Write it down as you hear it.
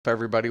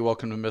Everybody,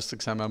 welcome to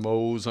Mystics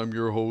MMOs. I'm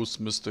your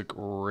host, Mystic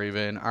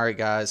Raven. Alright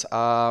guys,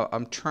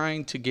 I'm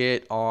trying to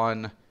get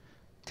on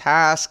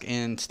task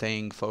and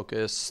staying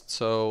focused.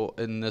 So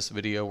in this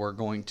video we're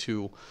going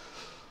to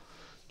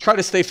try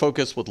to stay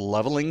focused with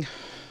leveling.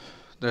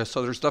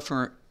 So there's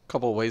different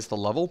couple of ways to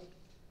level.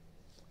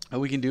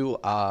 And we can do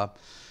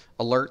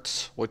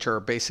alerts, which are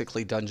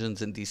basically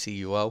dungeons in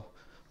DCUO.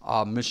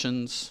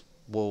 Missions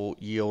will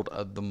yield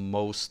the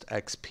most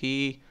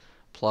XP.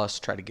 Plus,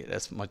 try to get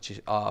as much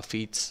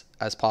feats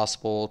as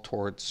possible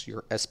towards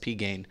your SP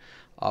gain,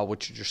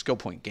 which is your skill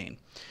point gain.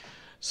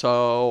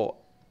 So,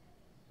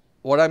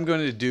 what I'm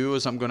going to do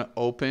is I'm going to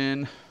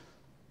open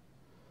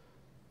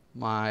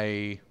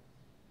my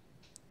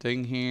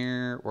thing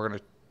here. We're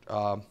going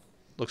to,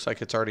 looks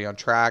like it's already on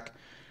track.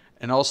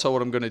 And also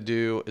what I'm going to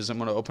do is I'm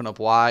going to open up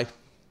Y.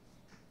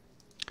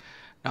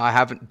 Now, I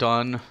haven't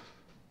done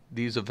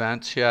these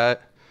events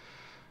yet,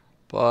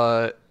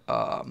 but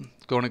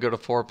going to go to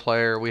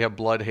 4-player. We have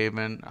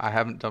Bloodhaven. I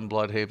haven't done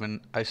Bloodhaven.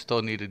 I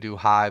still need to do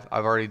Hive.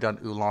 I've already done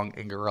Oolong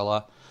and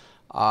Gorilla,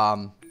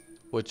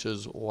 which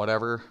is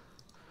whatever.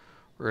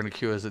 We're going to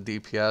queue as a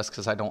DPS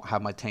because I don't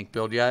have my tank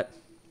build yet.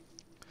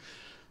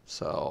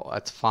 So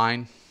that's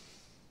fine.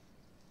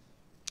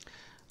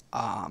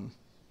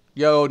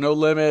 Yo, No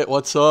Limit.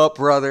 What's up,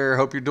 brother?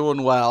 Hope you're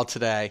doing well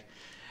today.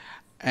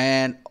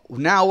 And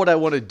now what I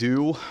want to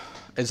do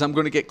is I'm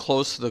going to get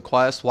close to the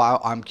quest while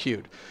I'm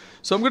queued.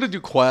 So I'm going to do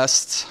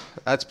quests.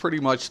 That's pretty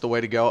much the way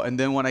to go. And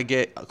then when I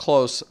get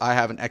close, I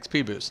have an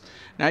XP boost.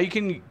 Now you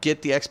can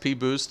get the XP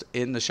boost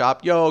in the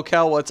shop. Yo,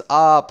 Kel, what's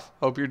up?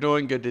 Hope you're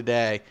doing good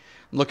today.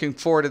 I'm looking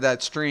forward to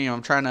that stream.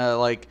 I'm trying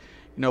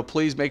to,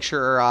 please make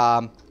sure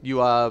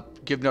you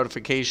give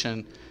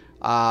notification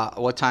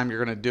what time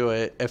you're going to do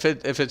it. If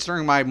it's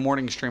during my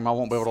morning stream, I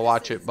won't be able to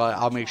watch it, but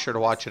I'll make sure to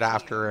watch it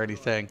after or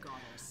anything.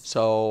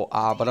 So,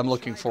 but I'm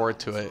looking forward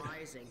to it.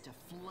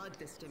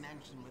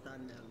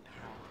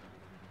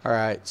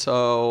 Alright,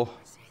 so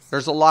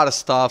there's a lot of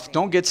stuff.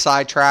 Don't get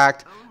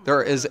sidetracked.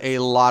 There is a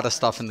lot of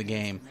stuff in the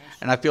game.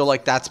 And I feel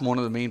like that's one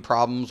of the main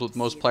problems with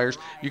most players.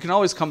 You can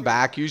always come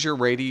back, use your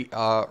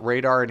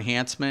radar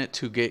enhancement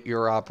to get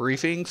your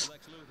briefings.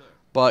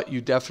 But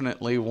you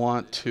definitely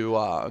want to...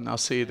 now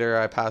see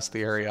there, I passed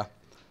the area.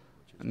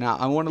 Now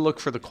I want to look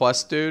for the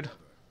quest dude.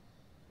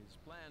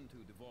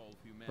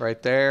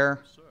 Right there.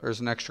 There's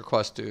an extra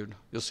quest dude.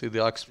 You'll see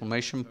the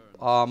exclamation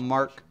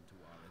mark.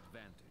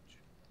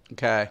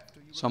 Okay.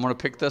 So I'm going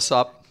to pick this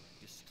up.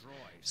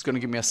 It's going to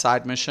give me a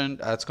side mission.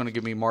 That's going to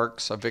give me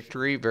marks of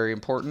victory. Very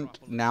important.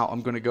 Now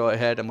I'm going to go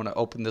ahead. I'm going to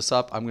open this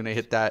up. I'm going to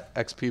hit that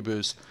XP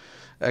boost.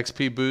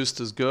 XP boost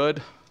is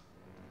good.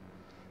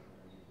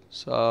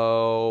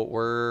 So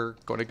we're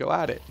going to go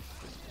at it.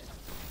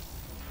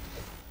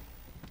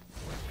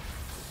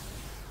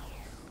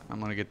 I'm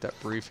going to get that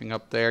briefing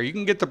up there. You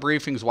can get the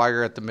briefings while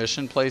you're at the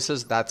mission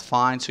places. That's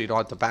fine, so you don't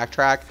have to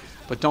backtrack.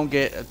 But don't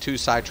get too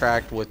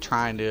sidetracked with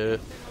trying to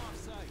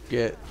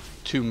get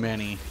too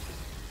many.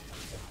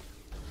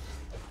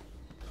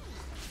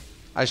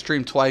 I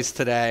streamed twice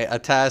today. A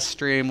test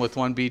stream with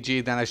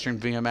 1BG, then I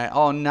streamed VMA.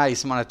 Oh,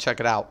 nice. I'm going to check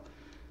it out.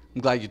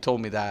 I'm glad you told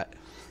me that.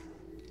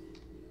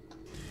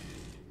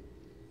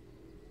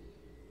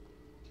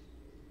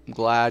 I'm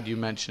glad you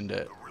mentioned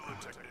it.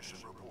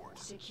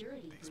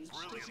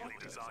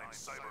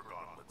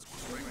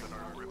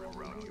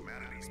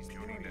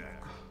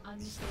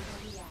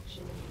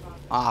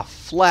 Ah,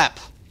 flip.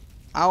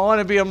 I want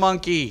to be a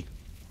monkey.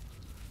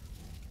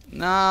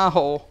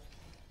 No.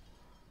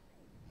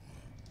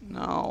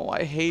 No,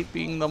 I hate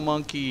being the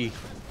monkey.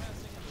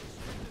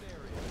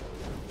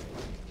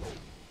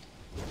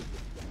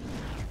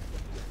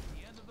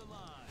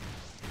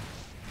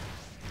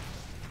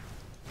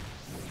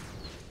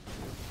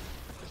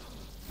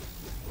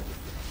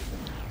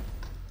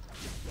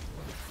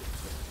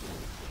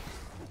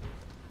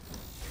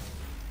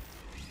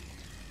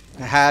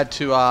 I had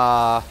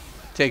to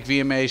take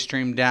VMA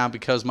stream down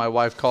because my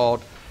wife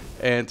called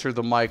and through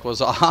the mic was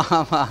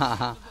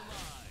off.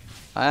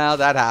 Well,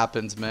 that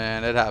happens,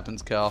 man. It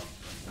happens, Kel.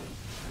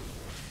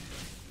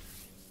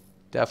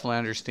 Definitely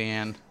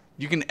understand.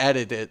 You can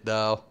edit it,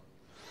 though.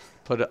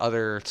 Put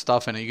other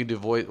stuff in it. You can do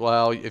voice.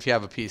 Well, if you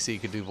have a PC, you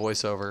could do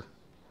voiceover.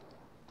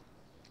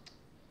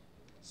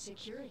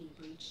 Security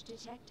breach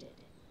detected.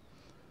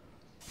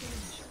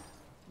 Danger.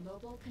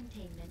 Mobile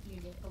containment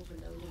unit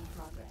overload in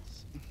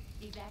progress.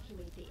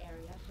 Evacuate the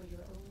area for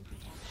your own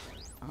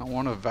protection. I don't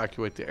want to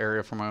evacuate the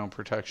area for my own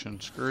protection.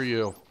 Screw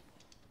you.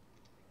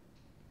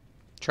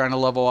 Trying to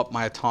level up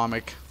my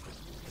atomic.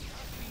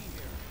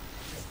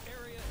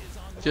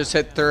 Just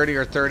hit 30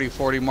 or 30,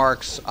 40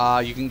 marks.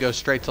 You can go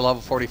straight to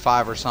level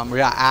 45 or something.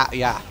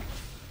 Yeah.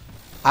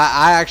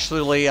 I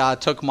actually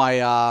took my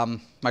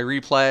my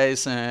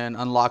replays and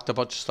unlocked a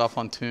bunch of stuff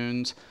on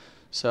tunes.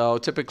 So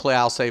typically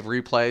I'll save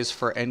replays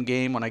for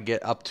endgame when I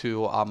get up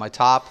to my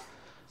top.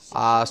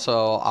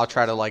 So I'll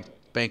try to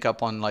bank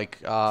up on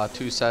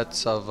 2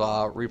 sets of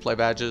replay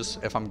badges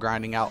if I'm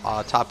grinding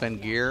out top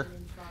end gear.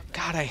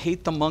 God, I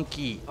hate the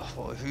monkey.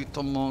 Oh, I hate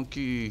the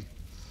monkey.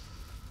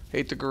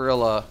 Hate the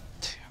gorilla.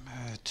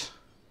 Damn it.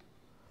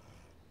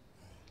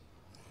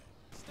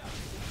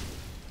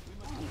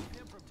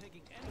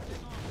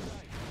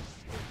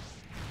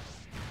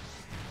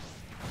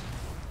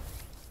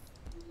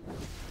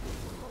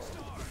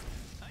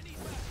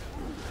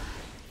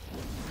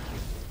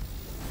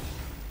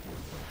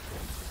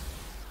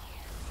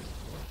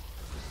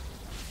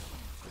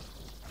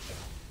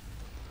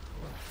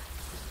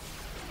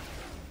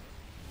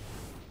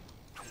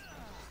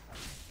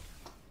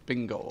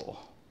 Bingo.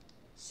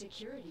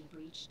 Security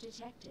breach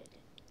detected.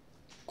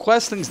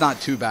 Questing's not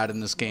too bad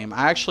in this game.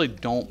 I actually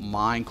don't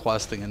mind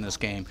questing in this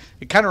game.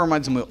 It kind of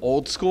reminds me of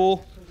old school.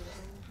 For your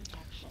own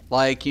protection.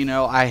 Like, you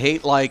know, I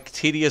hate like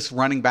tedious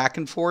running back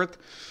and forth.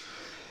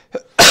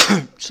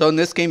 So in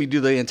this game, you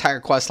do the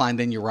entire quest line,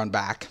 then you run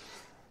back.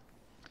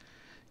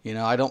 You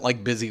know, I don't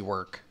like busy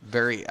work.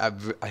 I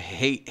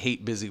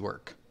hate busy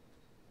work.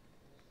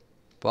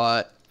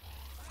 But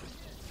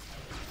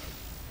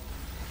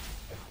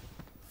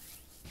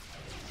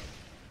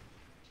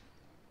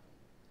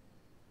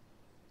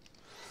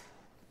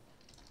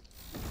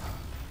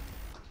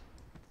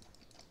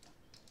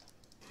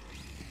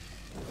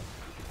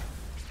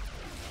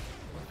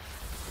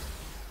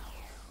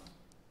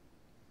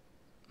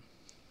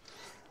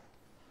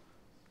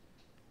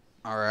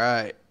all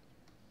right.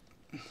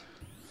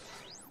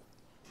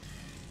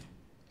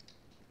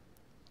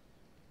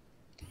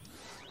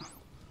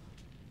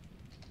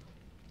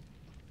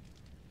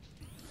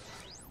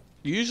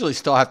 You usually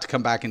still have to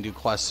come back and do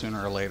quests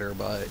sooner or later,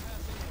 but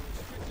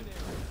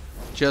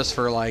just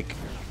for like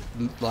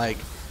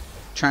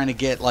trying to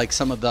get like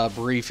some of the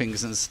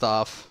briefings and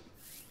stuff.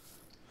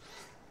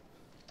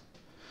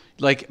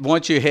 Like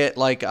once you hit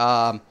like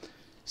 30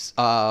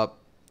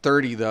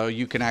 though,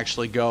 you can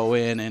actually go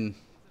in and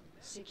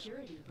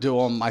Security do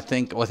them, I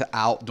think,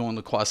 without doing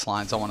the quest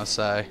lines, I want to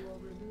say. will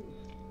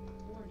removed.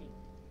 Warning.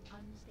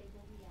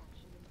 Unstable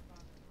reaction in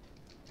progress.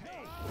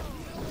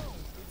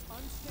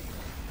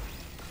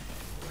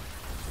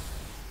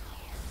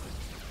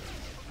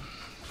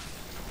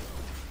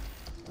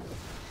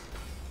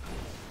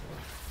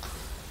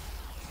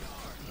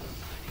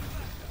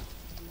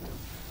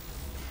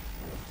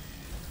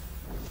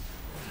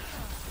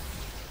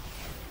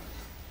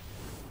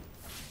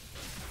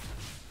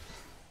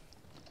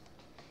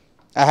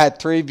 I had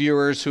 3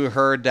 viewers who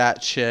heard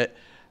that shit.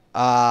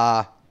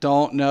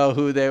 Don't know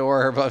who they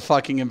were, but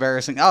fucking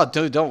embarrassing. Oh,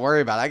 dude, don't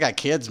worry about it. I got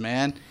kids,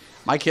 man.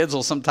 My kids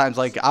will sometimes,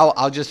 like,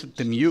 I'll just hit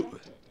the mute.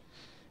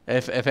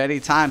 If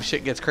any time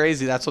shit gets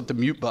crazy, that's what the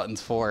mute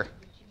button's for.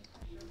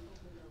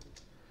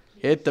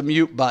 Hit the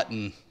mute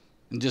button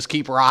and just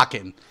keep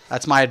rocking.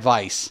 That's my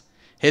advice.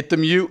 Hit the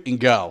mute and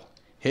go.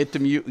 Hit the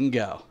mute and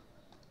go.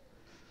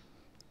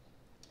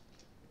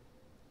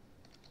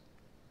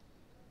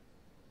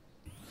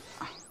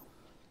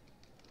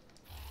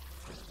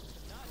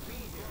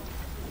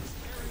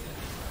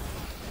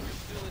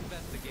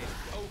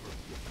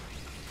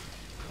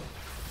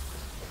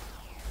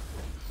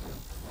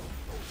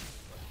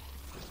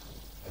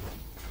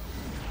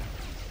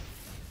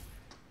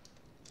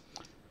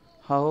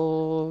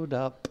 Hold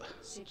up.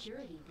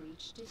 Security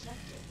breach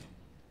detected.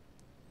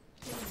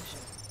 Danger.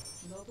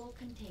 Mobile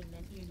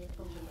containment unit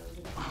overload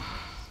in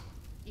progress.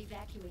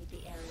 Evacuate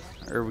the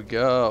area. There we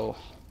go.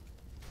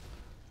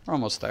 We're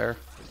almost there.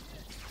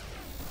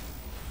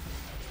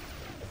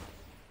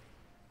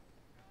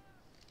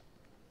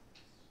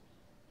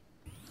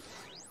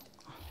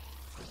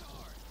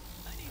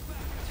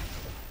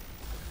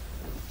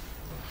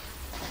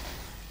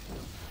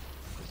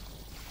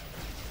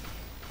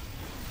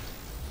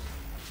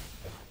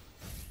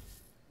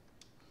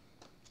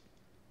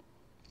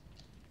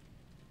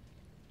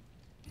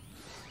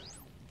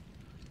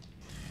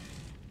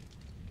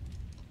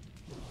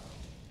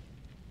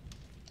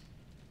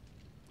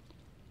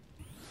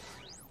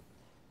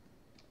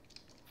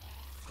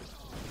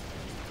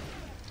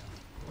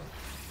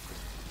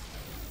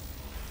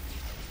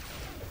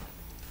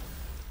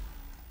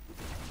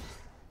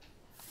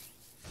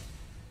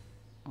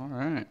 All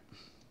right.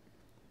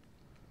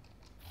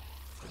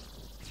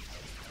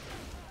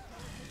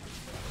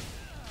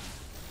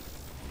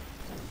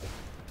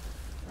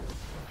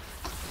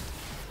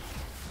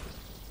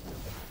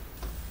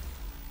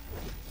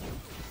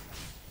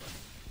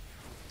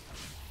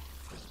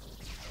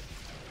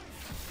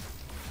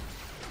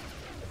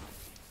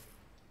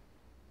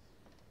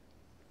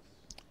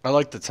 I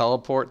like the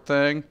teleport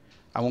thing.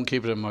 I won't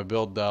keep it in my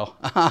build though.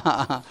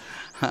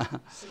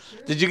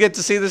 Did you get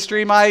to see the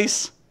stream,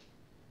 Ice?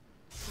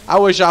 I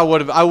wish I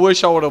would have. I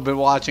wish I would have been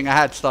watching. I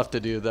had stuff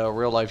to do though,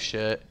 real life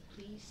shit.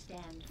 Please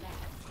stand back.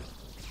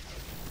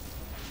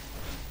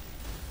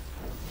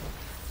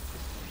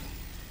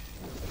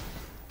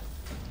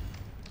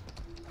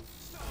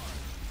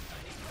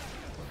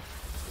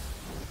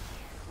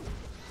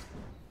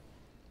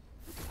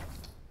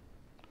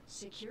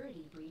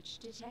 Security breach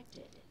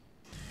detected.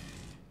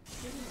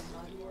 Signal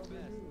module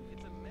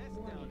removed.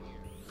 Warning.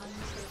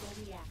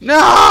 Unstable reaction.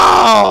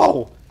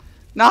 No!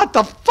 Not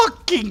the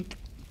fucking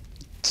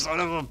son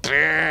of a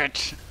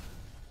bitch.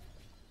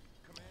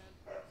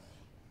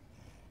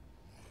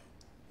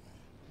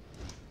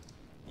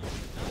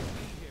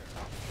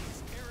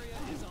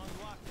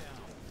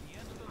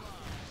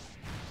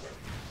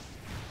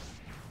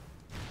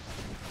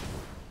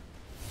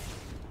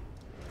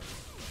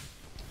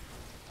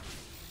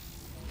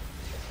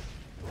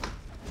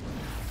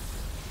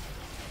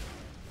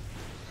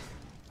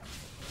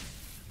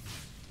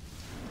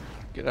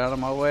 Get out of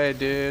my way,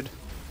 dude.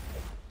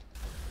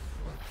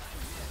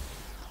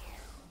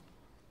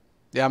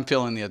 Yeah, I'm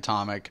feeling the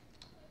atomic.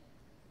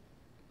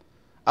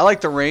 I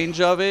like the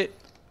range of it.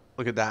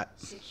 Look at that.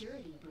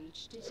 Security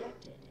breach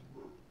detected.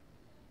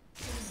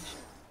 Danger.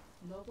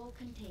 Mobile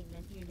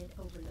containment unit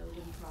overload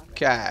in progress.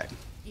 Okay.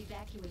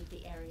 Evacuate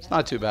the area. It's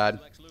not too bad.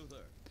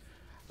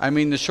 I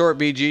mean, the short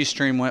BG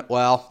stream went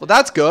well. Well,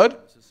 that's good.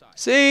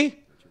 See?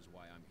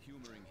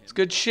 It's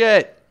good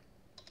shit.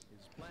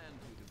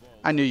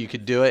 I knew you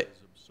could do it.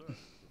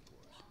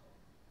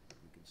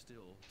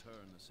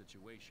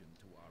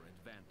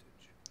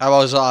 I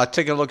was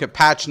taking a look at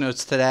patch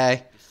notes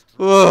today.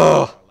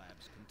 Ugh.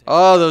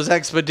 Oh, those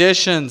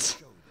expeditions.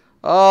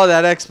 Oh,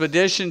 that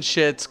expedition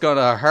shit's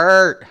gonna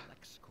hurt.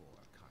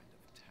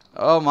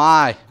 Oh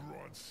my.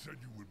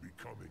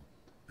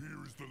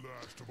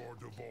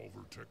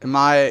 Am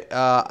I?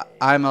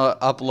 I'm a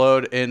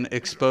upload and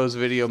expose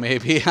video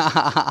maybe.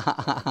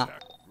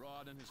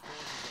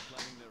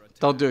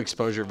 Don't do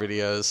exposure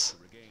videos.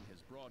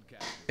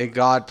 A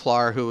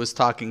Godplar who was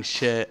talking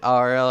shit.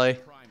 Oh really?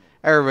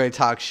 Everybody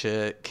talks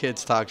shit.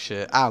 Kids talk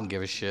shit. I don't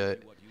give a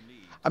shit.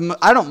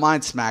 I don't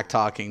mind smack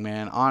talking,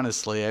 man.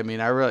 Honestly, I mean,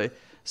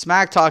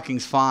 smack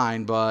talking's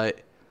fine, but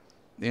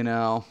you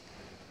know,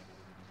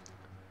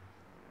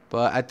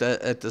 but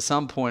at the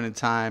some point in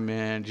time,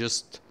 man,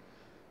 just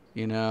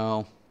you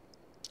know,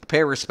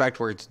 pay respect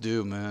where it's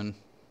due, man.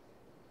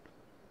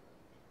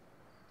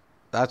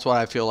 That's what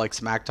I feel like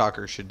smack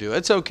talkers should do.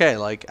 It's okay,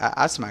 like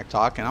I smack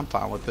talk and I'm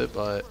fine with it,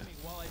 but.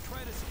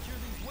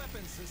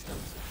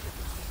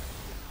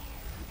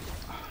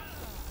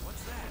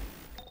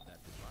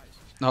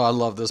 Oh, I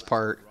love this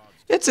part.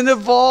 It's an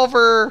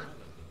evolver!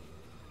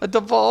 A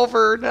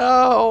devolver,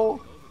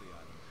 no!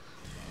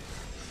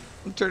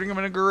 I'm turning them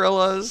into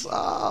gorillas.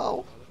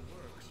 Oh.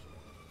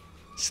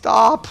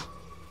 Stop.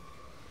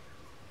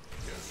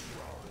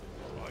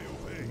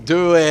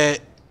 Do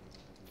it.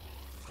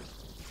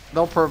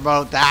 Don't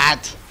promote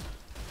that.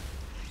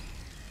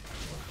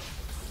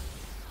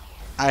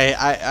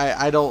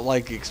 I don't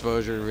like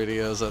exposure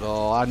videos at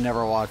all. I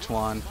never watch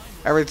one.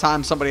 Every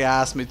time somebody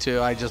asks me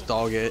to, I just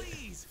dog it.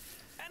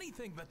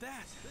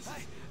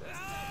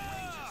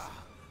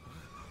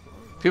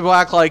 People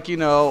act like, you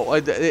know,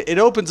 it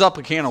opens up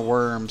a can of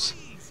worms.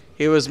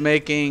 He was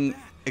making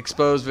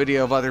exposed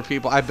video of other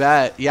people. I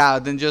bet. Yeah,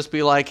 then just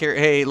be like, here,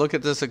 hey, look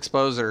at this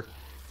exposer.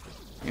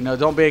 You know,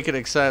 don't make it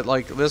accept.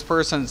 Like, this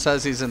person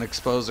says he's an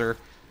exposer.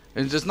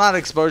 It's just not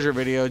exposure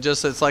video.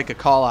 Just it's like a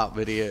call-out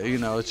video. You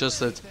know, it's just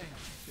that,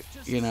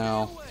 you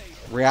know,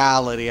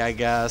 reality, I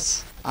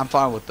guess. I'm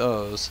fine with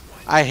those.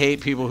 I hate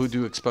people who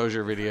do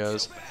exposure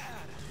videos.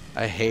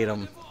 I hate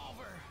them.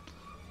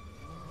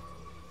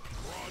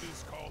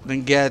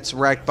 Then gets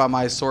wrecked by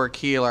my Sork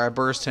healer. I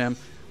burst him.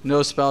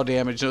 No spell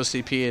damage, no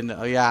CP, and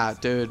yeah,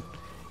 dude.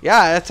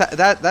 Yeah,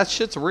 that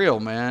shit's real,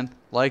 man.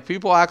 Like,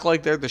 people act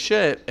like they're the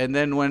shit, and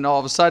then when all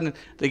of a sudden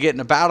they get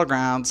into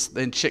battlegrounds,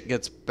 then shit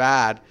gets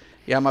bad.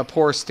 Yeah, my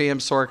poor Stam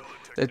Sork.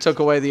 They took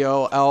away the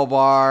L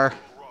bar.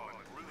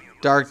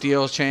 Dark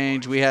deals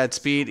change. We had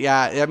speed.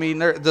 Yeah, I mean,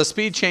 the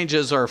speed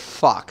changes are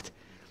fucked.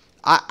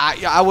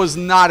 I was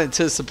not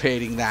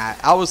anticipating that.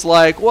 I was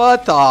like,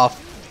 what the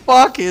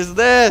fuck is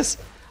this?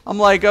 I'm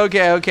like,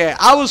 okay.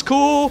 I was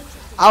cool.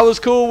 I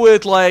was cool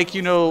with, like,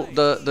 you know,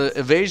 the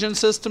evasion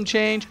system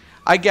change,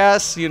 I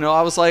guess. You know,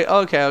 I was like,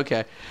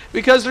 okay.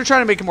 Because they're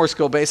trying to make it more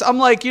skill-based. I'm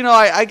like, you know,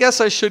 I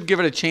guess I should give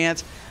it a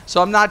chance.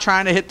 So I'm not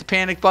trying to hit the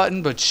panic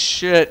button, but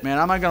shit, man,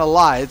 I'm not going to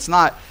lie. It's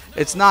not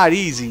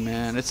easy,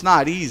 man. It's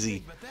not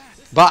easy.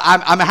 But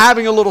I'm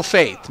having a little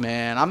faith,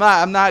 man.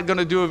 I'm not going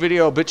to do a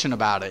video bitching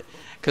about it.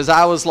 Because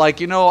I was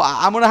like, you know,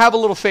 I'm going to have a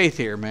little faith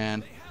here,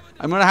 man.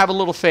 I'm going to have a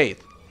little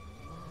faith.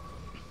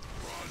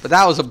 But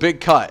that was a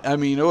big cut. I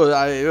mean, it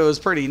was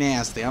pretty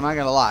nasty. I'm not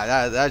going to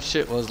lie. That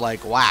shit was like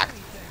whacked.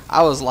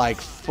 I was like,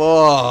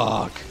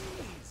 fuck.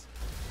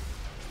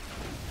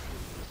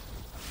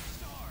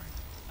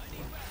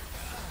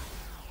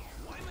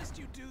 Why must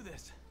you do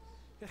this?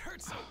 It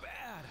hurts so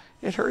bad.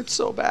 It hurts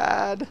so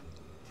bad.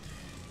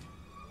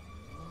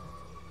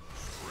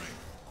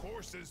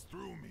 Courses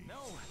through me. No,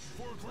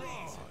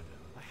 please.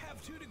 I have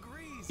 2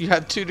 degrees. You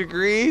have 2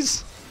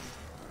 degrees?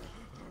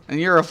 And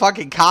you're a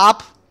fucking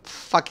cop?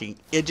 Fucking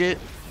idiot.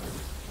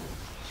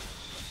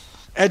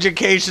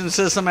 Education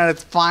system at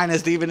its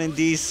finest, even in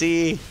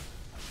DC.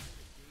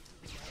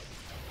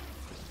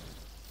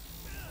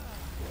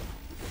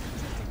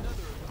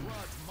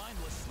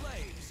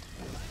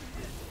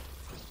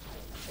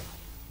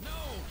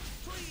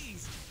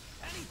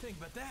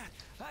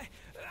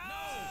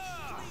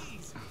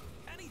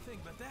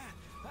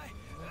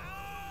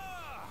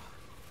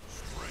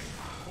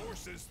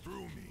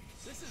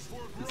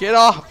 Get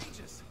off!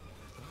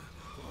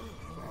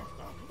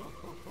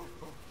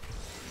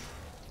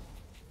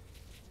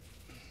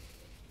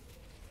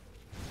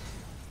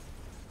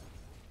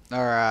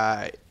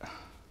 Alright.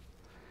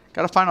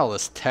 Gotta find all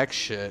this text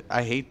shit.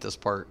 I hate this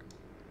part.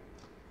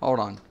 Hold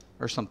on.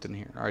 There's something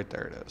here. Alright,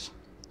 there it is.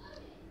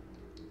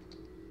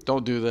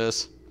 Don't do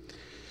this.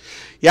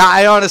 Yeah,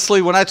 I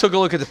honestly, when I took a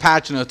look at the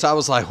patch notes, I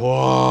was like,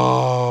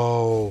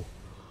 whoa.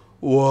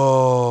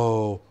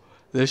 Whoa.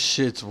 This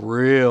shit's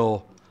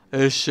real.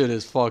 This shit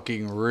is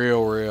fucking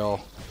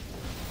real.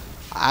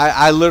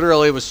 I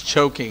literally was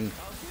choking.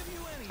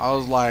 I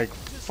was like,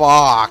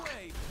 fuck.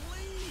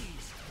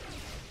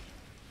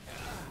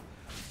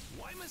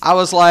 I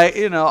was like,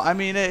 you know, I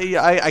mean,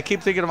 I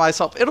keep thinking to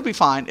myself, it'll be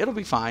fine. It'll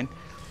be fine.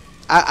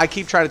 I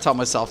keep trying to tell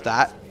myself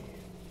that.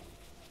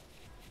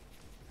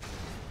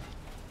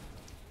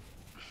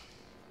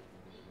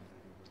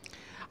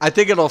 I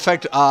think it'll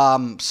affect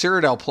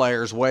Cyrodiil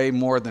players way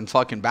more than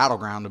fucking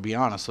Battleground, to be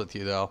honest with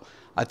you, though.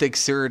 I think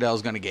Cyrodiil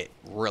is going to get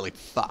really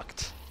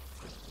fucked.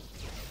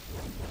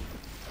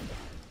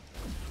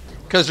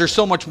 Because there's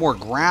so much more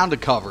ground to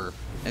cover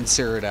in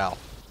Cyrodiil,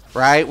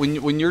 right?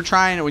 When you're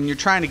trying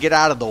to get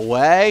out of the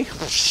way,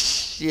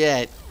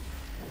 shit.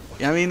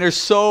 I mean, there's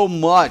so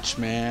much,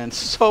 man,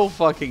 so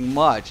fucking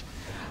much.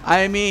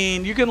 I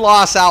mean, you can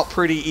loss out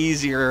pretty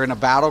easier in a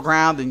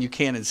Battleground than you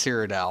can in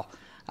Cyrodiil.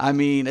 I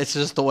mean, it's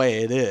just the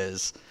way it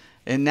is.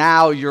 And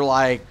now you're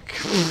like,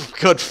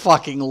 good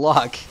fucking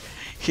luck.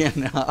 You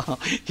know,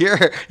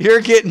 you're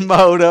getting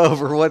mowed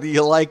over whether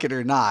you like it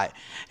or not.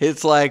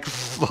 It's like,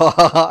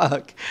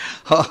 fuck.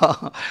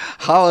 I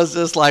was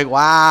just like,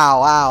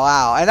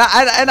 wow. And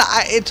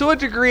I to a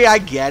degree, I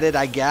get it,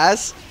 I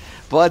guess.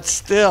 But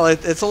still,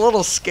 it's a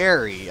little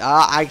scary.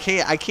 I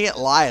can't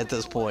lie at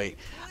this point.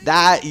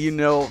 That, you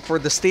know, for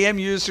the STAM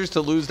users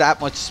to lose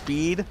that much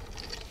speed.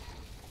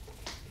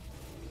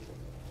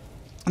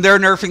 They're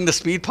nerfing the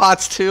speed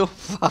pots too?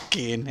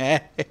 Fucking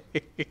hey.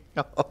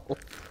 Oh,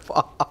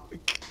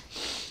 fuck.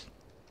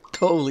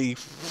 Holy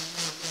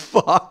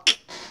fuck.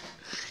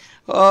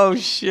 Oh,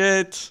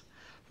 shit.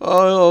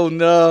 Oh,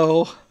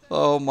 no.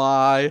 Oh,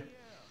 my.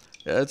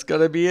 It's going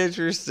to be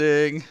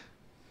interesting.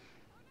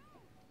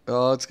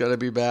 Oh, it's going to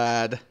be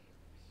bad.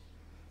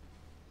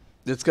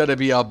 It's going to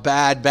be a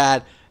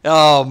bad.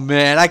 Oh,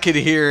 man. I could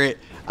hear it.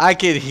 I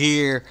could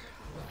hear.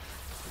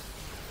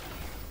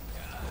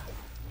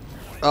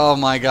 Oh,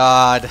 my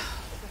God.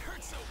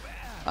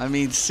 I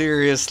mean,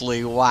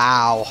 seriously.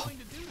 Wow.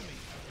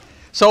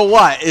 So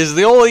what? Is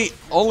the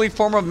only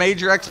form of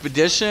major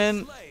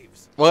expedition?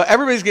 Well,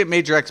 everybody's getting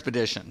major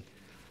expedition.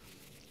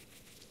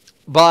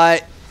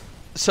 But,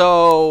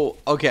 so,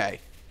 okay.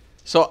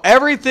 So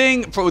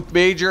everything with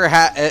major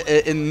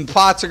in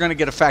pots are going to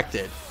get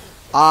affected.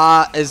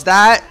 Is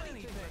that...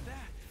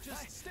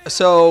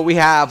 So we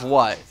have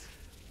what?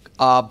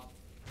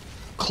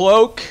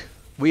 Cloak.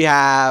 We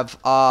have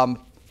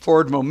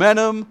forward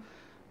momentum.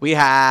 We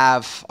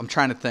have... I'm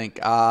trying to think.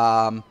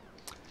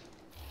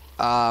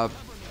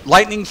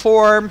 Lightning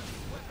form.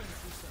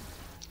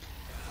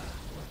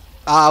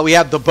 We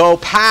have the bow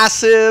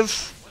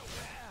passive.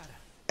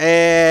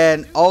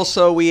 And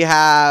also we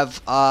have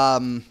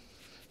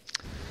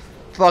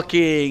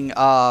fucking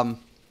the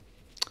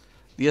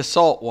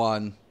assault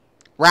one.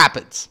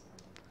 Rapids.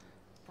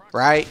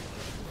 Right?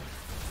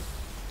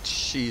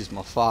 Jeez,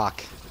 my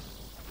fuck.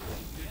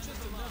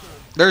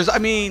 There's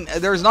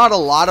not a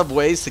lot of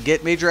ways to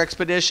get major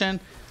expedition,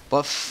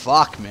 but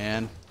fuck,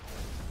 man.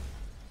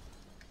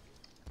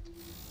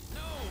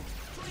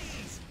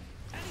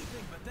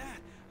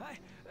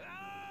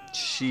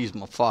 Jeez,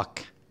 my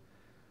fuck.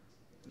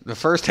 The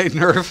first they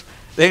nerfed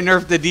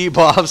the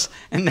debuffs,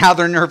 and now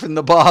they're nerfing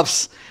the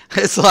buffs.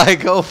 It's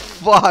like, oh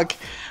fuck,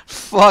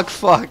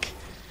 fuck.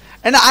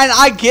 And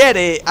I get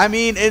it. I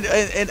mean, and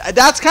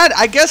that's kind of,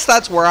 I guess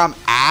that's where I'm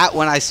at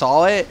when I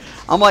saw it.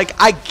 I'm like,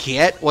 I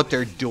get what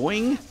they're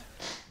doing,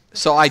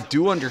 so I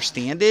do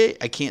understand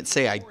it. I can't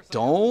say I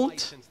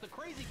don't.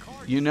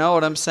 You know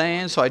what I'm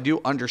saying? So I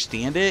do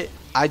understand it.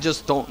 I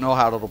just don't know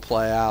how it'll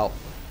play out.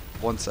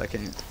 1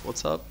 second.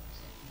 What's up?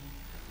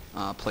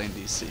 Playing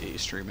DC,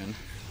 streaming.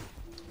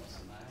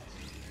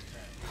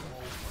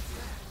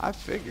 I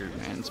figured,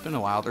 man. It's been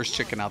a while. There's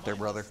chicken out there,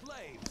 brother.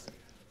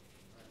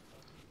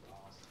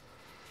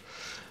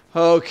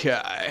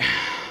 Okay.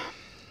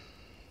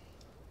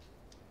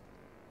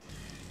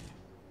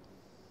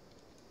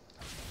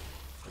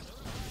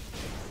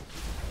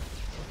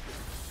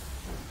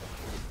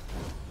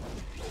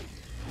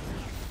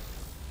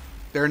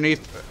 They're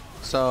underneath.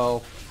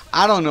 So,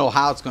 I don't know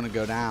how it's going to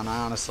go down. I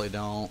honestly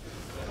don't.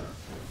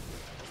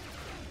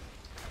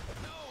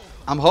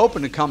 I'm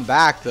hoping to come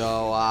back,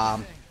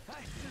 though,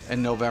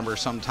 in November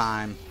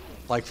sometime,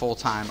 like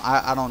full-time.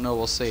 I don't know.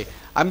 We'll see.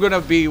 I'm going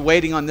to be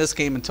waiting on this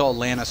game until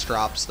Atlantis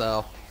drops,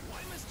 though,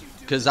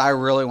 because I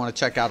really want to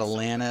check out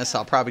Atlantis.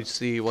 I'll probably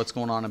see what's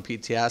going on in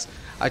PTS.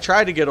 I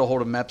tried to get a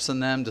hold of Meps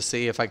and them to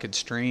see if I could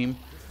stream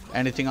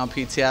anything on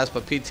PTS,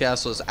 but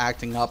PTS was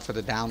acting up for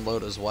the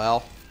download as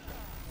well.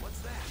 What's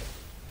that?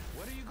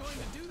 What are you going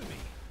to do to me?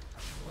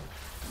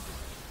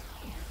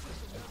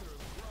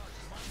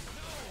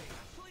 No,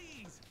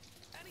 please.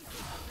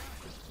 Anything.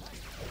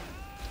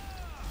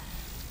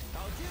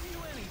 I'll give you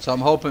anything. So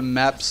I'm hoping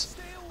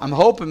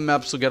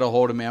Meps will get a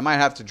hold of me. I might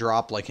have to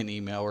drop like an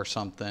email or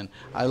something.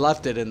 I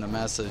left it in the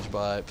message,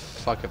 but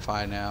fuck if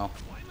I know.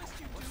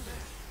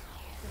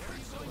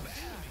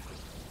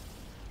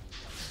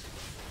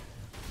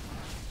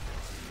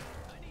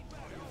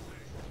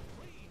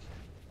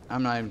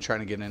 I'm not even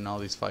trying to get in all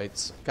these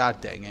fights. God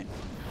dang it.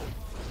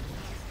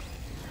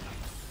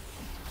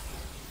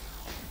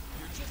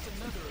 You're just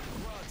another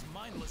of Grodd's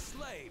mindless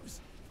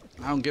slaves.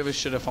 I don't give a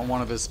shit if I'm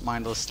one of his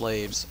mindless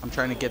slaves. I'm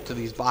trying to get to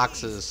these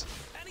boxes.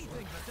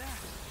 Anything but that.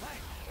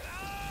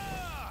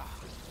 Ah!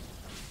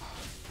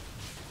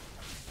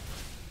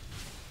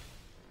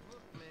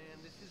 Look, man,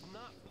 this is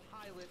not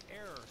pilot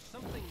error.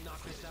 Something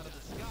knocked us out of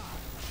the sky.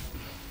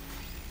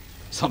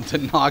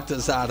 Something knocked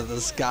us out of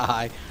the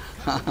sky.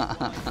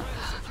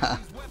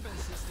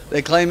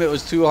 They claim it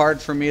was too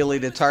hard for Melee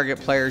to target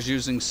players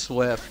using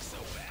Swift.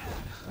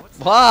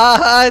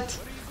 What?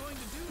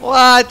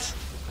 What?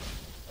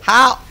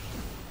 How?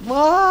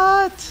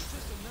 What?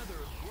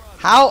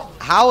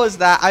 How is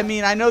that? I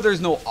mean, I know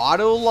there's no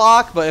auto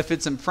lock, but if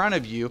it's in front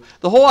of you,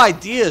 the whole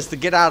idea is to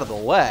get out of the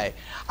way.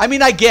 I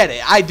mean, I get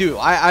it. I do.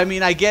 I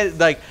mean, I get it.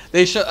 Like,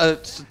 they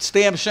should,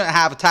 Stam shouldn't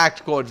have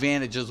tactical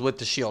advantages with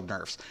the shield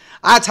nerfs.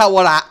 That's how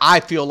what I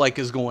feel like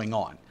is going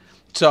on.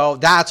 So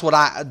that's what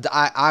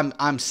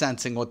I'm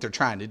sensing what they're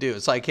trying to do.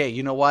 It's like, hey,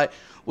 you know what?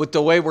 With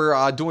the way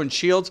we're doing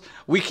shields,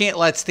 we can't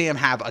let Stam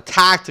have a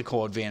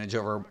tactical advantage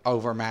over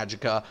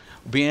Magicka,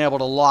 being able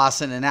to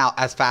loss in and out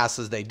as fast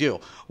as they do.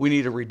 We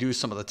need to reduce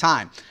some of the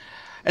time,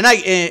 and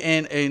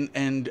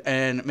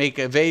make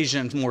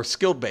evasion more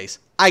skilled based.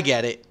 I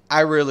get it.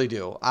 I really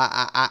do.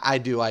 I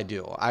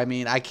do. I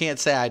mean, I can't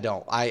say I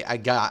don't.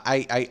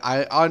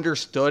 I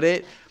understood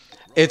it.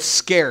 It's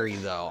scary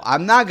though.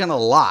 I'm not gonna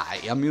lie.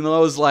 I mean, I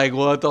was like,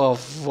 what the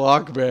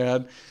fuck,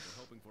 man?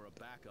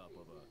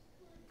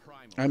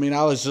 I mean,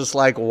 I was just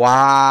like,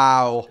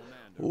 wow.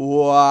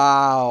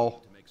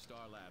 Wow.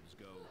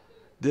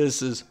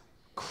 This is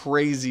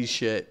crazy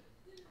shit.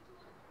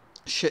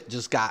 Shit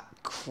just got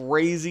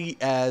crazy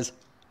as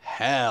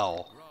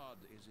hell. Grodd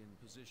is in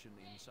position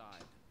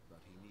inside, but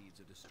he needs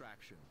a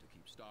distraction to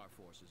keep Star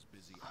Forces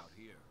busy out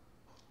here.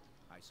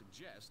 I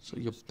suggest So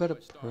you better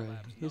pray.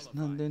 It's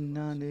nothing,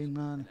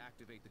 and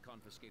activate the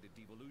confiscated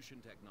devolution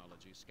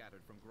technology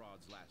scattered from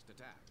Grodd's last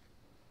attack.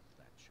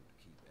 That should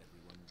keep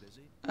everyone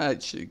busy.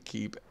 That should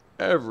keep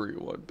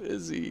everyone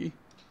busy.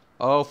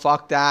 Oh,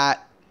 fuck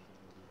that.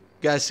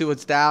 You guys see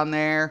what's down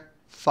there?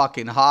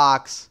 Fucking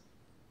Hawks.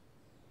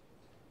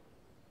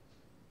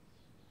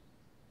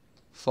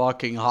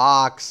 Fucking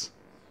Hawks.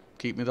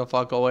 Keep me the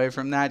fuck away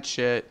from that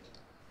shit.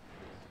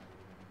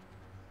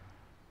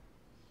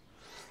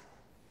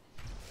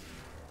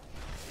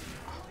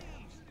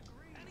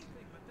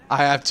 I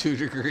have 2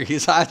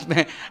 degrees.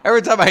 Man,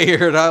 every time I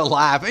hear it, I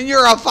laugh. And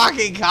you're a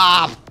fucking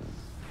cop.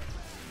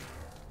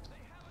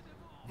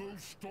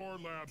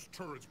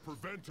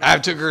 I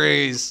have 2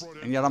 degrees,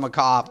 and yet I'm a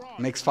cop.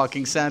 Makes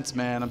fucking sense,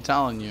 man. I'm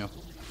telling you.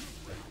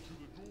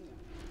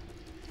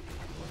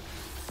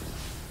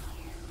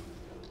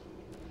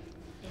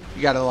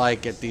 You gotta,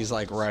 like, get these,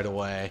 like, right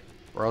away.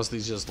 Or else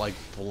these just, like,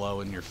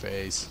 blow in your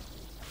face.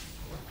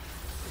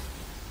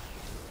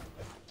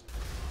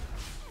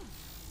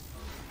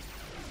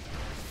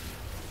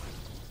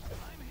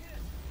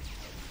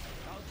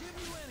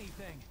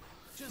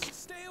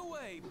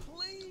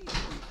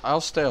 I'll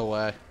stay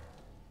away.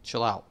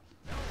 Chill out.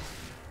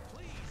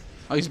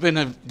 Oh, he's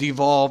been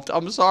devolved.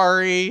 I'm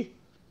sorry.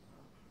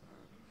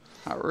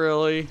 Not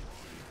really.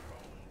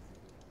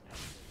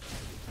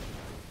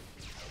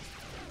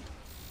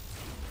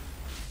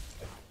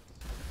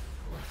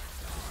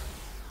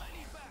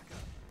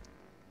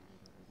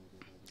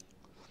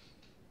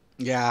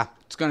 Yeah,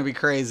 it's going to be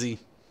crazy.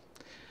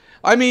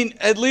 I mean,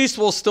 at least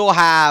we'll still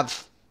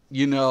have,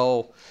 you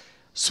know,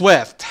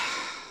 Swift.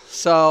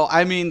 So,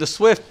 I mean, the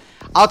Swift...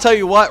 I'll tell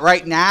you what,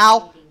 right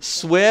now,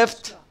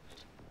 Swift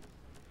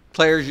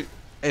players,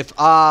 if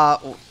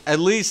at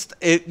least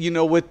it, you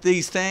know, with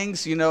these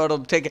things, you know,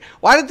 it'll take it.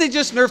 Why did they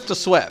just nerf the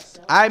Swift?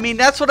 I mean,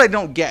 that's what I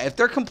don't get. If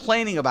they're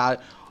complaining about it,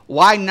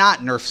 why not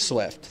nerf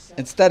Swift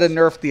instead of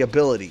nerf the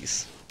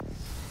abilities?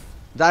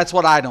 That's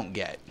what I don't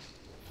get.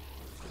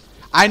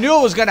 I knew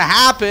it was going to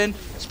happen,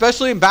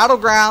 especially in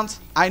Battlegrounds.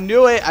 I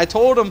knew it. I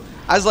told them,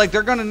 I was like,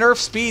 they're going to nerf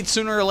speed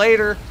sooner or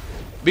later.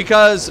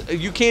 Because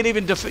you can't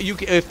even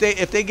if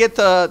they get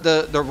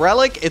the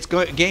relic, it's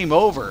game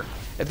over.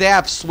 If they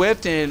have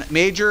Swift and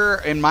Major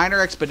and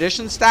Minor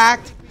Expedition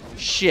stacked,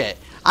 shit.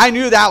 I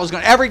knew that was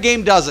going to... Every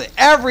game does it.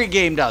 Every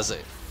game does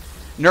it.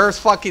 Nerfs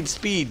fucking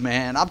speed,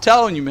 man. I'm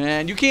telling you,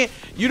 man. You can't...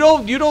 You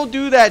don't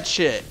do that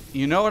shit.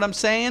 You know what I'm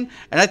saying?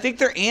 And I think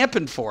they're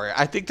amping for it.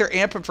 I think they're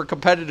amping for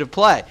competitive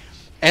play.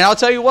 And I'll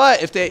tell you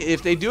what, if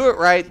they do it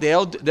right,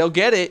 they'll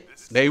get it.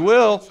 They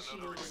will.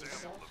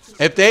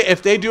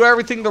 If they do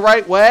everything the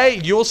right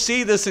way, you'll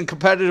see this in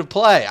competitive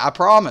play. I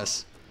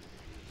promise.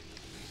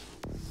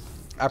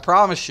 I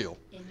promise you.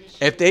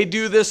 If they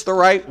do this the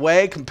right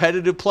way,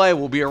 competitive play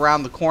will be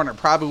around the corner,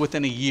 probably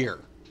within a year.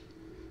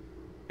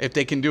 If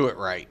they can do it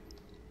right.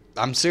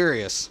 I'm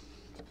serious.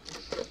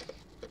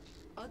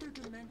 Other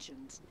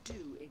dimensions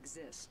do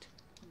exist.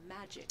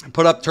 Magic.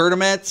 Put up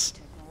tournaments.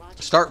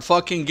 Start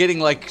fucking getting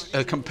like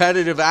a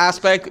competitive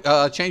aspect.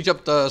 Change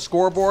up the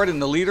scoreboard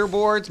and the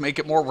leaderboards. Make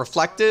it more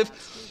reflective.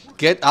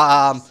 Get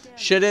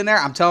shit in there.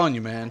 I'm telling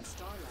you, man.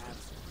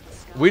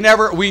 We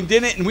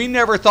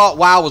never thought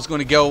WoW was going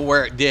to go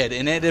where it did,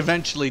 and it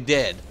eventually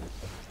did.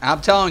 And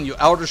I'm telling you,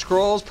 Elder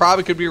Scrolls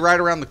probably could be right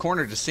around the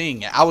corner to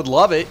seeing it. I would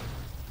love it.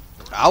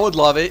 I would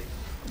love it.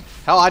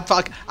 Hell, I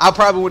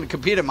probably wouldn't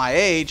compete at my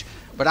age,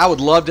 but I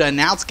would love to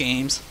announce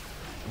games,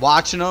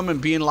 watching them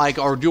and being like,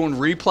 or doing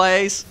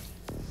replays.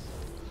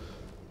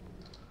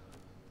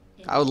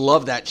 I would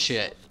love that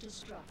shit.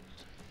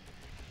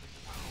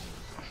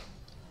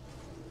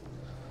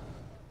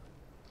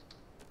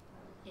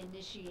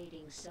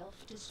 Initiating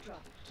self-destruct.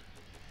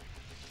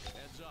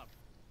 Heads up.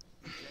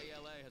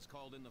 JLA has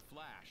called in the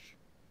Flash.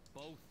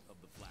 Both of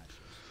the Flashes.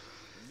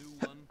 The new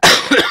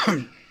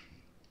one.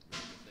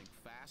 Think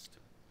fast?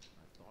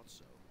 I thought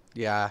so.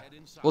 Yeah,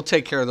 we'll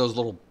take care of those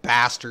little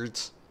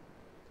bastards.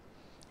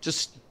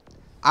 Just,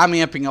 I'm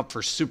amping up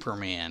for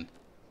Superman.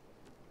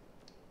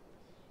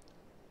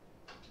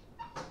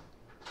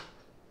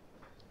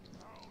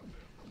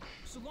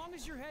 So long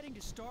as you're heading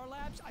to Star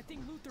Labs, I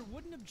think Luther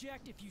wouldn't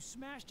object if you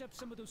smashed up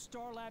some of those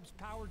Star Labs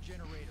power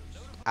generators.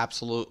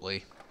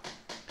 Absolutely.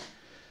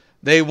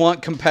 They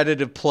want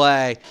competitive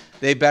play.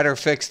 They better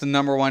fix the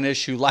 #1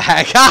 issue,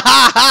 lag.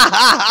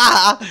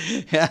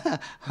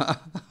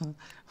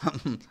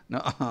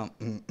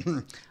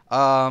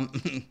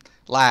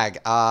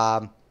 Lag.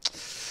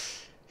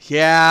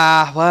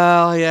 Yeah,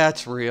 well, yeah,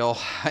 it's real.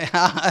 Hey,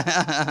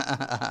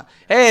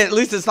 at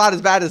least it's not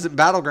as bad as in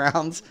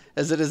Battlegrounds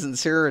as it is in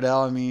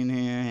Cyrodiil. I mean,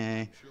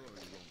 hey.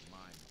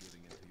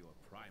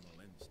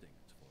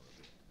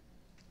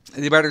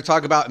 They better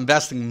talk about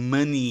investing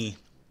money.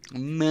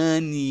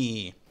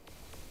 Money.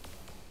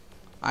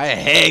 I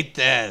hate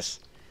this.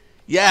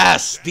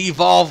 Yes,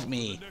 devolve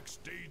me.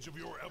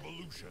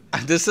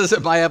 This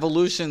isn't my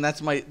evolution.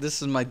 This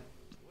is my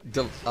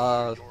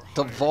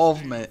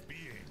devolvement.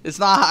 It's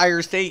not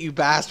higher state, you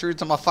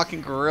bastards. I'm a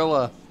fucking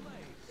gorilla.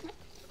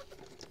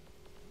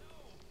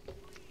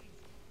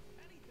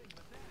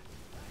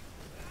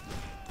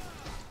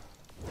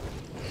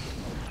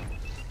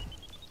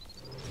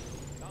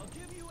 I'll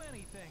give you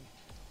anything.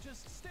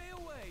 Just stay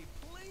away,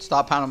 please.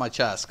 Stop pounding my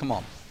chest. Come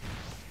on.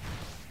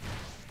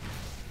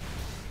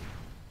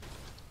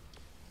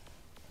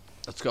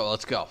 Let's go.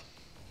 Let's go.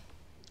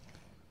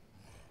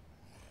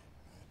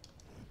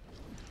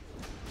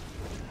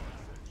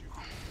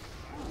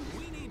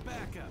 We need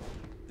backup.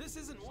 This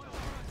isn't one of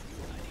our...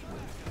 I need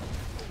backup.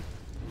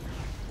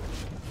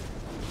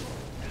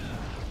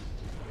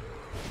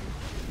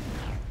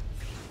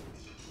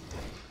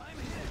 I'm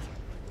hit.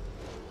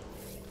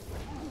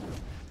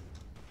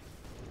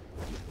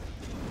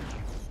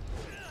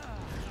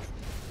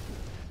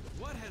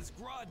 What has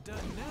Grodd done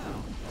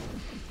now?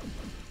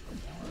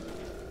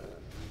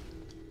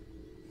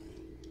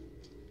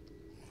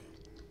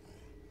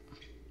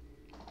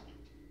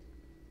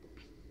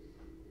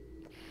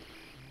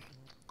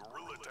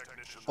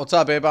 What's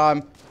up,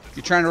 Abom?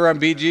 You trying to run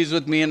BGs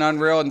with me in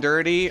Unreal and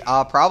Dirty?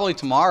 Probably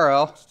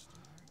tomorrow.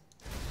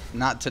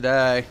 Not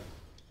today. I'm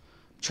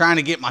trying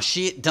to get my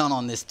shit done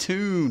on this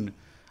tune.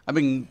 I've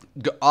been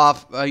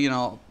off, you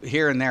know,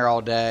 here and there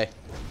all day.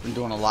 Been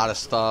doing a lot of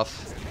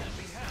stuff.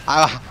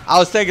 I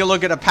was taking a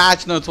look at the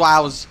patch notes while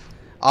I was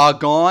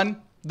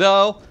gone,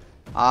 though.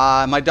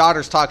 My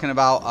daughter's talking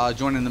about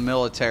joining the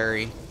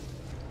military.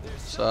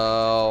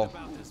 So...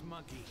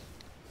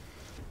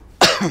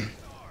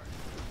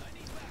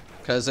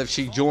 Because if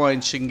she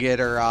joins, she can get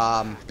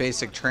her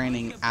basic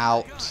training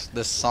out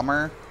this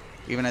summer,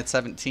 even at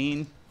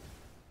 17.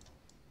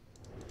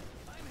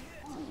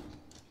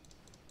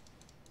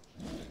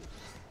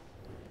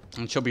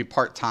 And she'll be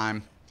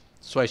part-time.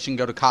 So she can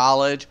go to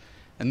college.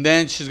 And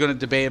then she's going to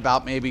debate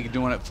about maybe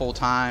doing it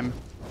full-time.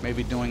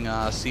 Maybe doing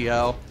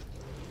CO.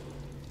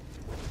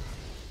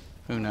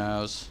 Who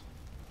knows?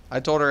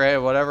 I told her, hey,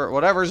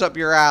 whatever's up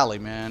your alley,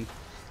 man.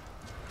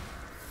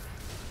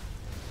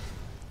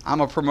 I'm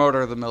a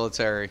promoter of the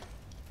military.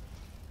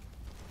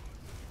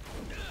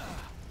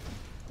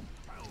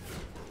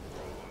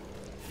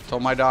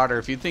 Told my daughter,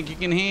 if you think you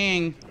can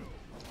hang,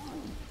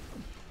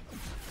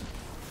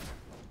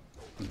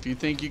 if you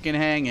think you can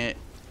hang it.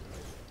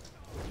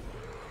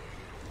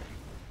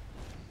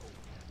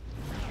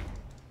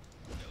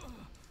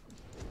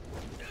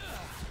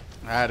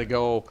 I had to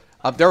go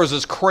up. There was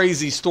this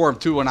crazy storm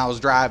too when I was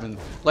driving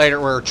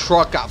later where a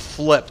truck got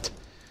flipped.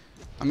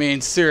 I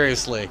mean,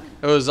 seriously.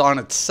 It was on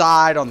its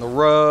side on the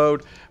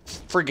road.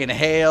 Friggin'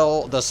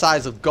 hail. The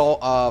size of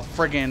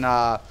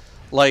friggin'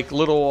 like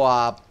little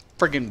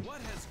friggin'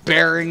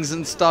 bearings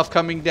and stuff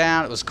coming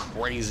down. It was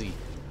crazy.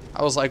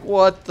 I was like,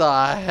 what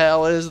the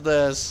hell is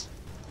this?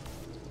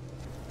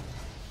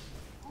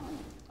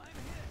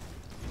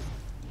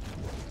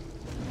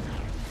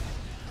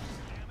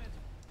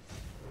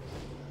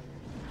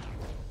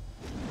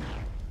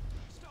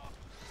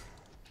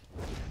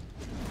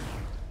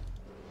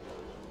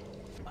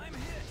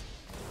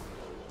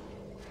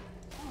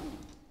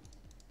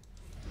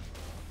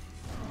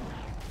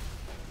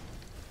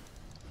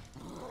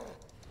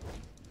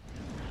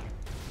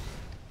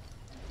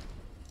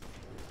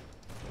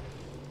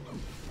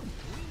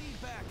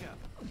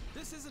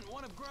 This isn't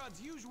one of Grodd's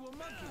usual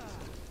monkeys.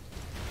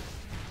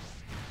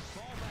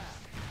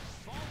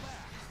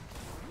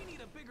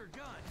 bigger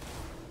gun.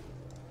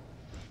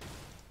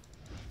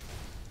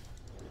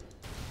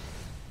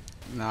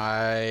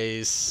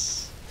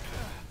 Nice.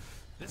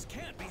 This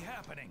can't be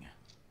happening.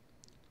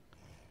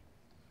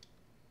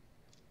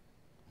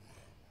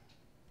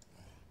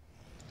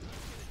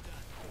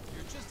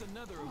 You're just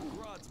another of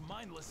Grodd's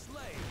mindless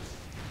slaves.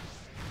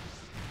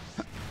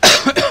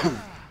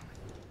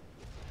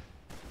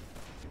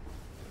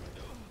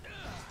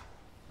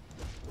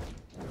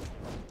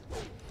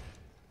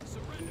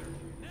 Surrender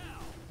now.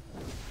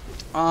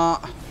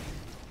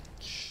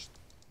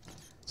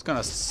 It's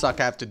gonna suck.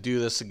 I have to do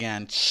this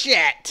again.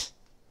 Shit.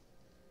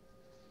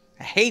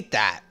 I hate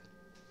that.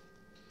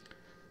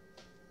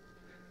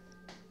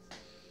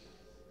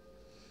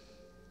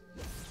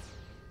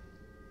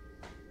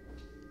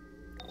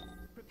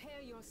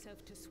 Prepare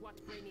yourself to swat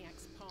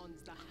Brainiac's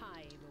pawns the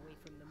hive away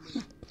from the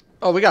moon.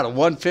 Oh, we got a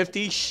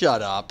 150?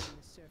 Shut up. On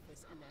the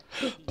surface, and their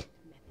hideous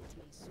methods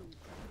may soon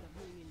crack the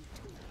moon in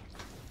two.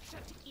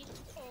 Shut it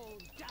all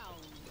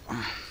down.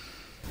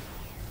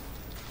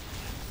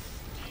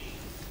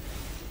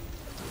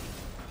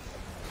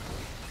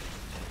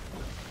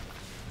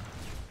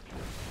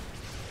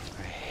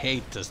 I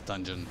hate this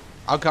dungeon.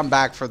 I'll come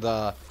back for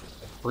the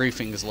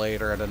briefings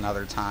later at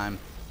another time.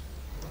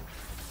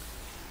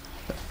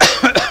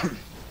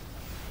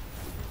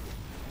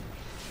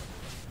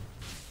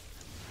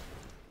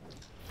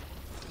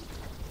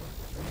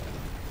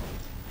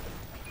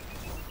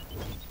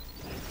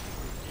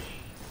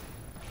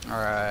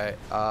 Alright,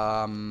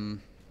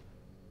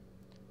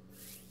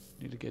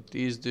 need to get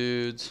these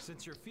dudes.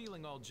 Since you're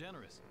feeling all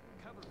generous,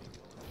 cover me.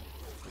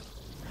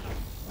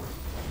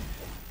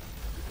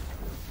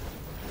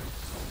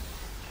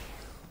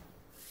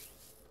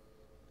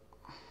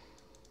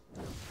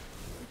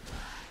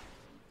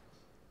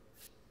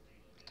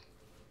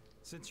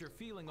 Since you're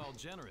feeling all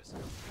generous,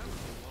 cover me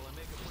while I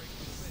make a break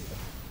for space.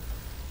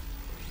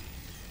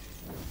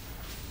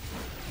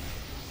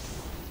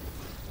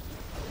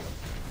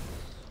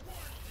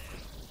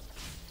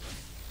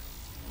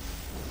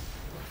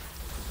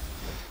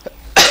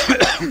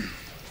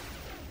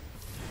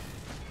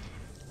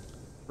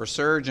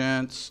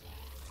 Resurgence.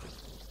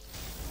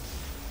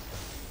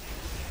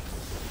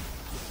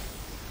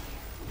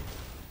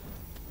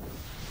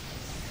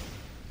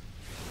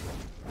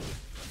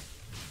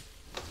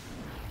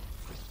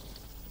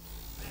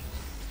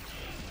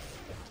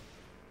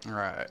 All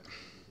right.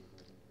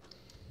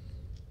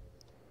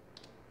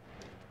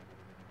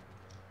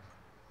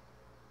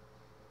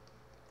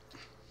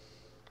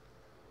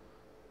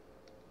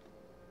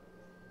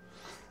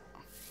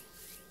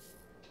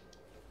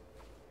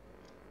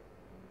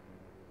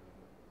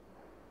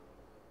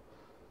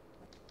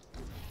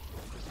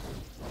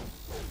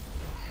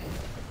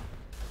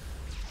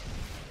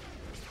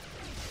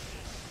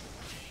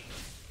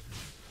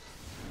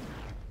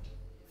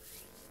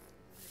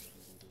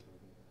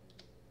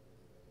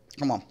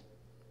 Come on.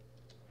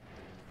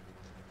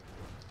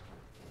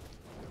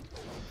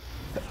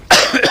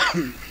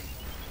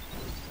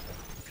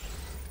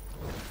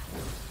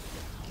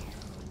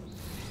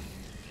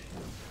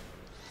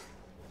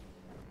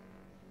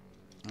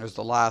 There's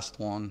the last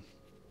one.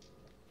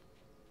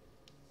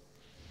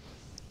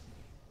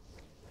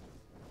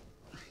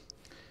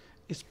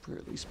 It's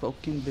pretty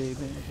spoken, baby.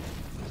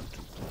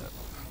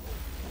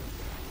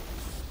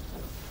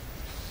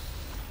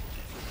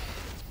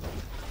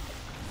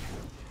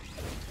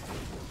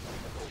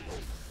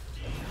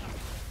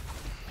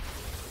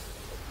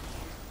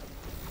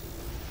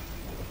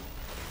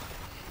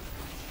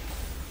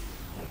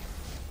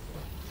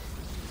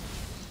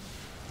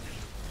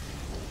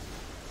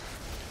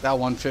 That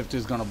 150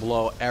 is going to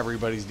blow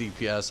everybody's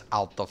DPS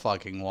out the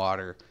fucking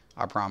water.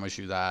 I promise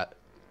you that.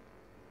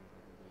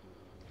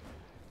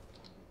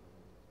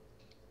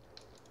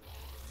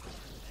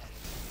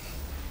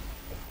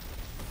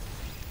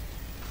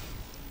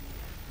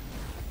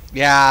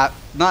 Yeah,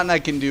 nothing I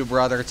can do,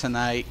 brother,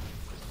 tonight.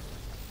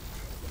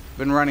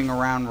 Been running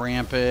around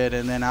rampant,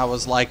 and then I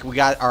was like, we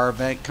got our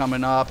event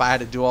coming up. I had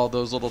to do all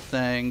those little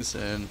things,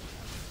 and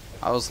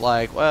I was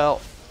like,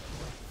 well,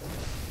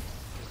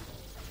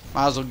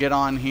 might as well get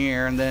on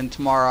here, and then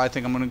tomorrow I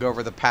think I'm going to go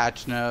over the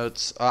patch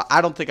notes. I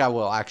don't think I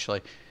will,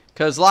 actually,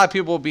 because a lot of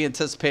people will be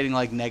anticipating,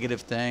 like,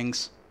 negative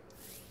things.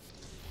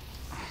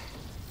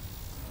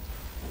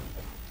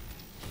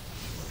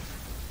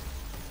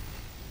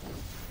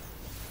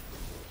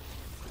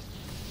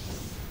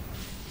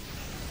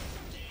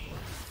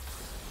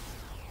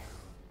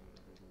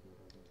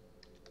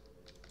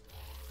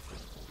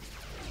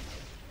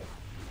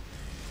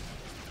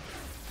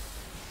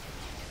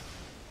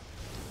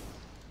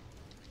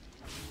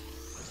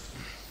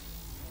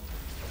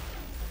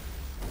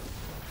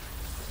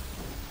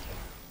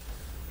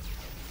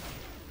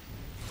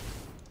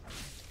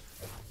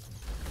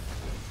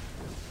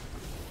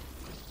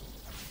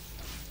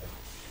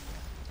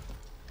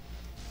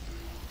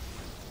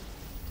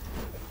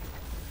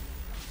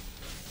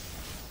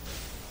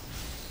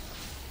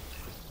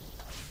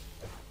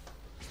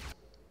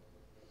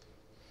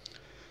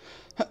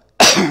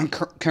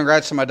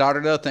 Congrats to my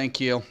daughter, though. Thank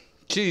you.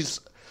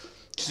 She's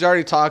she's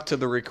already talked to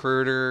the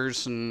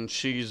recruiters, and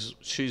she's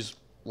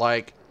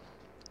like,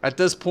 at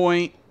this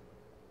point,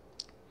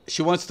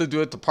 she wants to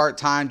do it the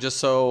part-time just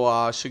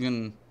so she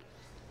can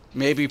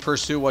maybe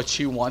pursue what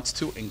she wants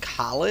to in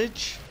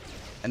college.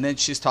 And then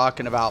she's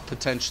talking about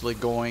potentially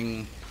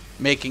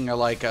making a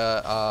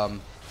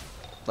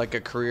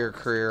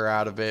career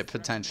out of it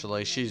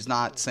potentially. She's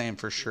not saying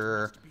for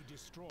sure,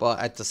 but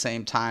at the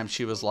same time,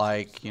 she was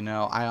like, you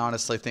know, I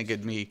honestly think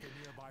it'd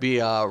be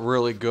a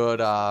really good,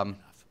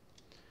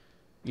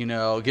 you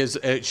know,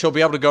 she'll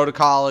be able to go to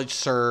college,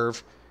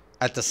 serve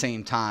at the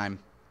same time.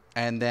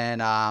 And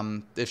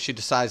then if she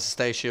decides to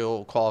stay,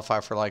 she'll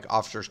qualify for like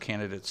officers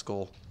candidate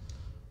school.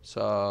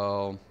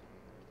 So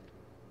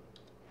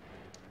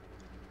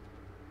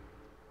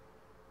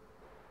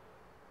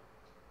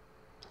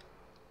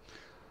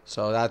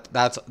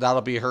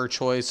that'll be her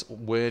choice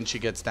when she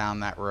gets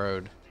down that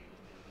road.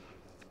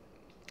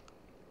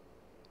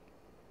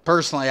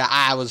 Personally,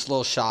 I was a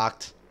little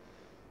shocked.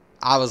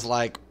 I was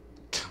like,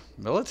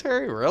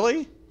 military,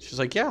 really? She's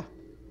like, yeah.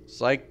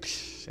 It's like,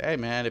 hey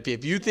man, if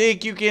you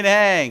think you can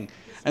hang.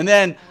 And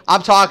then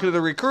I'm talking to the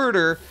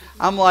recruiter.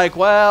 I'm like,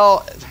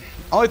 well,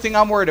 only thing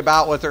I'm worried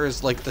about with her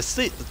is like the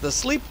sleep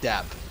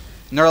depth.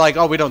 And they're like,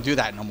 oh, we don't do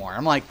that no more.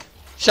 I'm like,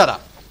 shut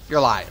up,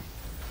 you're lying.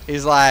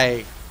 He's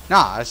like,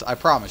 nah, I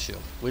promise you,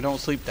 we don't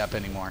sleep depth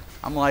anymore.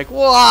 I'm like,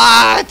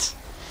 what?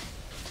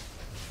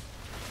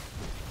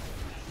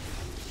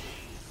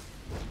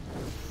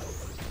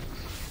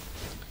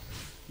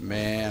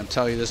 Man, I'm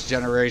telling you, this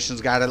generation's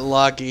got it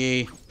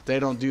lucky. They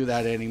don't do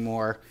that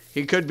anymore.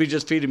 He could be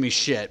just feeding me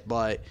shit,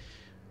 but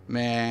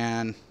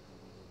man,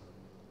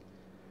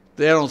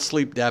 they don't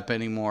sleep depth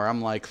anymore.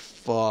 I'm like,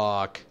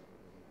 fuck.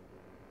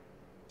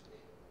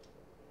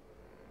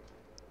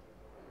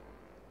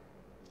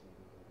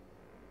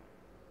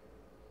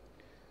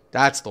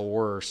 That's the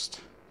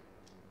worst.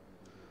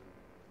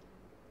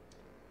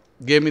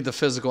 Give me the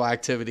physical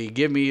activity.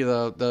 Give me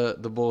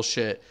the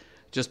bullshit.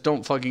 Just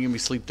don't fucking give me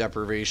sleep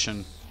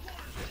deprivation.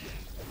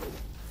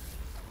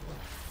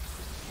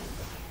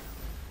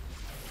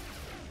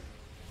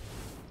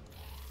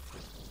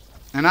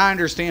 And I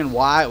understand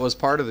why it was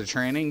part of the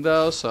training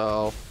though,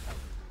 so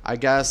I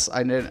guess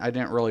I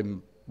didn't really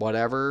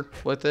whatever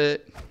with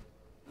it.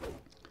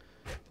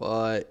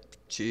 But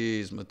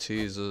jeez,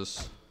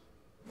 Mateezas.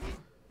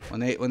 When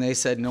they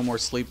said no more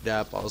sleep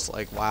depth, I was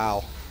like,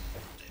 wow.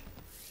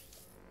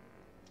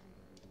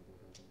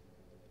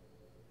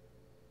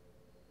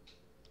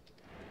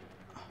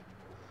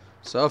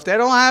 So if they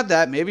don't have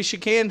that, maybe she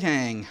can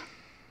hang.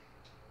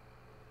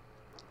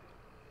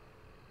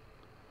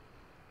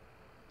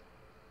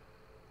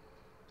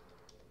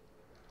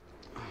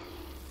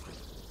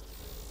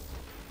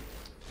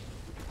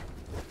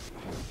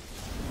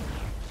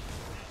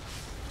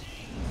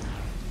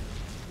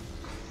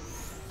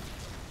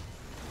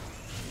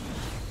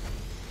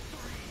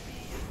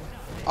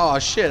 Oh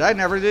shit, I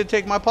never did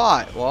take my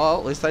pot. Well,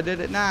 at least I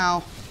did it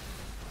now.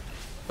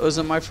 It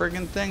wasn't my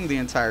friggin' thing the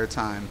entire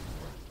time.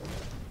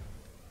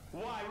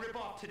 Why rip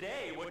off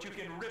today what you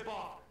can rip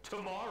off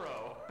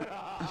tomorrow?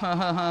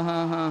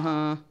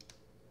 Now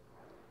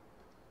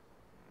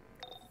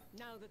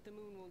that the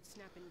moon won't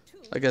snap in two,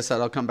 Like I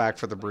said, I'll come back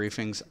for the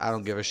briefings. I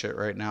don't give a shit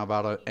right now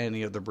about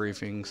any of the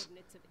briefings.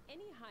 coordinates of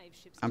any hive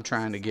ships I'm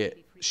trying to get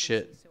society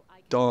shit frequency so I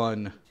can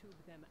done.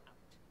 tube them out.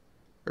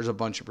 There's a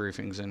bunch of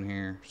briefings in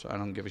here, so I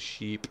don't give a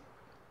sheep.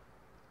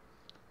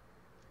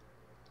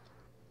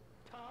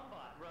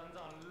 Tombot runs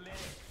on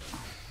Linux.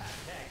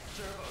 Hashtag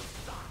servo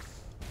sucks.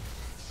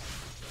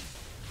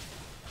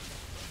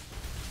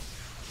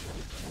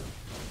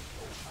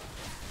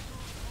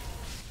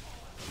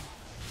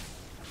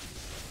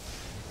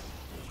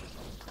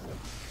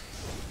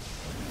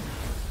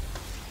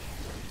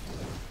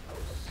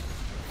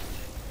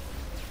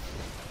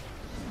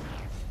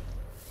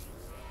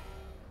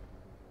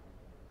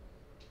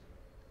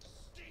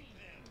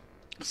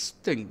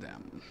 Sting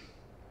them.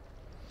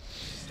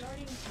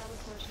 Starting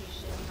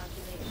teleportation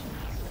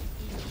calculations.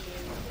 ETA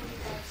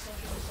 45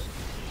 seconds to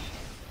completion.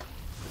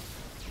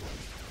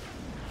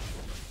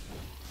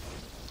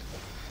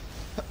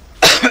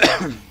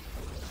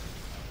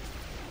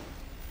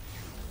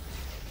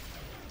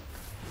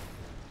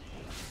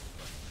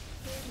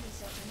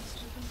 Seconds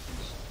to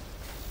completion.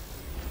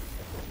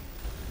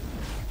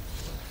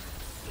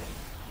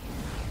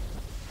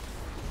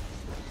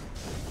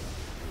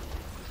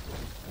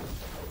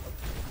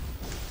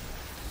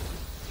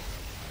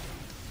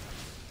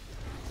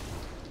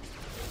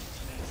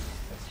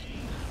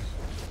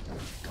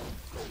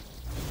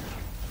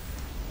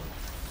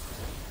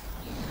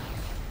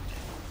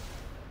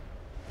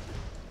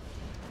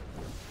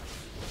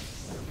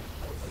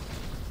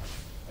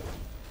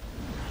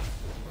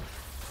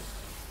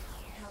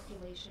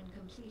 Calculation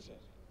completed.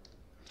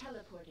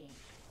 Teleporting.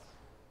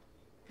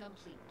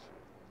 Complete.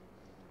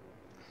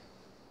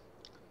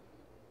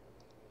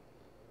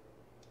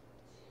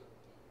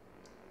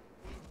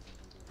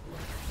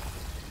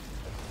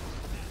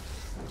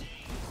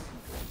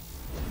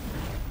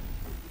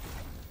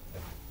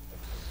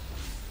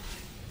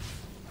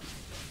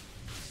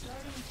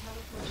 Starting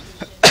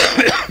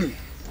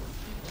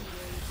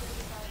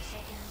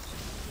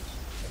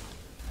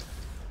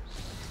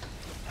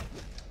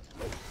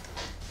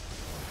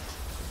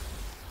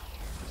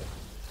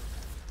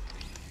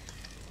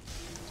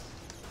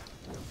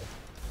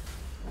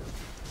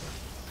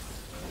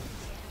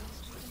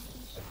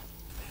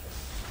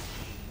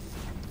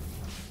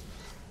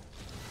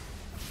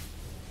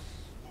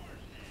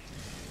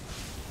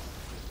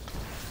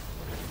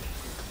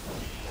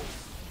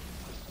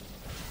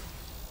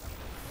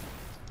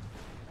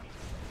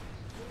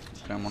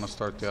Okay, I'm gonna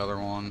start the other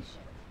one.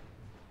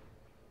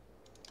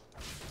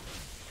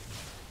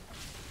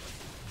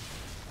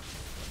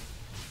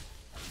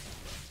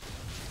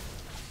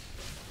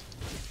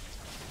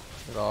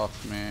 Get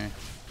off me.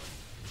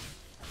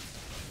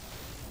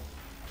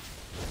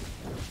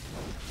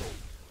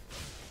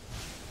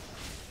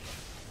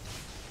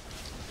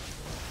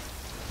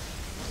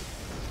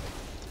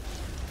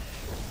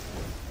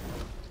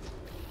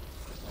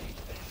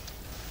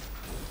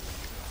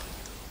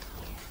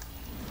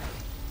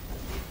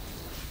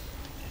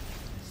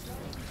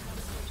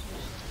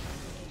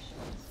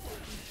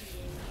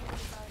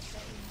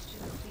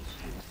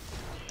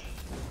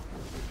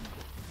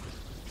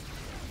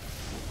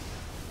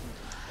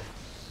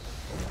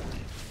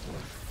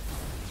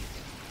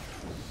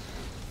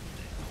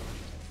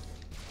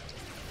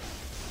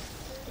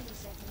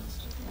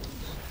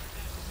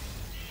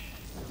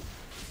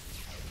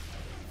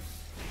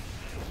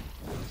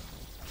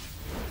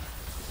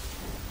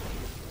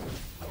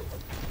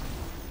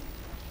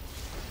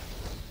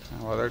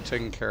 While they're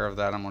taking care of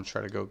that, I'm gonna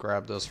try to go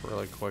grab this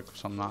really quick,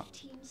 so I'm not,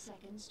 15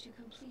 seconds to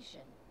completion.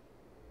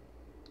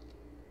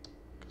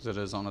 because it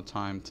is on a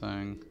time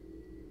thing.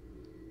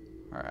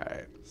 All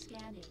right,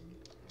 Scanning.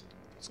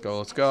 let's go.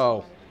 Let's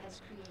go.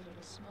 Has created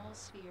a small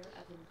sphere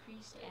of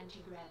increased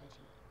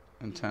anti-gravity.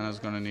 Antenna's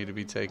gonna need to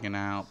be taken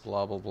out.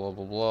 Blah blah blah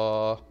blah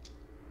blah.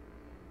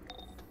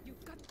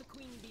 You've got the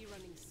Queen Bee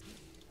running scheme.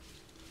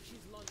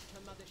 She's launched her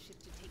mothership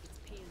to take its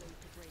payload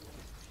to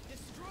Brainwave,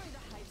 destroy the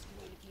Hive's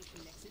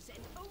communication nexus,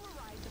 and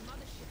override the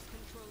mothership's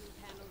controlling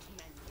panel's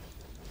mandate.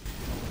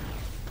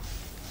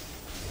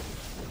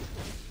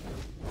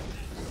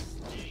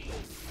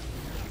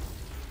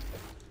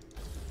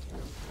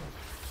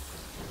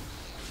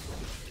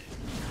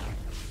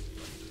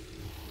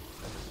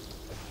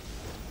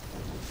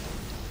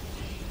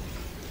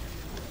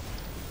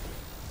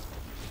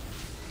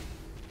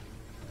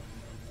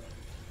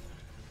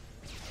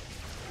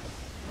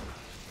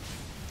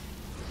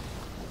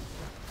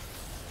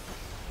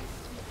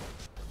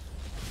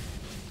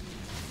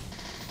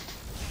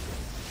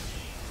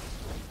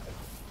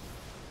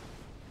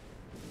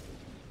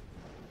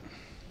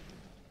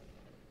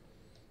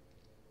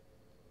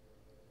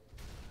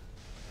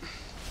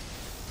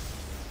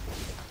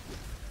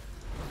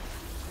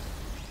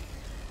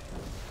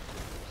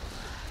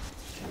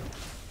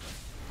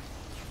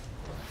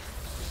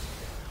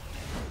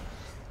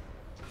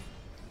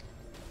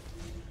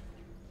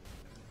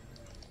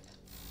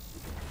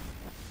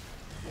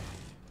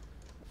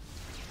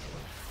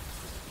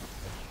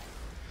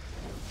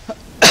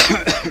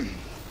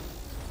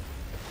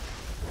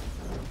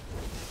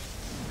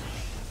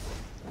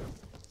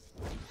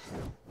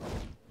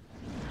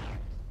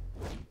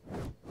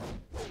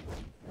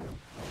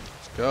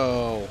 Let's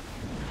go.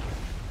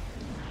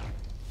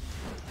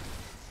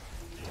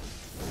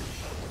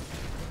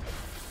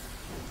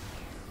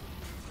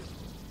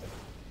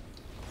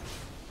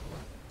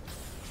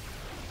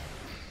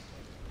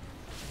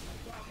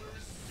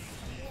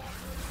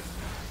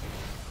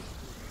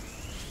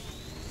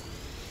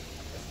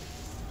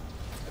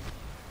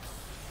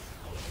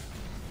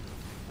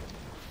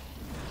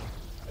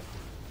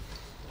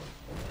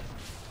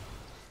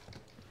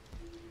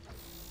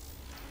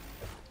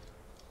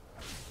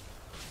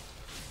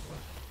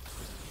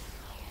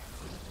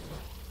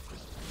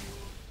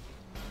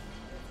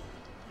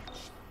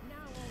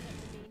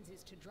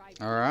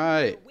 All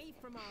right. Away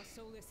from our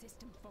solar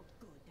system for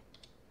good.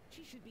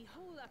 She should be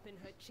holed up in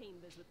her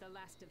chambers with the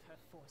last of her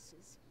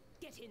forces.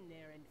 Get in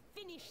there and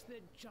finish the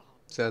job.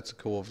 So that's a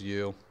cool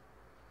view.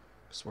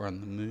 Because we're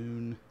on the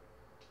moon.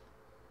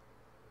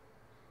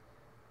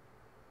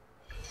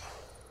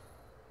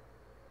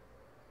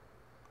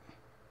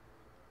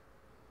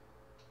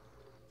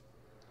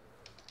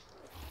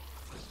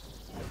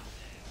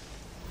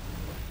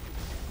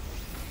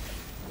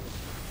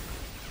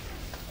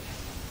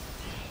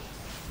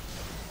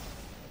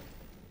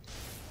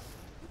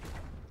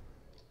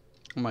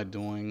 What am I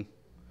doing?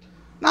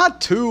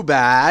 Not too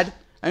bad.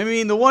 I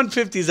mean, the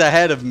 150's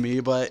ahead of me,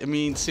 but I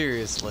mean,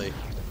 seriously.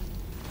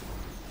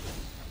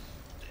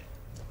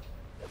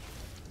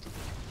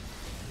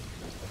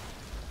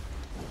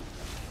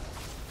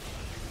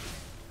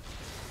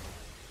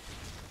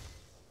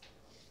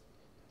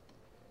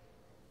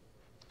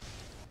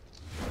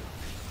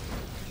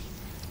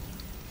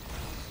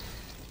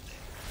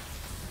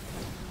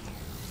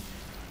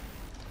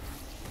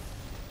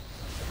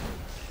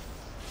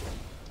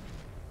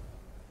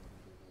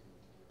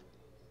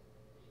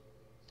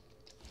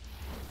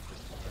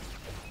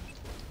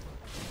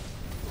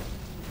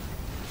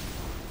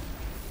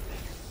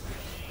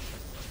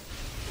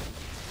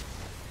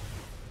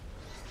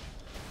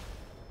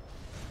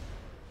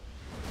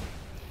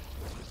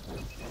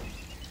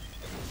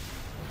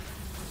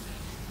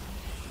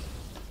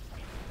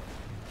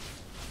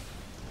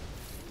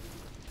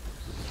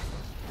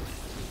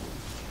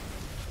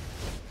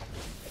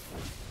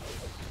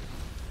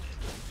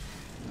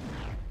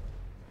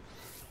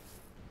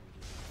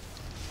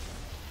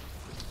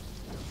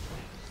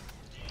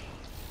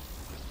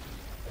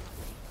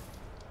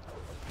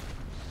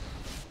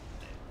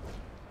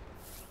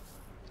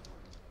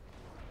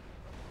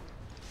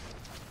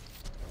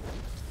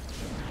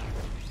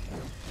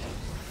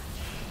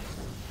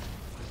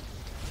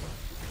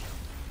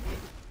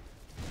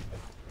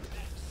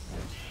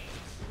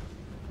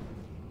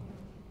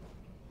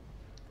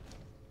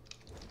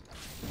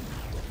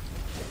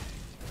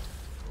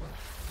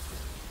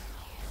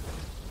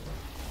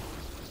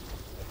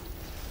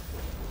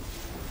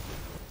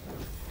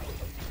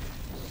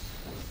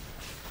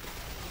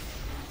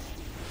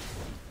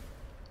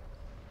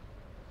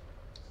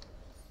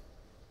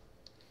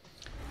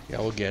 Yeah,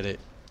 we'll get it.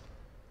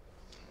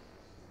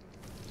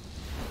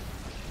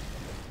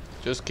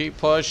 Just keep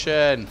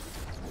pushing.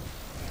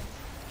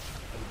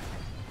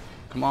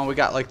 Come on, we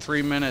got like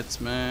 3 minutes,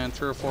 man.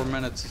 3 or 4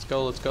 minutes. Let's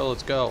go, let's go,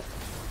 let's go.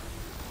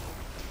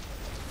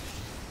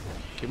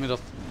 Get me the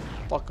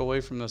fuck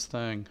away from this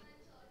thing.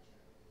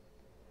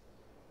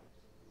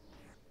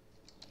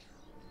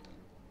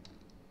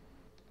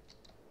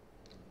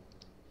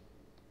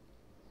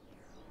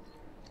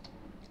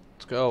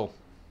 Let's go.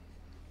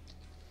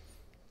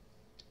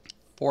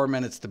 4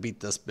 minutes to beat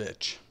this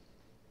bitch.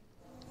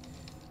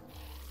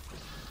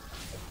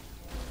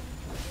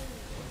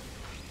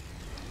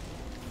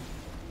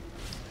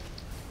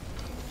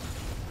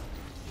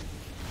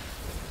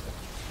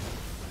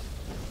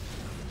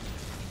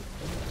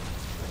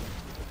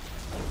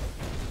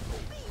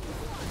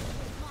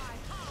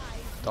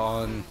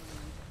 Done.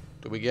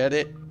 Do we get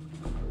it?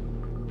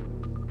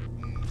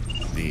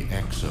 The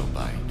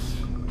exobyte.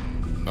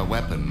 A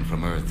weapon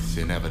from Earth's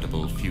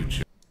inevitable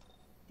future.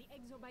 The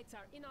exobytes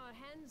are in our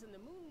hands and the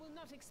moon will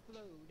not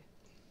explode.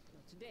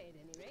 Not today, at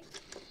any rate.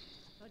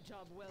 A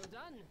job well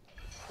done.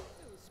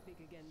 We'll speak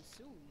again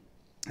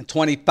soon.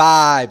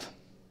 25.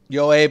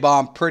 Yo,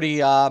 A-Bomb,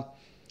 pretty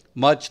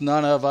much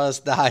none of us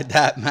died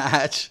that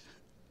match.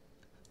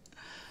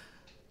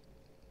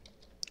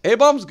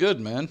 A-Bomb's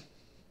good, man.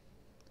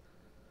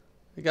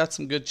 We got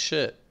some good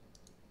shit.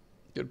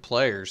 Good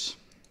players.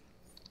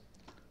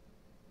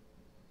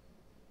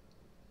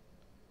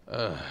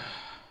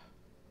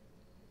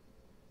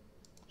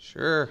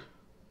 Sure.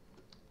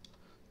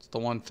 It's the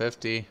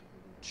 150.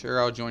 Sure,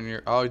 I'll join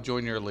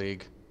your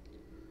league.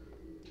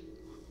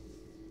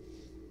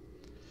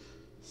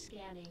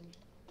 Scanning.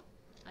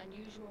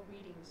 Unusual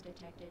readings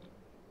detected.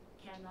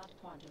 Cannot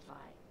quantify.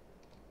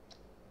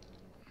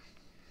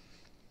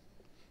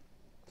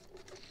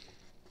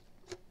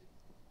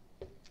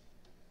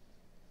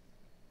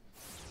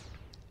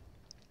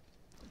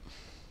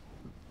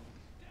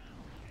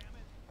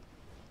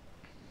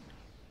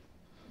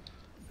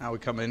 Now we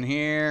come in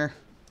here.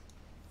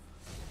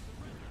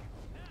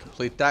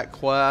 Complete that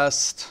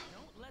quest.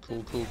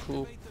 Cool, cool,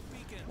 cool.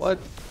 What?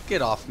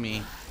 Get off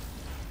me.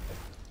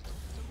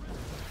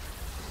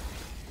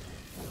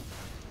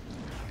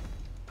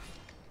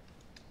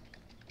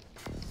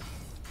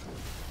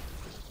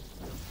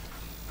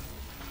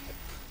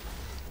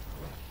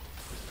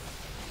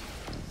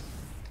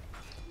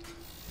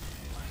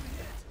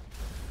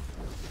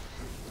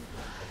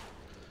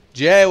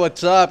 Jay,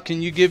 what's up?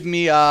 Can you give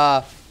me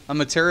a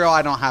material?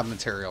 I don't have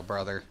material,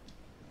 brother.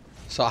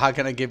 So how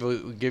can I give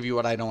you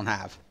what I don't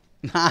have?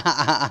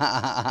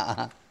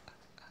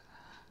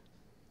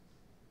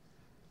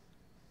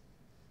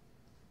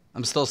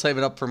 I'm still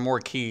saving up for more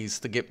keys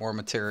to get more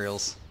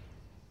materials.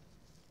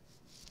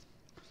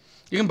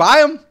 You can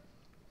buy them.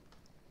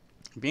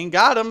 If you ain't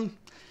got them,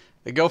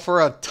 they go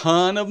for a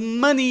ton of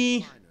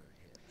money.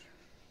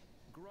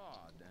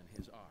 Grodd and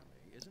his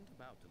army isn't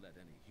about to let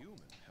any human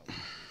help with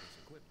this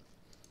equipment.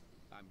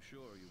 I'm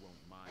sure you won't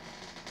mind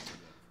doing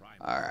your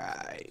primary. All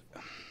right.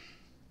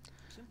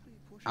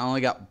 I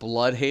only got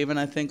Bloodhaven,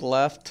 I think,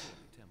 left.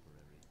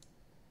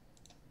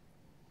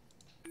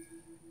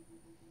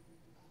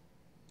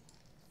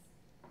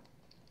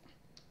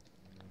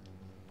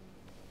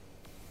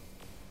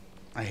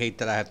 I hate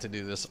that I have to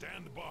do this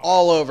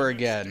all over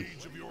again.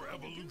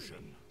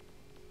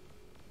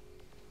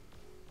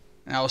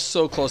 And I was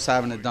so close to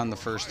having it done the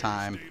first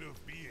time.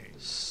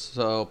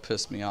 So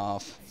pissed me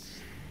off.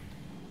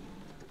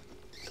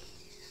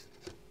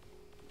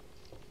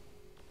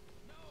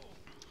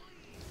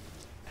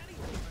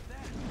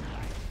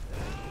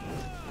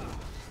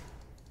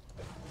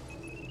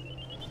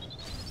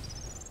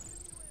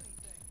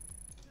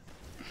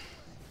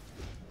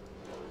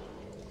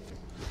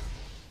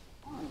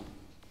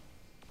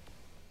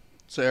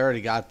 So I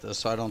already got this,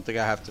 so I don't think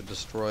I have to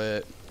destroy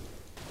it.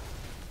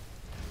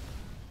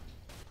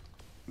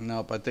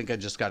 Nope, I think I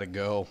just gotta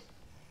go.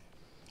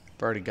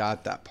 I've already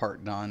got that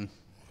part done.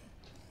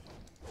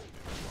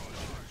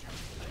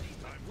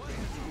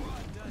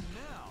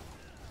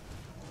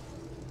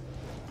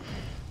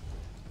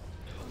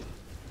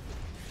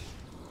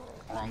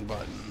 Wrong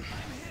button.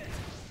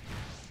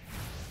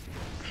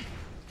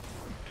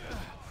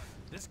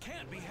 This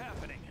can't be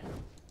happening.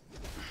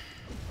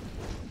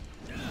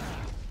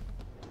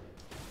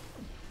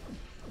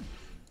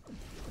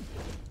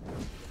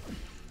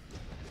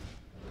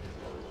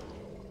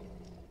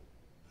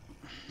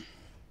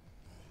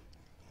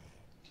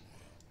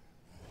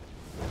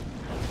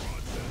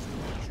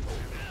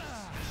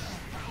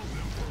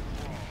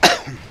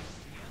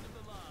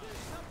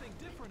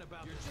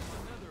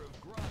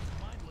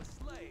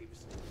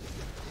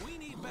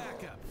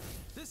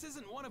 This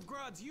isn't one of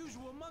Grodd's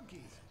usual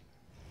monkeys.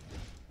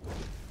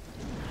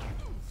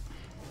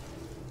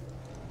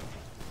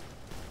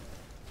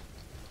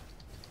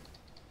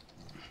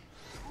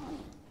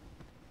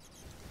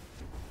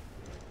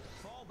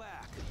 Fall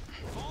back.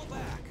 Fall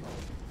back.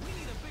 We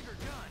need a bigger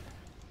gun.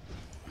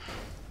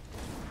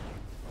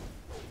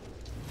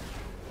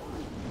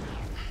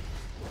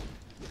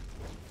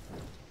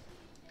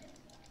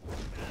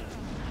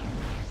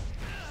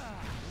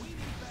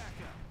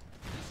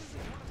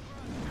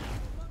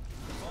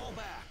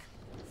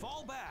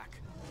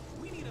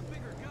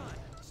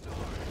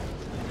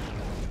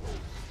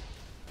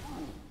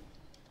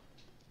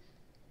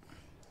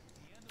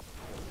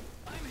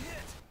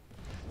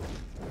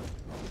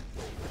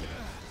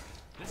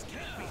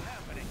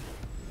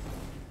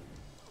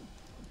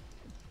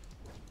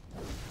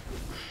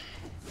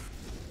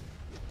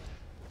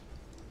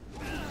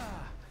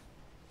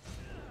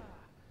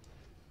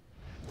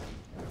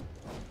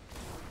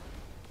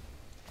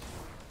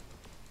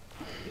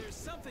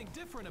 something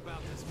different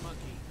about this monkey.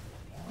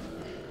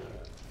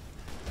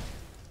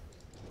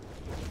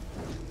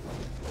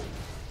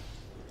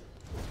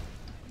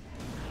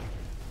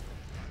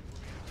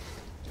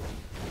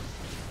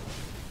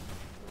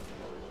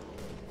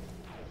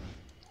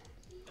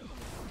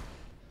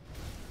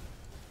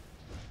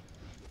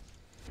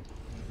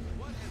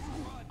 What has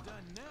Rod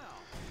done now?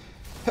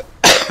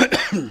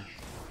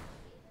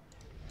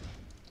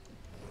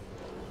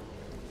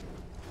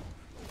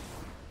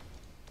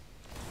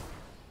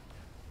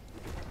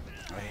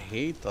 I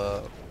hate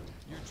the...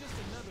 You're just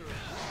another of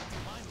God's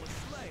mindless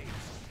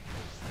slaves.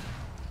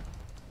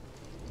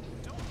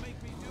 Don't make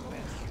me do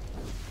this.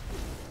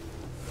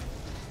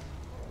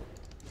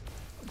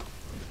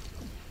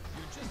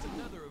 You're just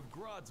another of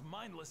Grodd's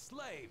mindless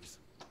slaves.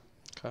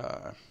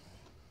 Okay.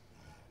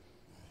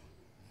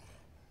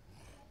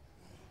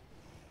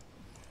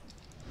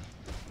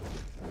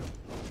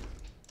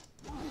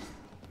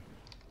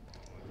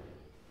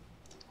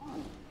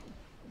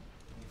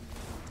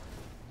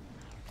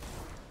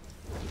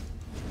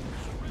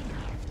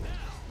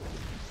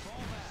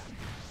 Fall back.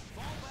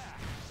 Fall back.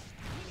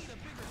 We need a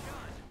bigger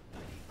gun.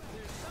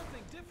 There's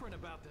something different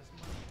about this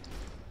monkey.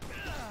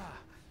 Ah!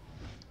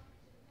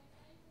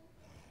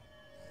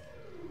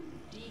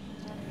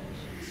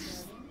 Decontamination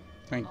starting.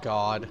 Thank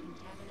God.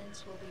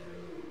 Contaminants will be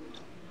removed.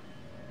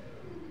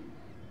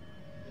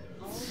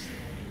 All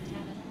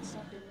contaminants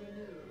have been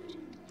removed.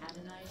 Have a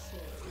nice day.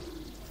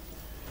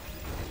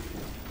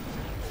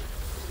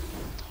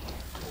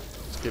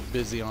 Let's get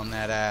busy on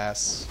that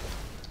ass.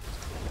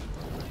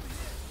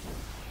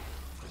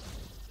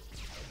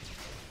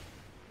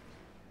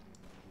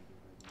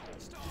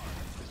 Star,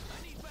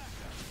 I need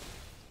backup.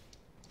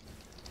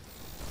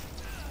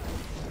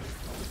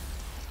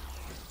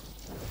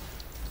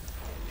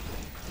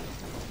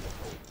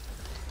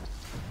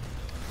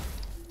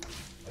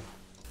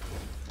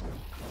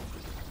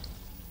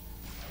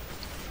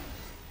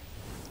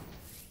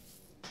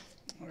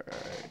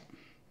 Alright.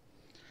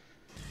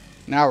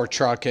 Now we're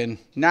trucking.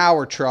 Now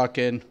we're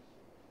trucking.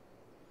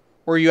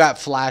 Where you at,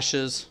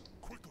 Flashes?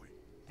 Quickly,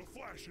 the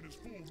Flash and his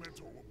fool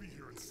mentor will be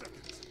here in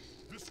seconds.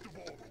 This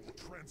devolver will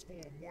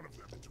transform one of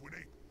them into an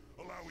ape,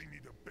 allowing me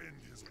to bend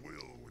his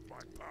will with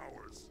my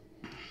powers.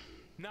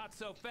 Not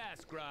so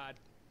fast, Grodd.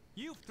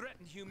 You've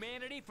threatened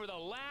humanity for the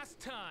last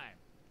time.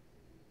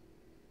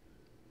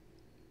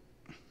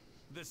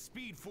 The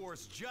Speed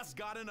Force just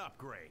got an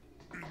upgrade.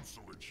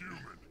 Insolent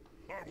human,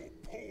 I will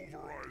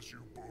pulverize you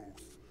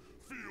both.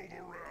 Feel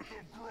the wrath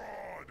of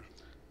Grodd.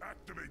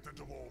 Activate the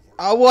devolver.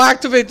 I will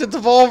activate the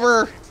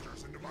devolver.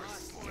 Monsters into my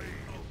slave.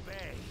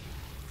 Obey.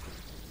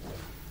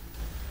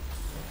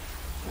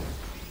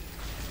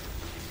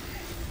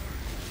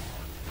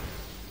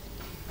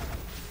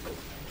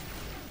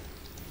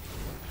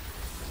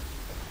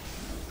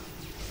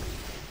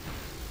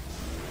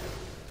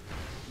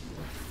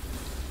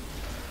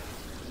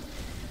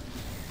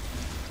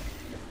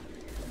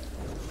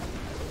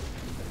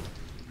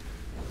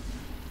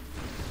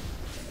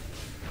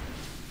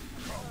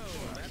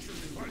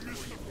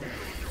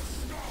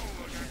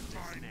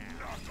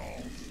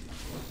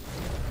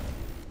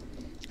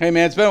 Hey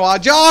man, it's been a while.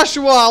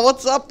 Joshua,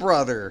 what's up,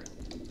 brother?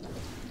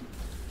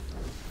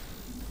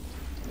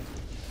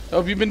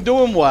 Hope you've been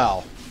doing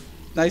well.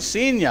 Nice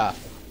seeing ya.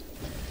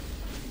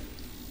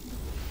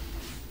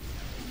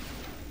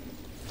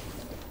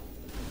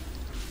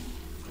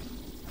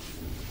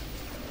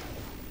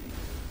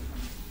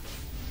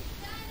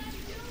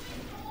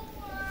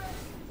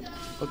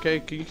 Okay,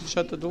 can you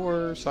shut the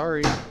door?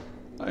 Sorry.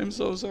 I'm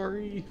so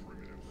sorry.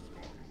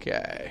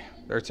 Okay,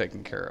 they're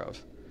taken care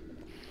of.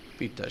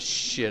 Beat the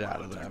shit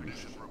out of them.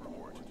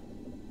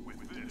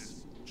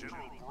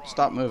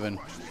 Stop moving.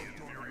 Now,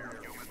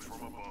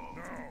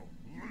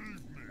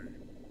 leave me.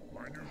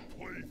 My new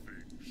plaything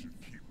should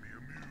keep me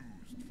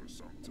amused for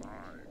some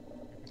time.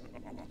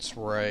 That's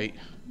right.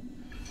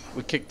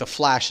 We kicked the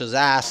Flash's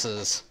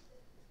asses.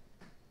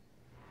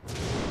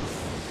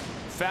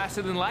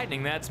 Faster than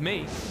lightning, that's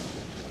me.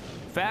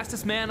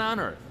 Fastest man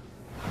on Earth.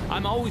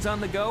 I'm always on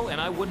the go,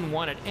 and I wouldn't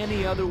want it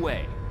any other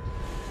way.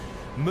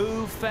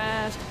 Move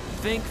fast,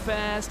 think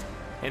fast,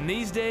 and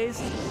these days,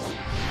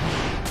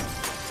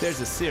 there's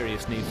a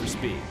serious need for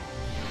speed.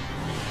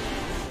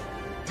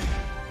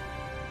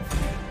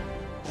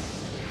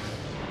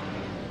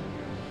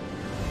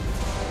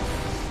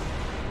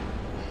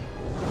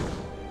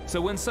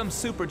 So when some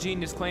super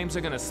genius claims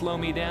they're gonna slow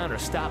me down or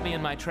stop me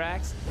in my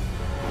tracks,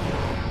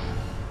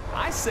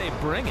 I say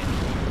bring it.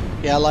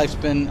 Yeah, life's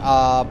been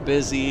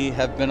busy.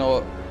 Have been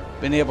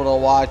able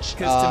to watch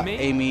 'Cause to me,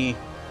 Amy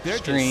They're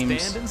streams.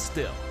 just standing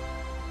still.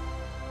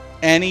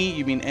 Any?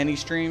 You mean any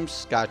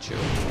streams? Got you.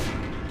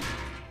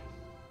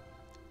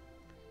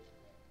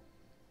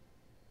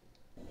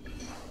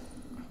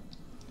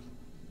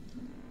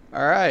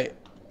 All right,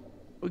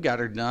 we got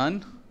her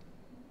done.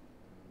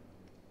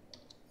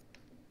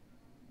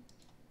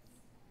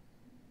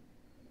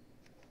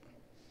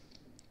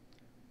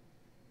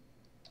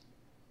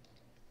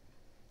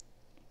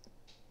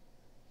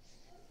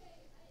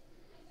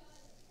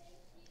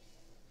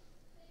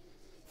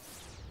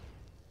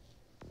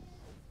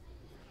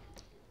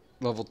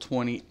 Level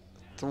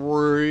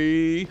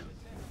 23.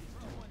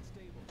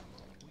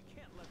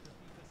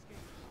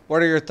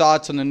 What are your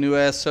thoughts on the new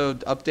SO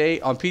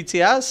update on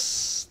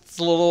PTS?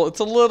 It's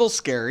a little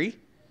scary.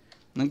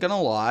 I'm not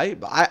gonna lie,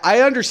 but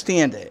I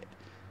understand it.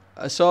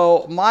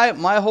 So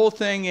my whole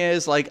thing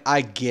is like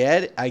I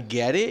get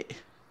it.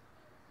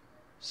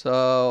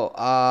 So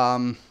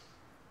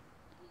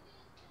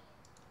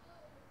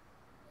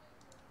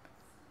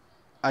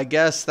I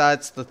guess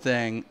that's the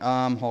thing.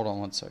 Hold on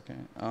one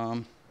second.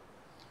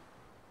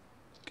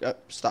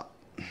 Stop.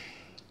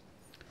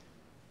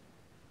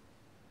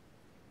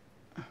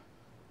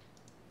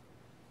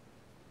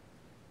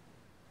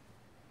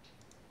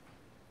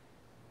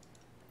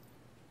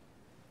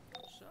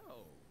 So,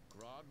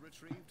 Grodd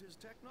retrieved his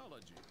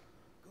technology.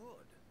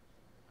 Good.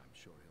 I'm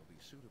sure he'll be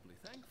suitably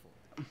thankful.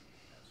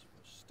 As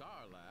for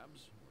Star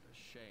Labs, what a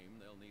shame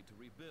they'll need to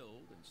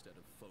rebuild instead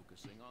of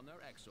focusing on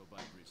their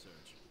exobite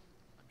research.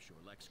 I'm sure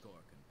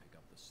LexCorp can pick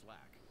up the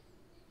slack.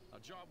 A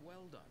job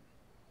well done.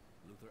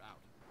 Luther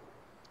out.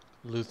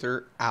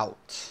 Luther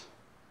out.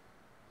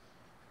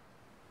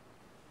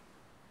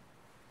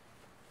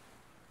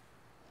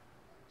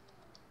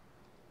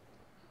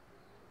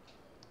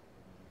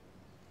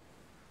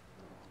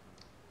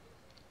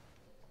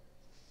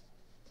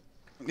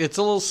 It's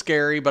a little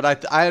scary,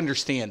 but I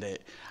understand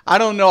it. I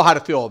don't know how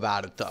to feel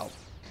about it, though.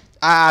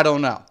 I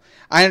don't know.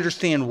 I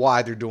understand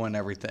why they're doing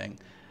everything.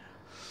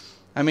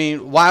 I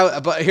mean, why?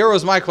 But here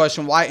was my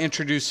question: why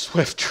introduce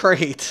Swift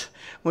Trait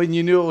when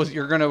you knew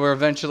you're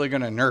eventually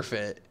gonna nerf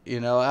it? You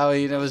know, I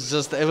mean, it was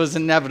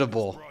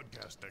inevitable.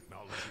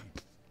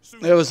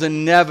 It was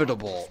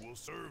inevitable.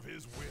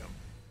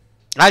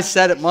 I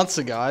said it months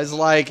ago. I was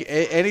like,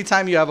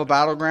 anytime you have a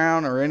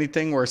battleground or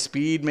anything where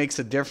speed makes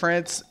a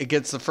difference, it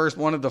gets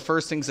one of the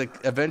first things that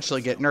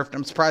eventually get nerfed.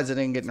 I'm surprised it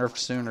didn't get nerfed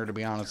sooner, to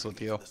be honest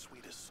with you. Heart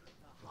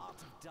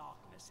of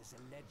Darkness is a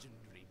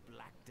legendary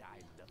black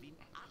diamond of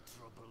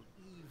unutterable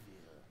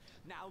evil,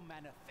 now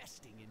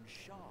manifesting in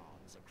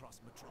shards across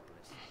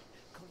Metropolis.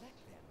 Collect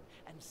them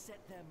and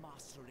set their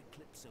master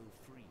Eclipso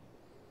free.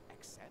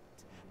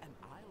 Accept, and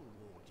I'll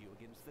ward you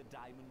against the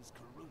diamond's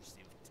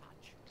corrosive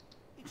touch.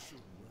 It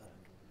should work.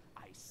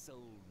 I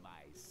sold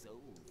my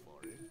soul for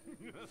it.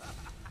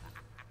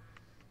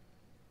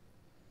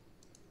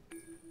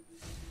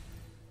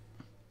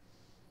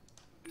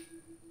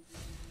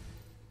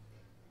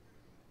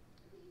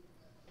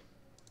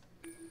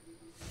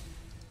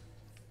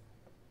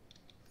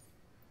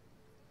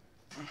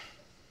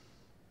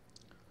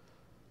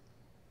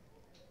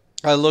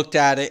 I looked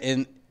at it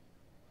and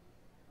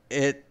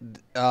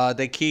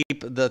they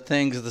keep the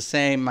things the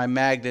same. My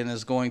Magden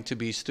is going to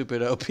be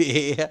stupid OP.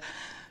 Yeah,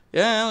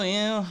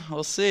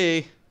 we'll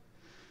see.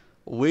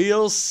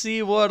 We'll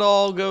see what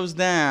all goes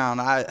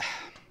down.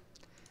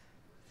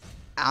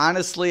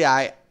 Honestly,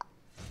 I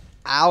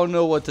don't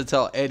know what to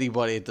tell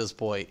anybody at this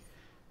point.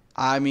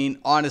 I mean,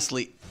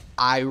 honestly,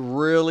 I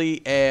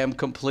really am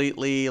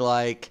completely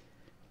like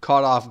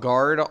caught off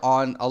guard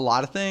on a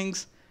lot of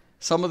things.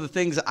 Some of the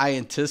things I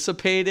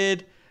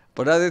anticipated,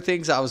 but other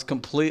things I was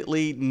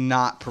completely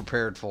not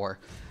prepared for.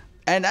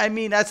 And I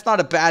mean, that's not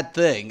a bad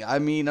thing. I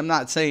mean, I'm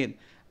not saying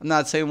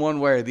one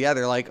way or the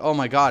other, like, oh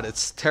my God,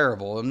 it's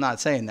terrible. I'm not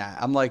saying that.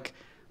 I'm like,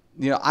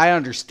 you know, I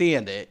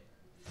understand it.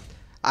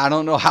 I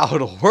don't know how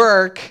it'll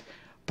work,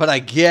 but I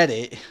get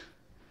it.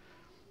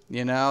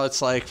 You know,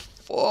 it's like,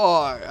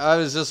 fuck.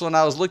 When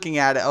I was looking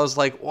at it, I was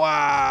like,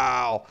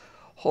 wow,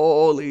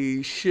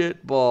 holy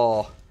shit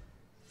ball.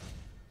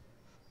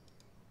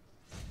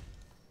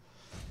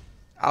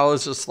 I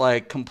was just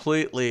like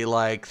completely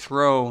like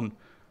thrown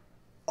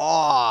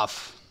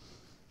off.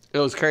 It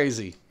was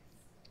crazy.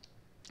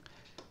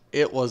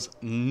 It was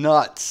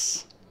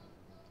nuts.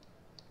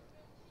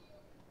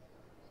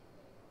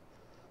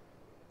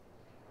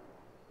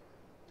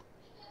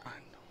 I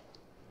know.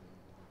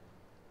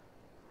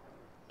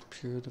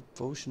 Pure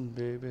devotion,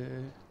 baby.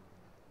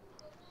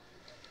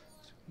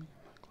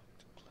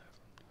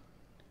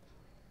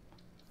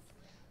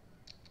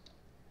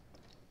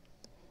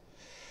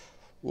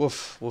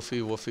 Woof,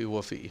 woofy, woofy,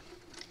 woofy.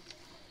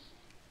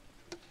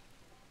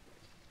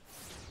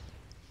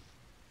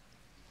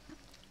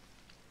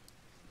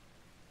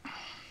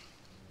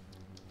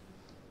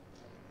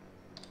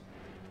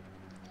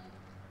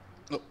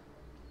 Oh.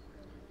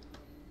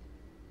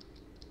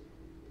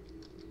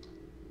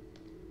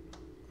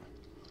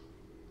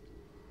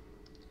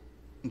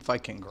 If I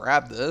can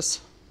grab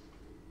this.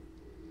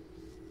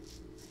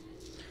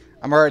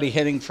 I'm already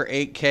hitting for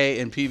 8K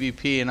in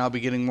PvP, and I'll be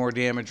getting more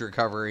damage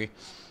recovery.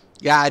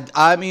 Yeah,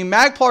 I mean,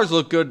 Magplars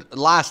look good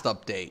last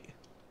update.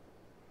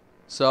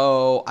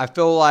 So, I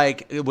feel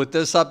like with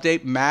this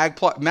update, Mag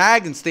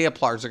and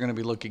Stamplars are going to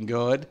be looking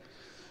good.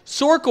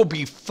 Sork will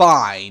be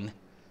fine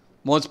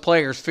once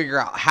players figure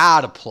out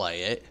how to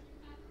play it.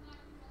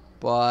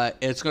 But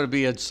it's going to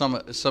be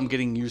some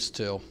getting used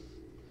to.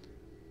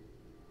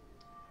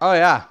 Oh,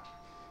 yeah.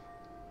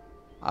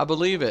 I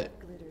believe it.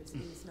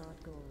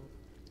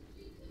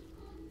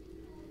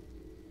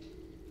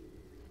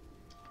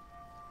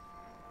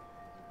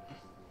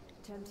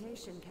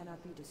 Temptation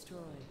cannot be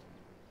destroyed,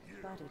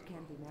 but it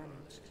can be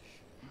managed.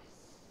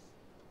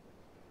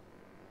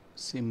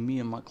 See, me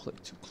and my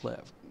clip too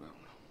clever.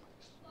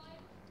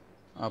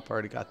 I've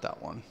already got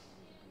that one.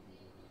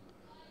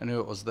 I knew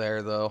it was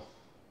there, though.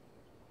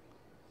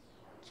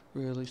 It's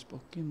really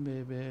spoken,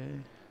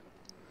 baby.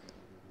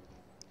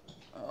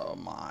 Oh,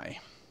 my.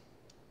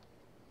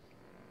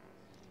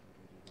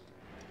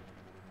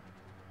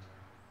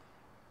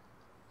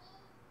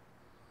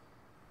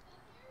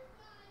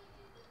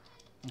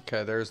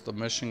 Okay, there's the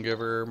mission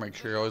giver. Make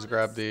sure you always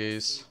grab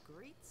these.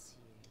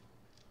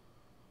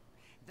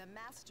 The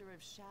Master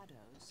of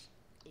Shadows,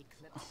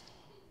 Eclipse,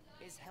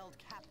 is held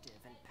captive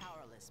and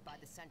powerless by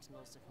the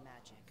Sentinels of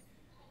Magic.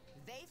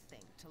 They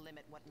think to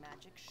limit what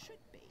magic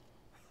should be.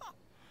 Huh.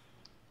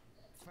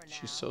 For now,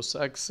 She's so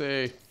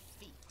sexy.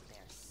 defeat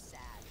their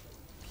sad,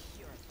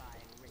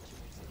 purifying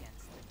rituals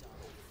against the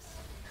darkness,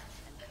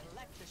 and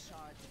collect the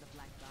shards of the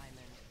Black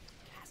Diamond,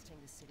 casting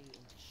the city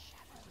into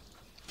shadow.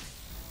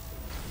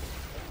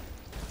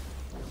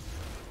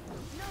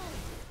 No!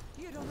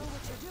 You don't know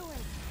what you're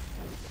doing!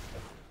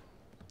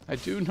 I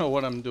do know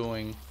what I'm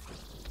doing.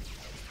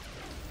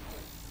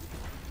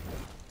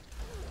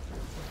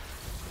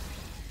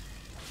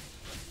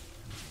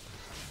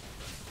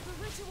 The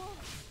ritual!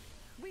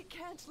 We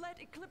can't let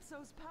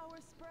Eclipso's power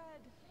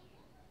spread!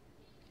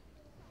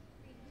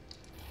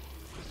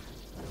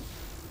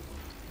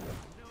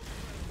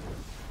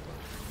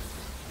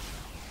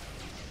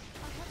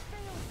 I have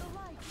failed the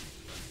light!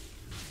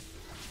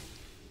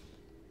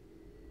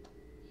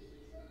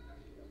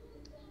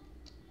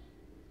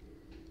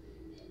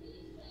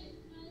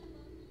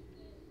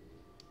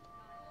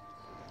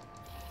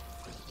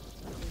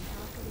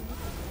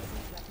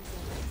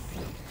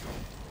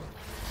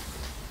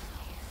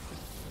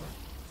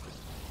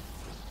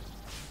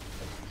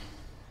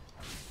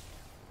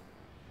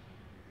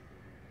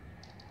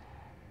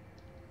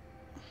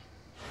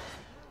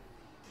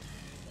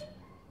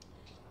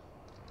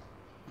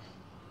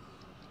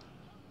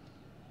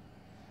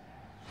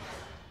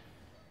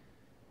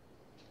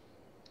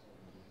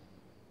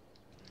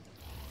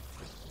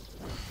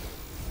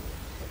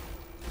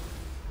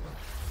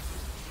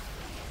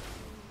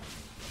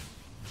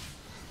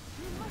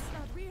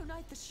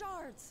 Reunite the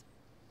shards.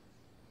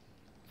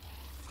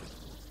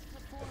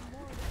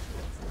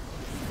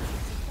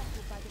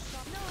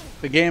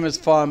 The game is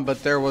fun,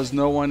 but there was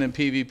no one in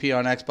PvP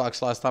on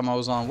Xbox last time I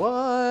was on.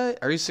 What?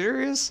 Are you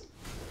serious?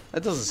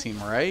 That doesn't seem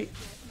right.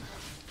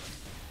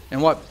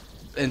 And what?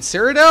 In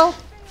Cyrodiil?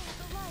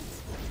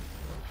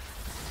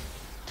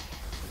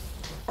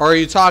 Or are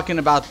you talking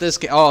about this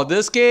game? Oh,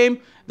 this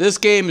game? This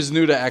game is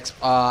new to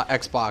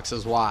Xbox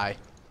is why.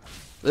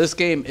 This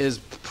game is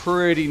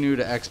pretty new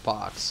to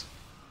Xbox.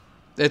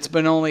 It's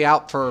been only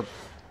out for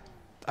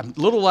a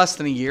little less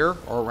than a year,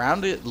 or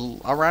around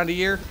a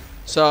year.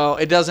 So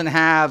it doesn't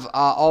have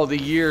all the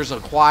years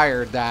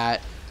acquired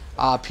that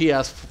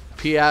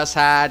PS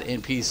had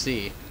and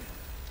PC.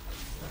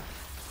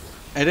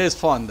 It is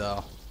fun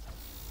though,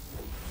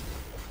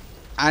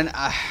 and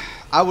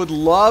I would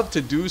love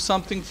to do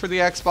something for the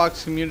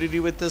Xbox community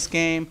with this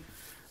game,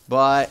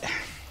 but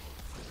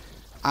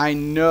I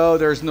know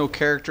there's no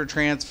character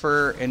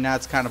transfer, and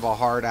that's kind of a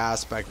hard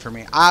aspect for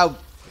me.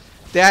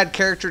 If they had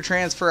character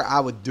transfer, I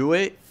would do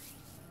it,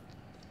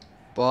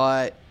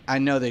 but I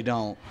know they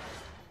don't.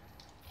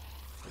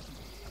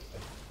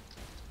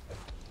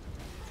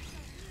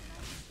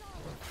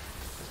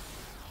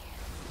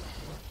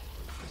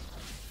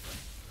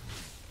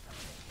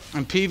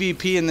 And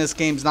PvP in this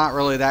game's not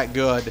really that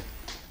good.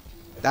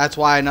 That's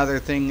why another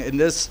thing in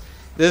this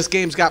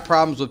game's got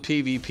problems with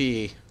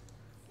PvP,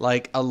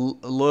 like a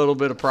little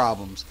bit of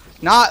problems.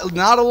 Not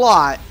a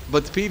lot,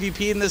 but the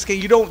PvP in this game,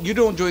 you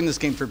don't join this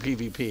game for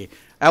PvP.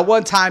 At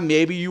one time,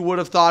 maybe you would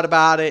have thought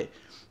about it,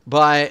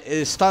 but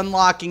stun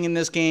locking in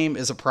this game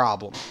is a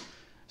problem.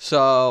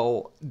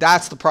 So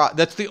that's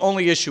the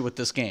only issue with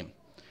this game,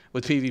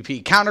 with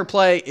PvP.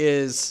 Counterplay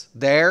is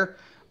there.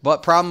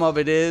 But problem of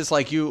it is,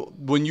 like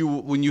when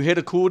you hit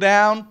a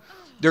cooldown,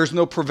 there's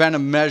no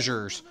preventive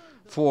measures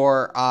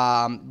for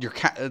the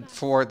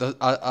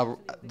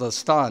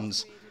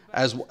stuns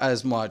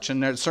as much,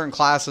 and there's certain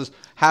classes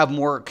have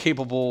more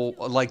capable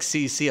like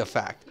CC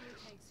effect,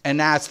 and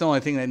that's the only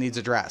thing that needs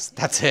addressed.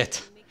 That's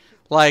it.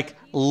 Like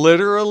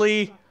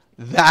literally,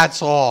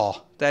 that's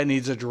all that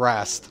needs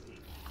addressed.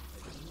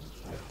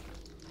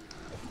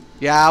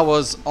 Yeah, I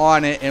was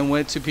on it and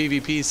went to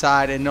PvP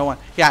side, and no one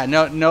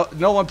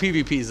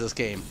PvPs this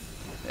game.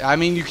 I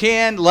mean, you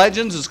can.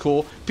 Legends is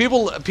cool.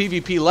 People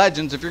PvP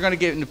Legends. If you're gonna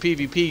get into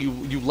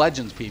PvP, you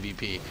Legends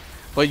PvP.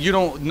 But you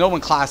don't. No one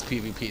class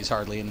PvPs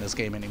hardly in this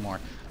game anymore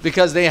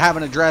because they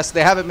haven't addressed.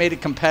 They haven't made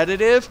it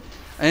competitive,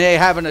 and they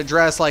haven't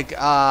addressed like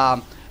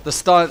the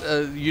stun.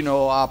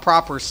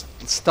 Proper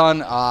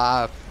stun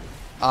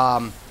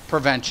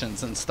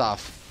preventions and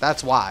stuff.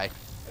 That's why.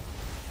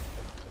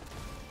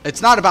 It's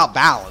not about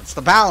balance.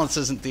 The balance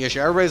isn't the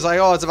issue. Everybody's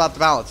like, oh, it's about the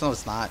balance. No,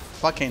 it's not.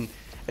 Fucking,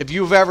 if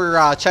you've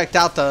ever checked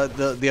out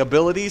the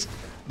abilities,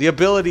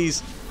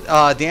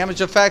 damage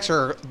effects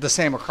are the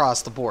same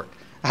across the board.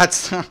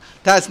 That's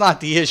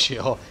not the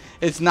issue.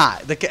 It's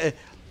not. The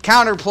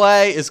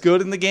counterplay is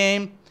good in the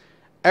game.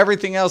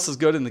 Everything else is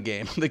good in the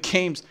game. The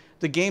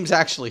game's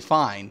actually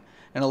fine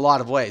in a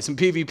lot of ways. And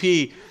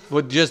PvP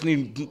would just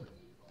need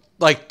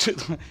like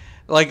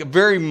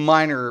very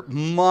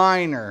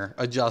minor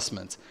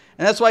adjustments.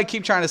 And that's why I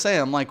keep trying to say,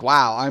 I'm like,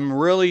 wow, I'm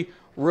really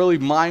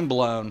mind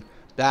blown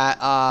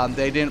that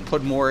they didn't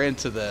put more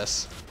into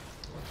this.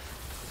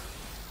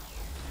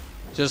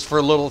 Just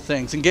for little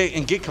things and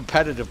get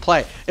competitive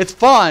play. It's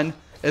fun.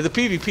 The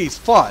PvP is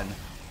fun.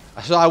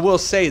 So I will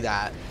say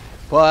that.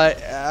 But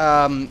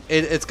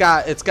it's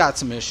got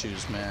some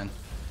issues, man.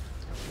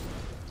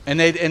 And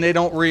they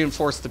don't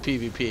reinforce the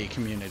PvP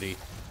community.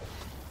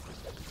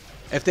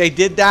 If they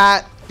did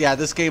that, yeah,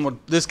 this game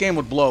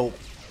would blow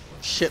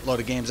a shitload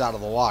of games out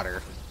of the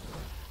water.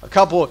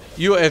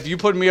 If you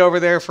put me over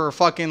there for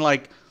fucking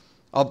like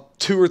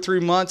 2 or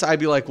 3 months, I'd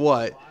be like,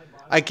 what?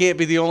 I can't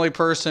be the only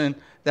person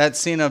that's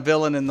seen a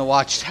villain in the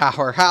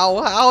Watchtower.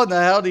 How in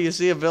the hell do you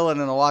see a villain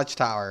in a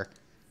Watchtower?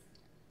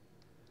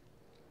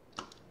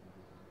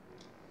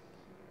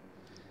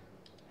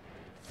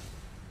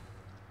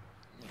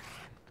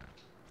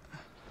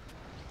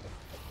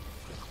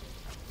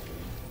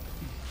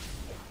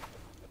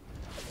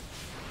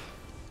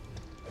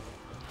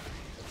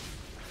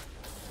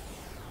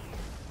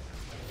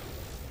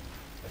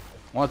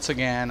 Once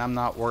again, I'm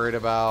not worried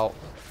about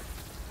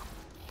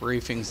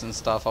briefings and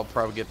stuff. I'll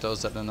probably get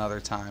those at another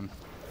time.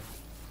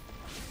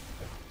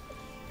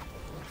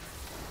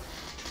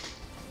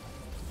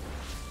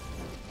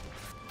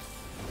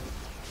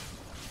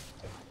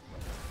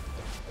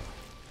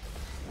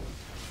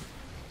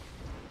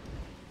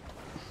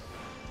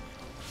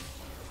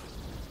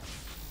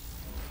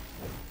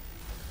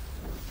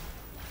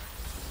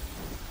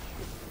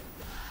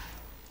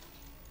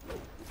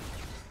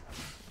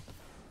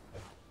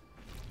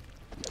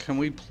 Can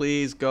we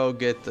please go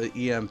get the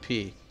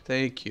EMP?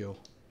 Thank you.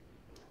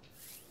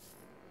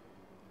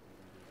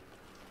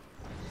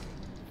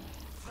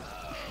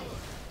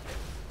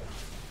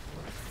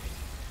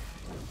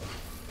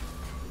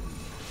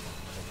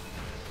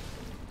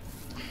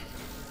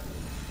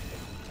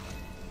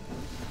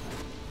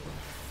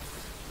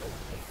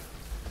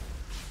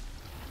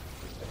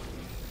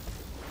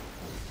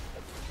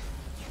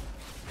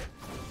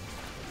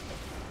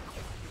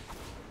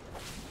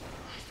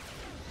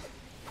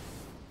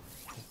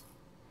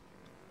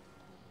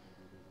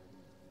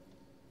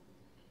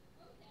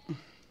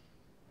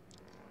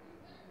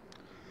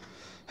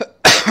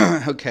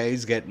 Okay,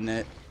 he's getting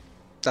it.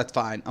 That's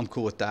fine. I'm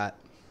cool with that.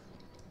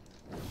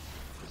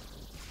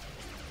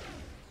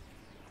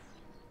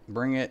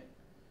 Bring it.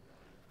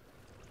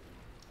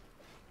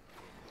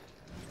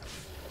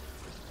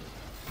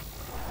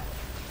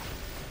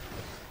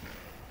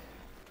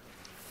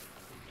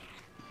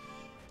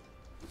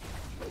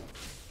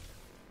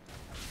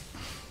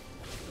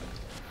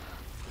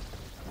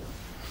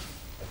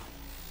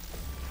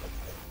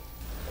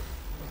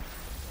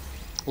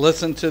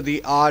 Listen to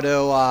the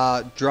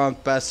auto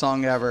drunk best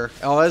song ever.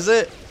 Oh, is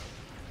it?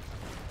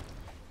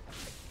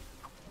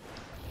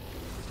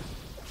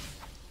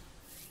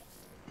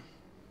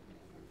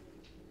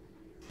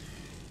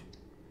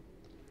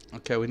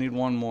 Okay, we need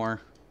one more.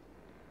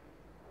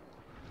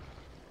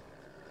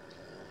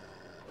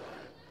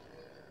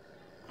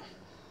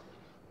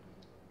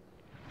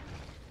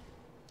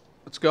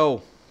 Let's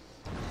go.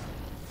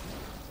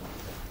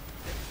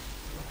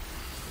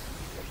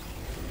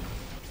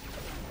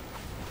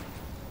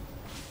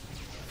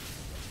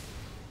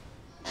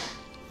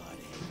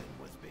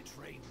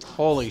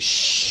 Holy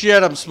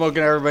shit, I'm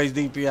smoking everybody's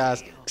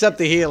DPS. Except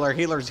the healer.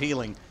 Healer's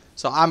healing.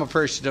 So I'm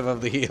appreciative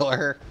of the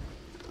healer.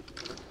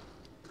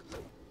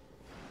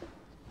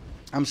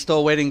 I'm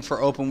still waiting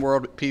for open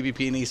world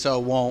PvP and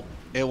ESO.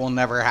 It will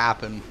never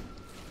happen.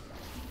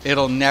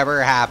 It'll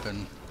never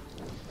happen.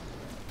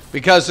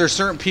 Because there's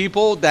certain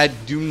people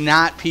that do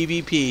not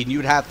PvP and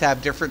you'd have to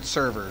have different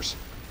servers.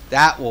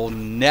 That will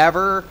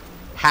never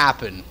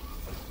happen.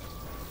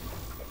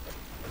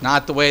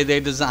 Not the way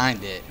they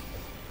designed it.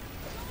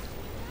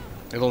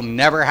 It'll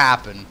never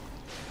happen.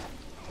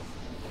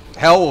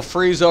 Hell will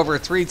freeze over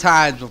 3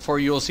 times before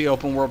you'll see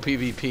open world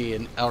PvP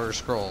in Elder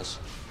Scrolls.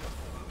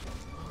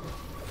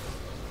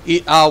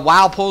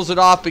 WoW pulls it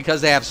off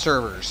because they have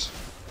servers.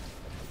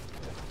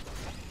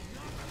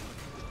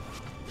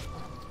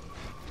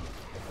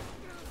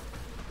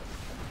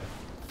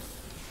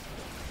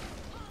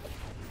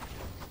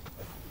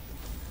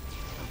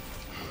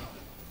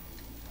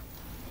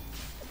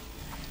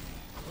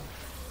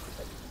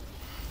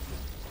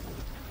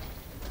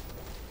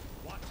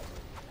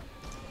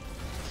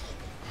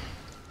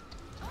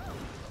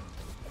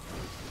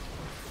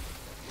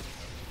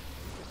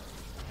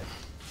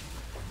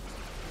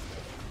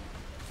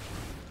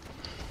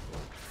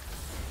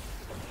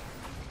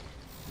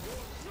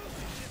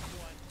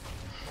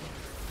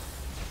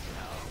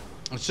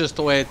 It's just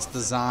the way it's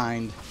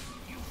designed.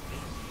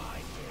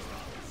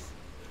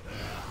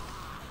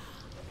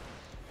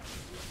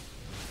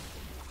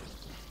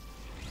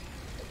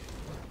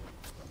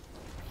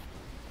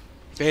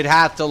 They'd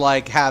have to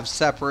like have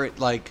separate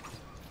like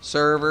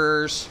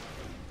servers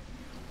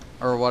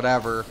or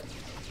whatever.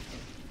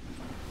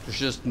 There's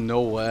just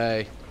no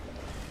way.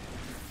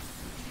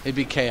 It'd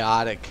be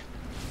chaotic.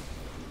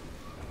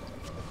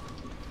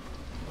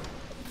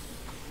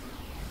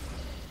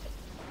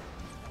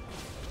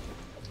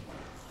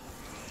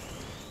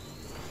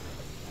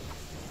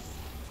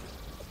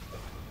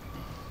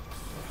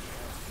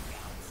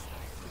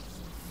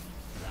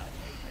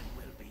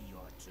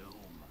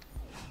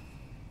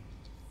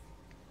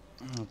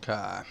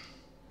 Okay.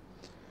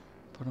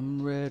 Put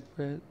 'em red,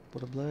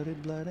 put a bloody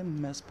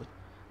mess. But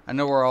I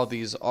know where all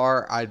these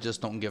are. I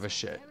just don't give a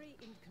shit. Very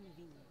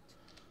inconvenient.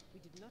 We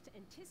did not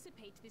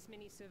anticipate this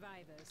many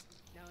survivors.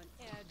 Now an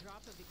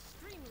airdrop of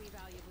extremely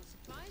valuable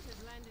supplies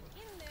has landed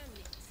in their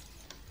midst.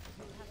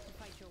 You'll have to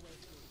fight your way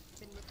through.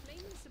 Then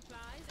reclaim the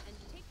supplies and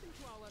take them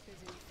to our workers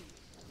in the field.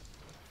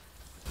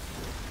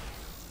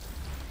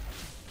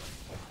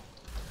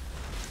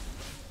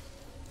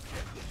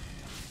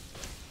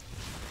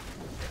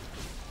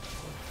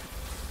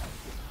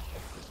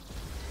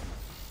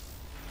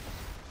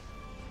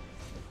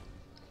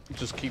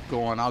 Just keep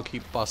going. I'll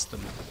keep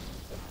busting.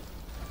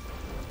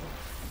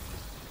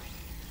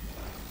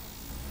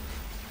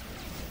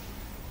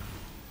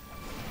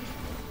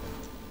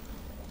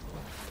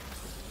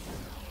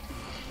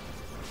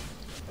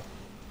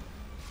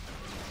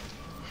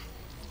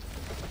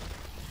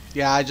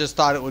 Yeah, I just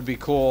thought it would be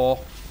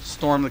cool.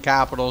 Storm the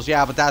capitals.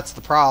 Yeah, but that's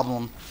the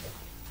problem.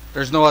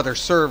 There's no other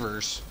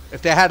servers.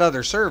 If they had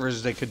other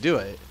servers, they could do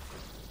it.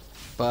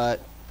 But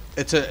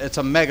it's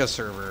a mega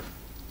server.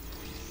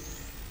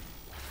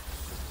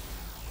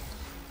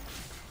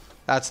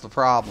 That's the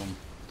problem.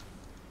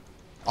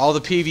 All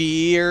the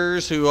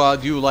PvEers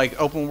who do like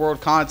open world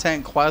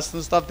content, quests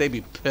and stuff, they'd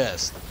be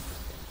pissed.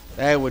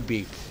 They would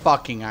be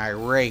fucking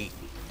irate.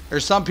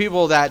 There's some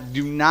people that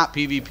do not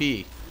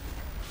PvP.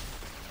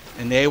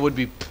 And they would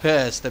be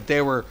pissed if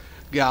they were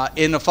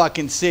in the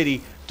fucking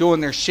city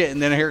doing their shit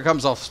and then here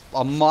comes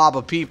a mob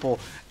of people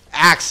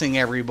axing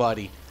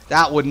everybody.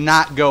 That would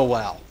not go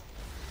well.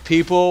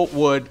 People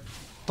would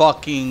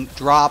fucking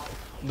drop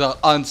the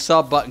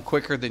unsub button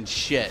quicker than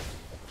shit.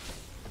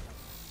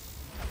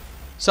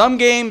 Some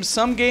games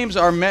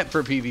are meant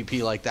for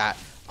PvP like that.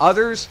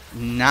 Others,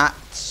 not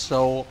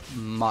so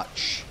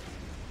much.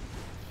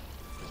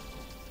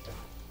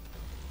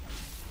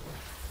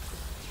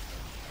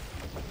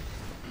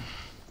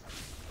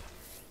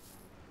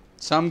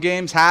 Some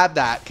games have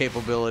that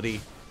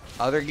capability.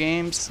 Other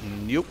games,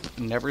 nope,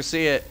 never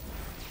see it.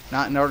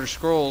 Not in Elder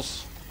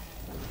Scrolls.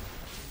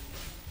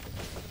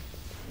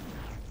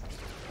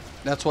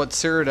 That's what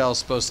Citadel's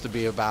supposed to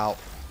be about.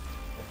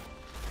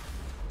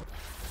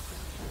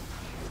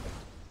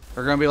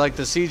 They're gonna be like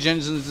the siege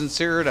engines in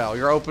Citadel.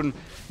 Your open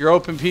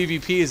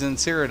PvP is in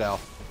Citadel,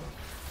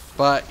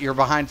 but you're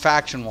behind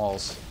faction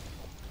walls.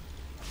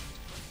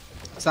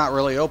 It's not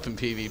really open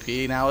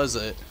PvP now, is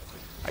it?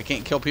 I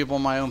can't kill people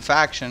in my own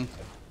faction.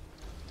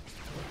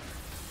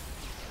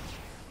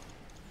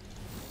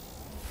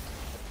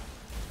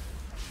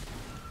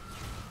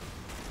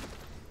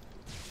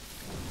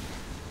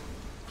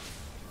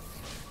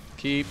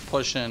 Keep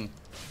pushing.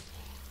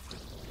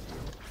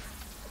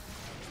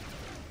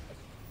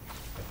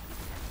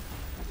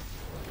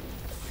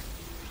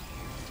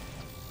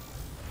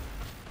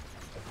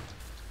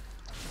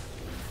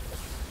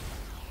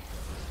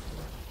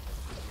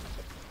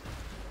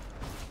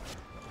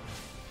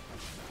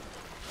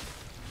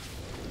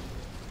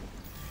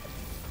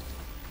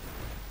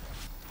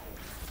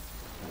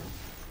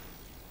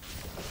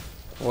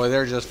 Boy,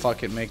 they're just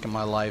fucking making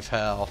my life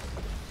hell.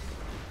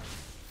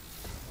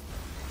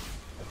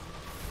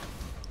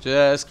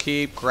 Just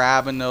keep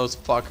grabbing those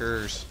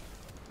fuckers.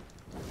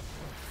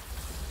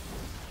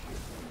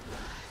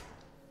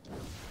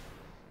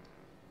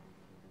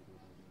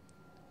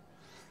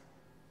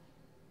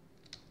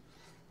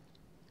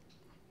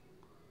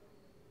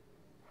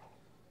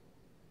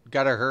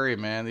 Gotta hurry,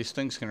 man. These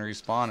things can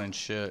respawn and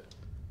shit.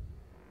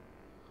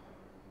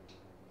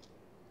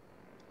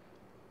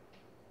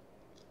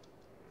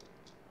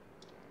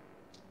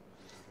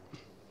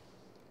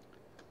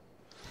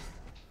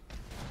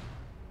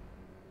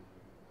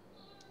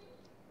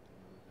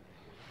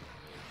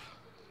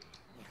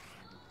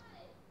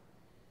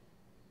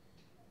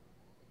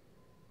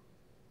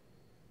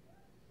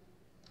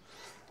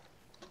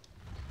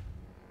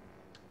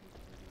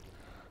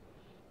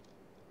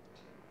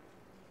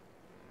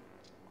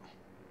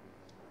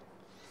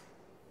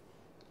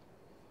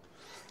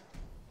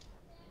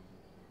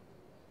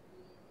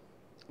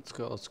 Let's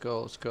go, let's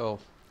go, let's go.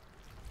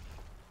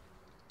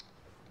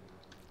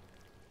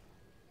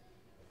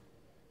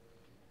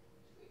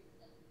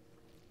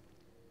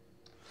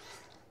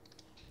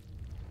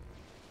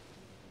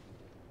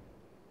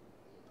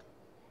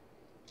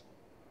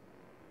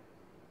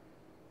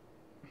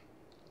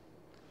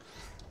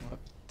 What,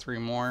 3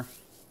 more?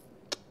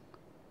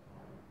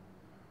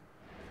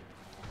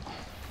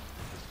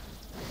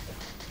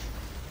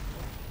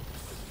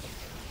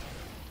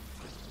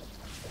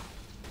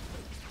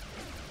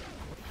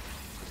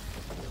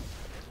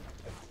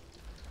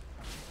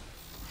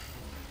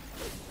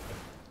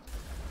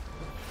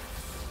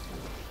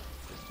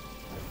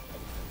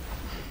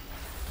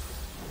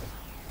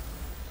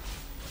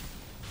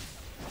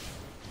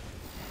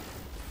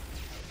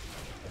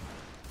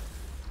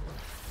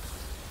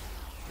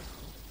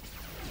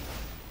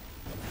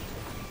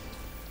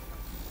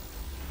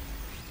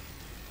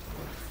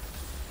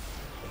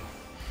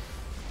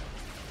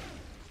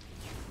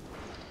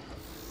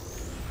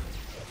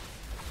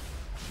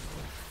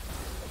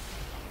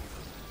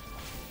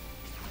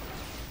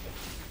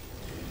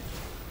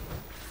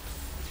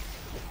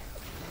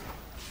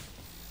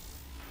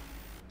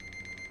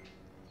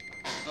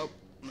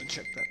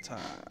 check that time.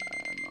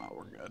 Oh,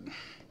 we're good.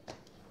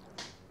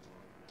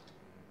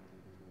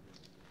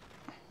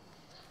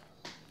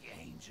 The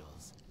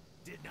angels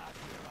did not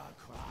hear our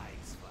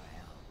cries for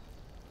help.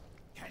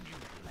 Can you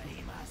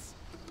blame us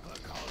for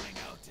calling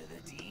out to the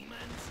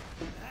demons?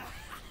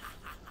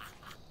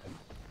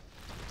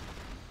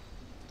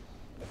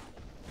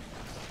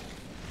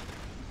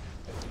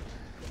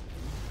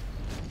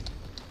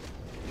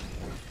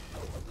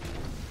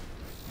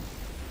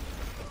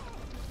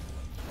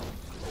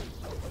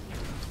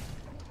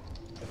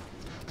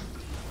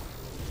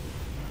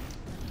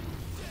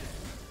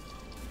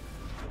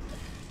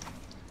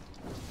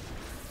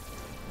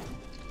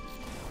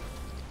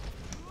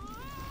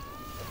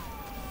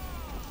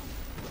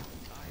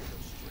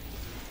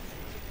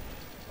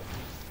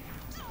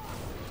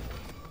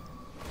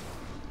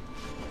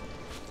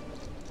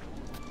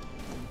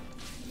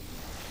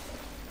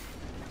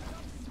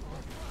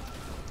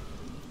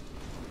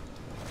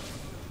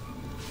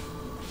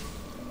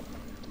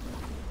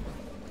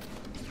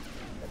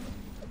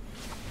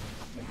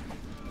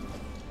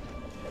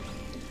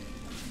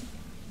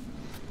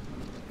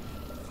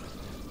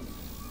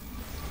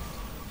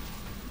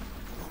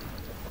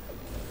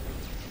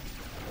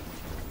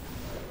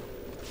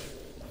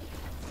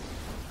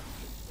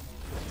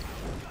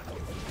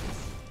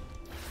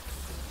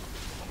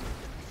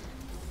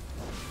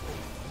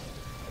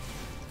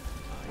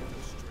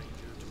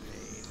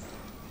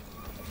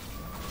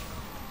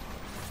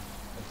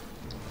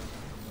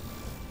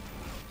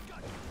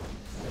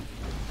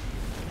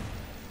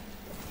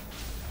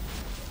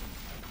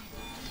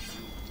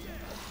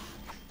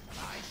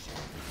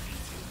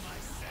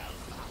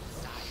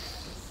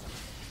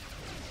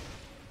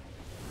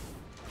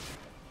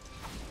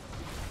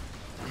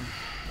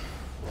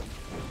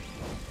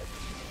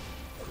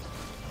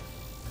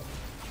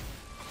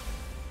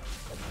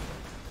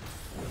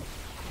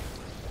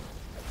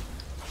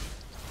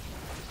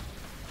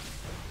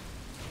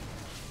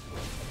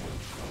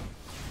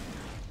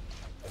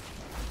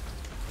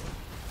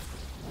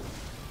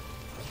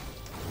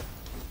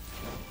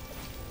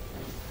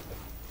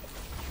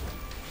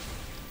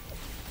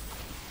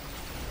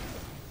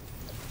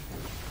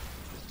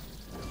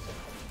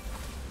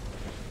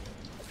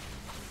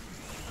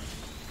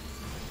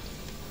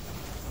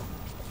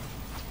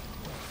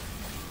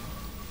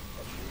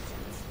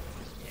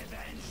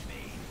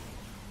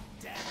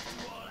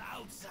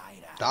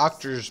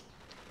 Doctors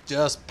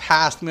just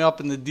passed me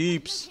up in the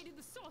deeps. Located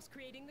the source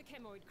creating the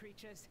chemoid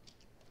creatures.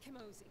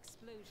 Chemo's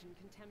explosion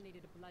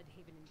contaminated a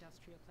Bloodhaven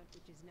industrial plant,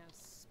 which is now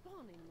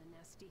spawning the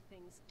nasty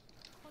things.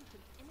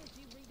 Quantum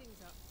energy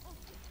readings are off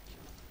the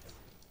charts.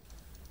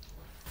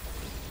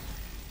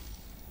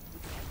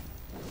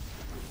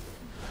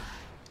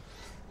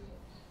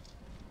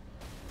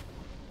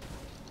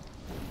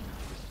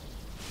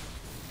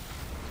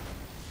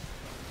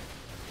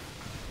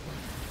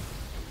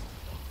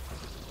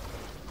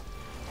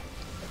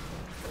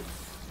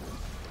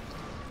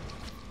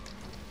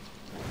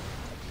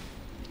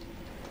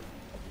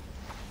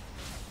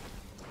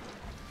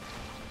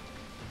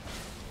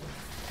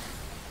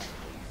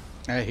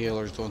 That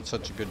healer's doing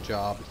such a good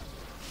job.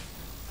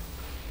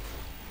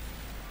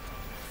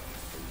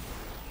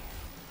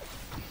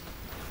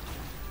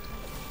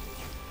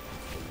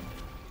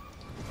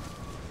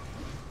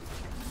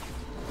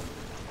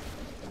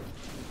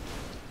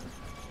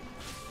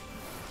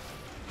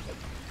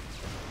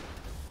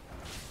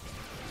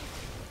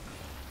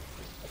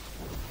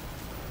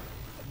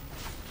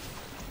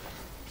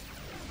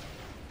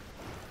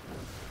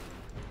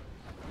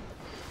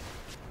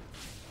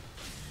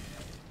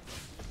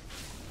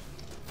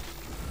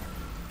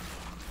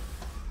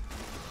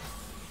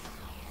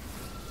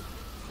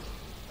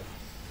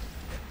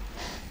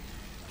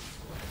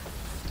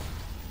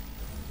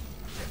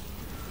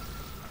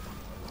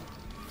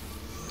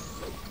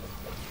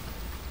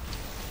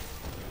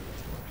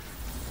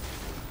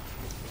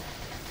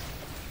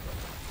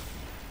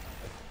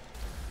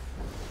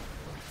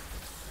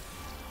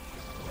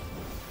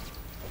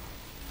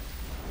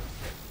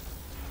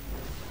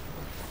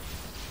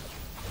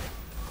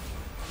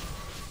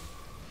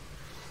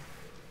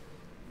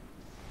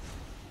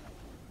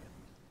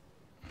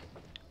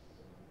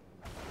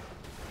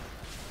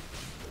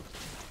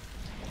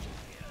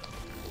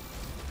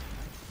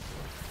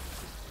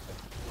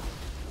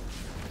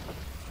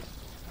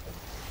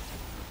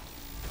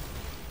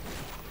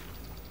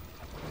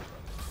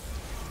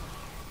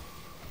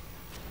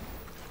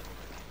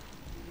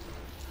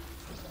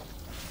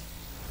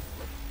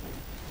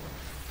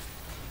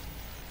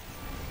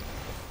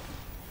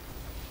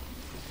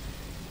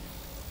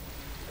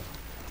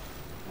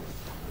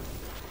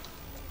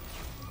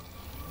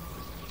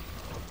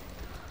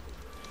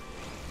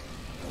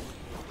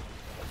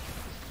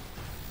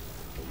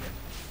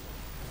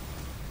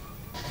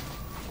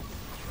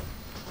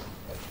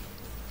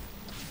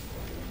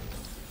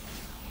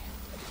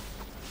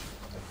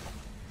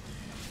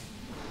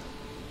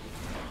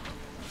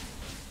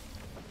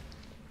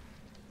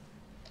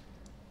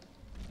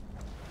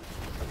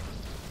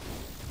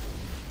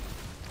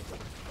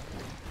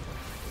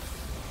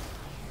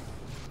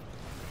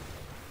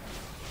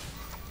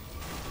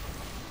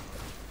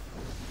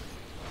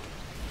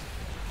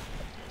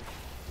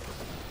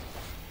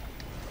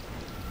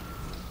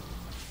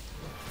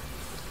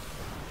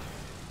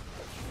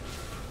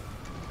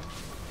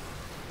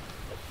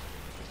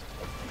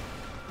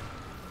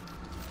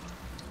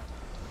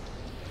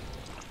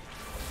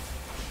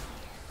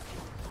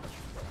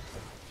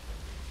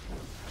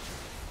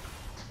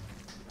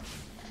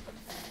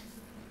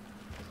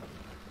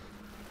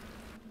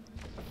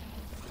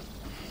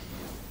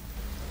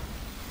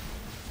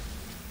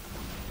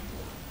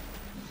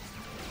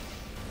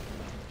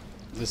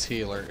 This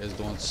healer is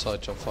doing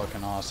such a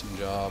fucking awesome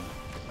job.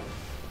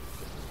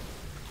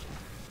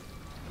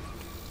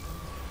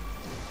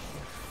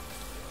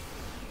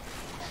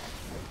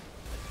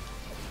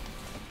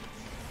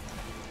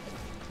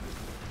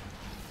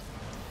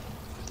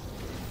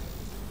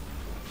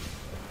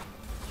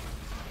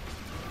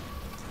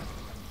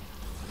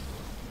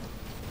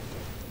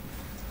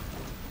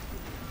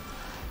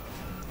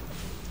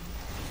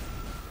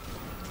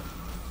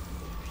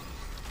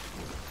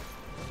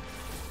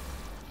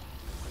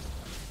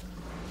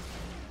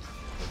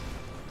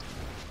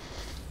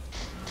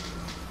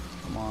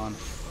 Come on.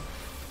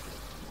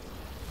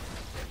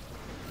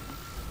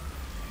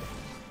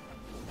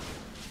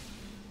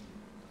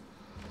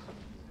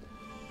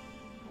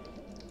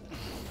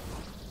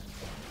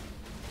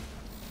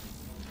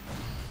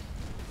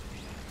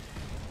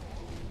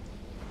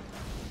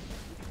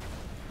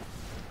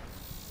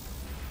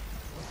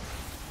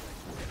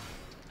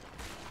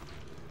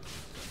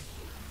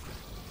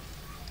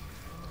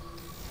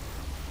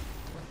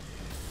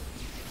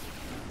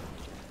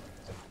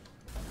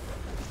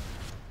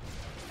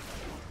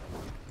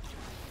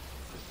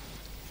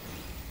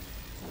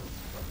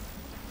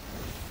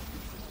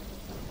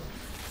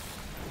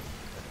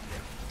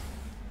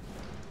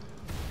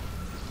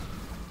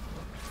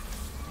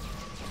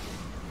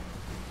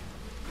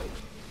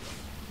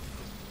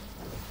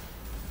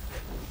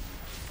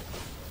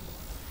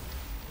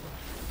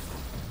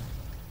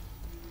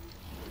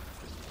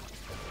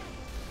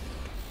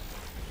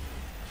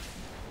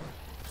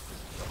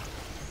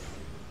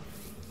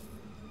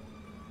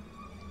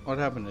 What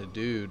happened to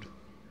dude?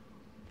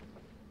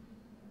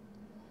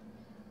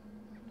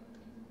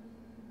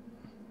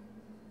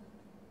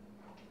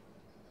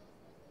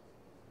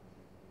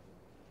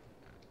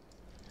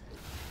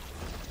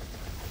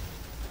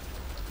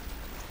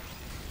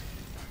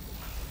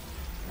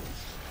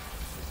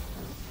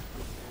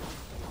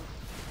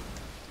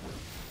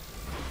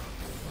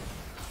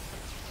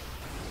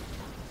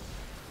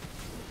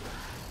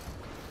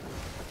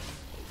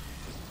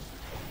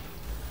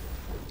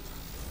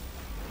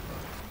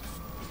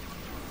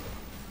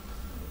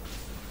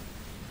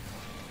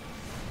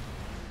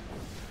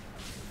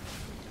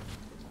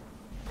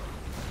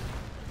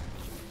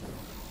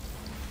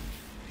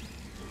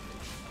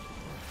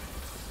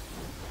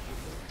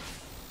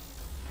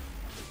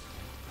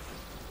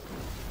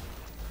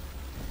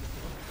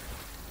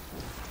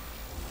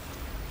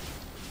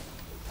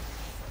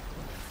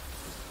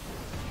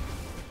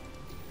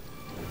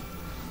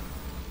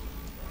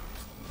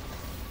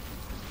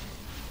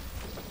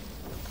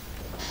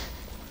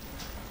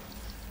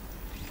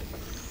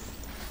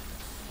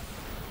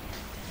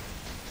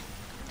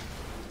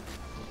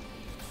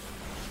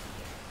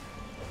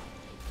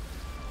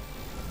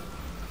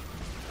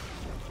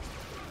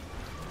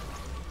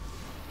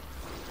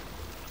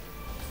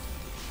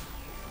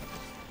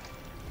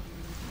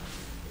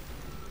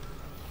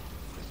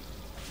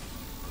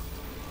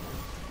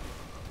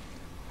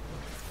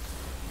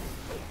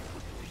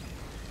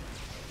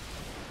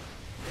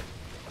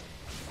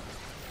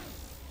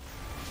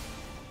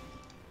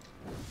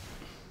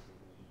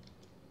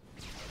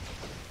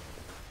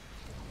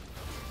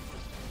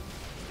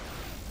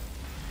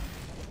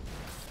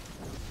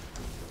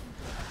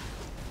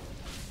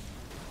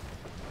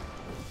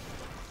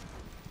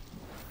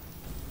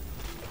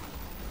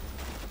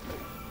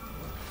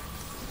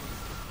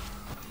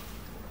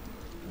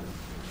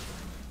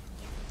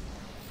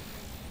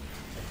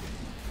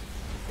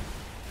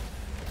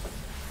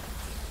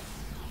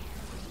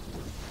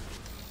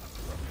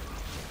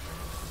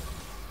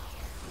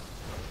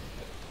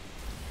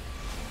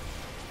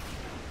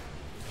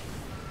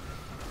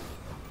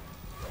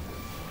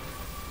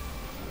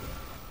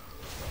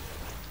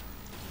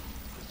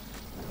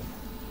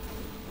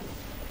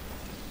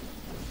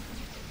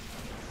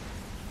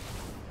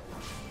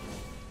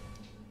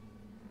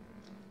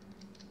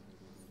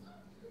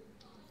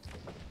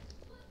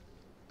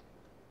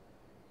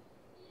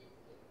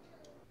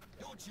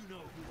 Don't you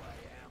know who I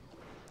am?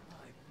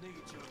 I'm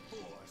Major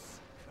Force,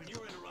 and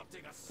you're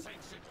interrupting a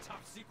sanctioned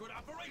top-secret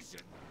operation!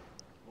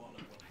 Waller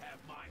will have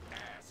my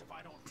ass if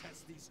I don't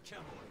test these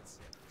chemoids.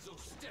 So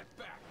step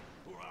back,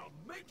 or I'll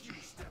make you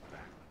step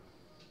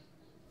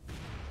back!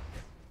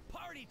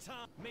 Party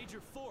time, Major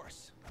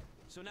Force.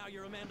 So now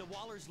you're Amanda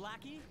Waller's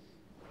lackey?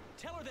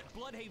 Tell her that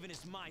Bloodhaven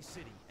is my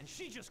city, and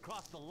she just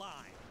crossed the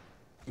line.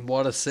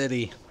 What a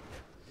city.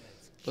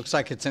 Looks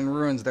like it's in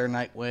ruins there,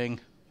 Nightwing.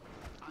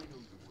 I know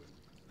you were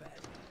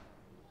bad,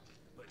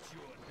 but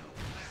you're no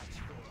match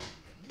for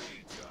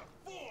Major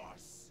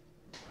Force!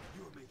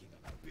 You're making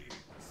a big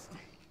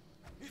mistake.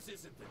 This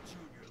isn't the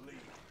Junior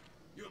League.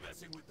 You're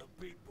messing with the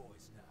big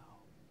boys now.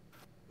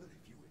 But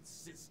if you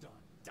insist on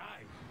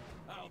dying,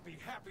 I'll be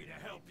happy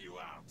to help you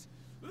out.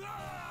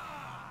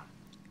 Ah!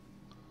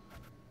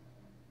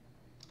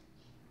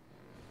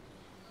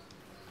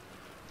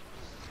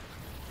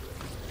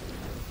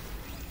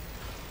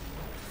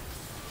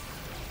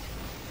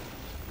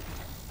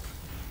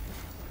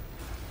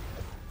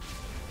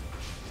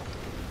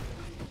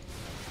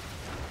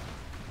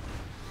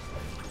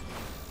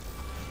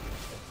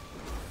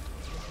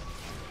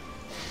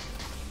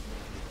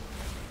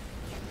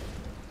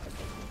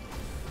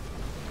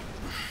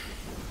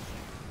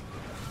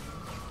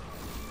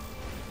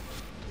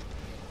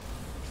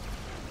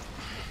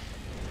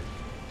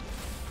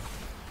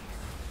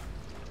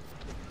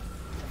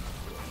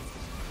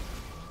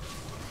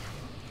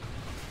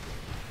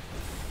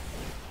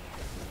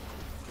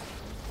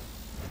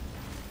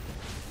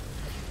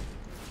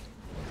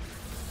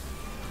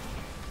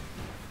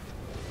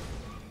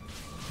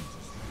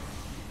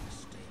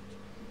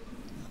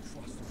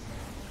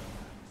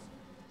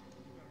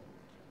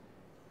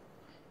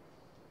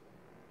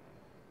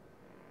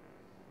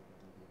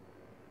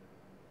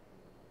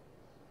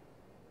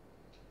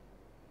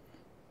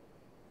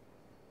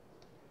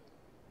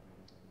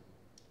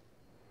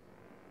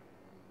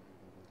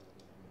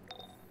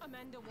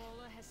 Commander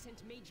Waller has sent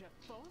Major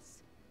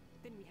Force?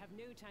 Then we have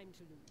no time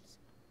to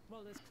lose.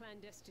 Waller's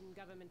clandestine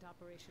government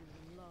operation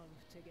would love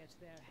to get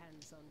their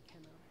hands on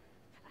Chemo.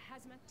 A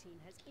hazmat team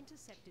has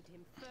intercepted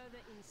him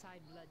further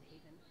inside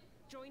Bloodhaven.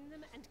 Join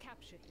them and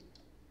capture him.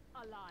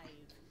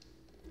 Alive.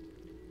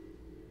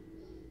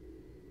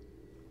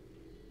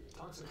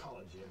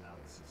 Toxicology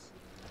analysis.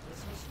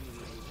 This must be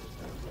the agent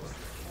that gives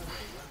the Chemo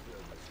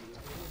leftovers the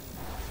ability.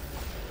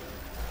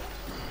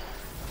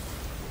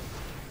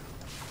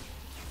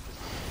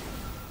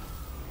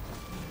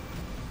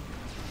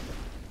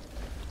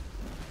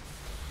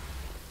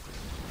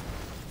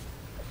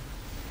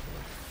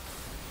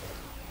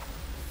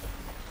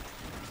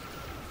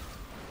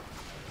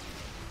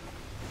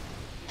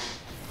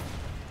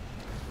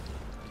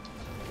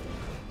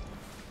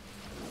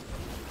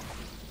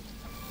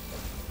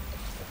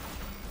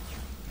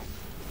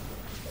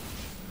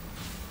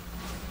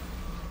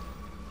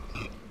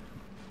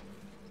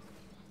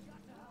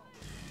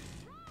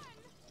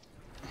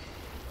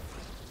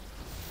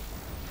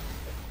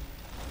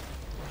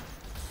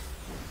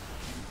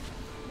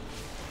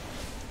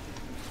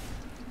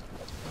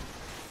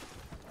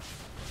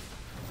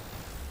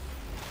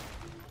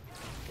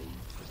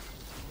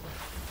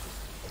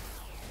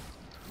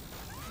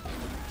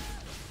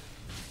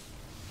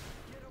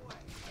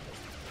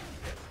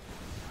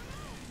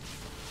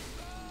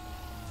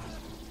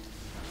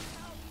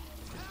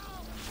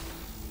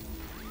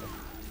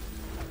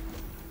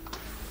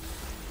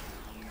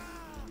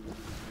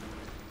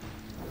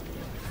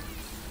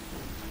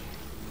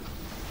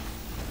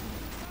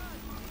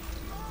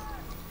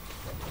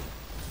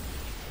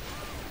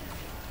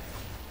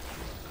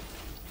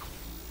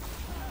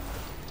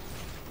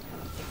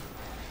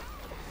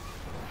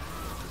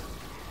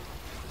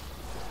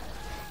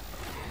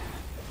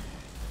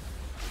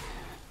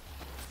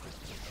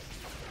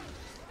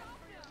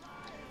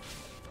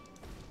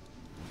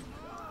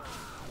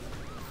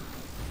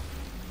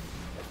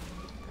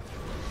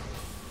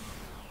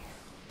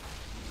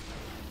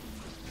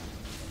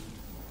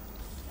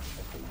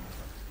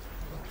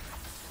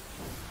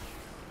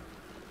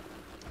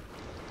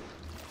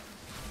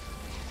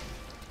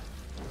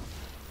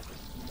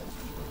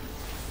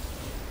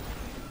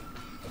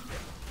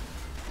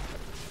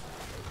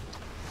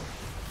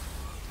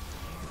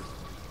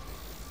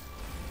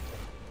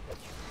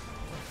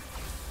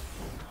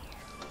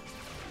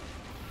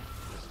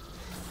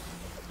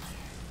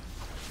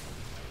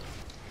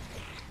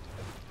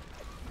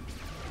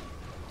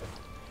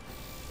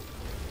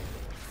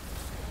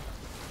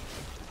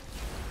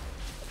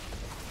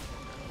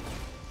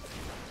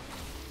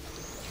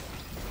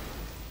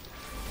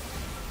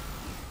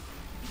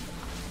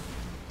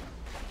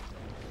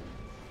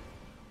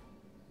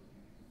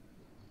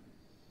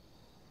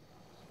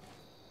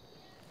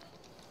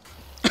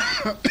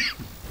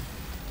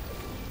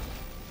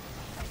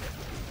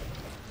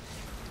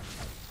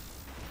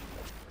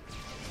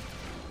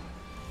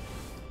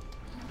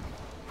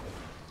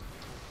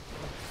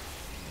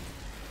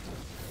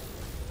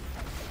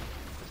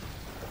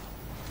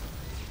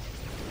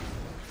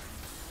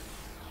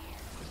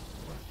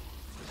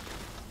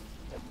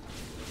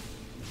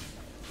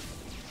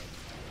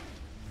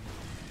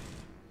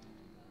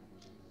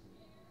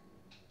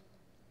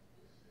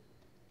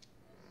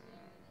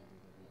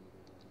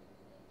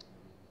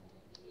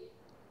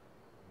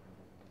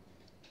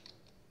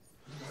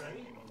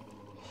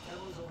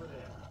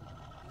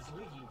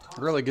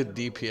 Really good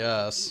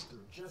DPS.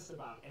 Just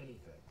about anything.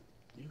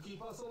 You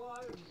keep us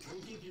alive,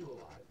 we'll keep you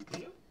alive.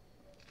 Deal?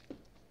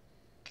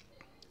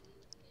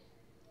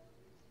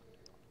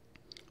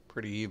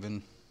 Pretty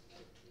even.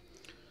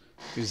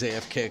 He was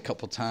AFK a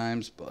couple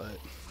times, but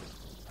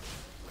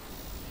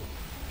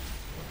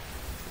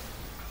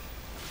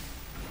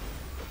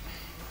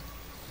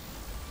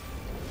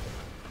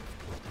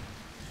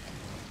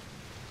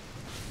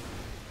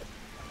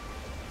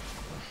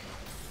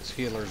his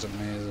healer's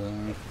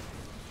amazing.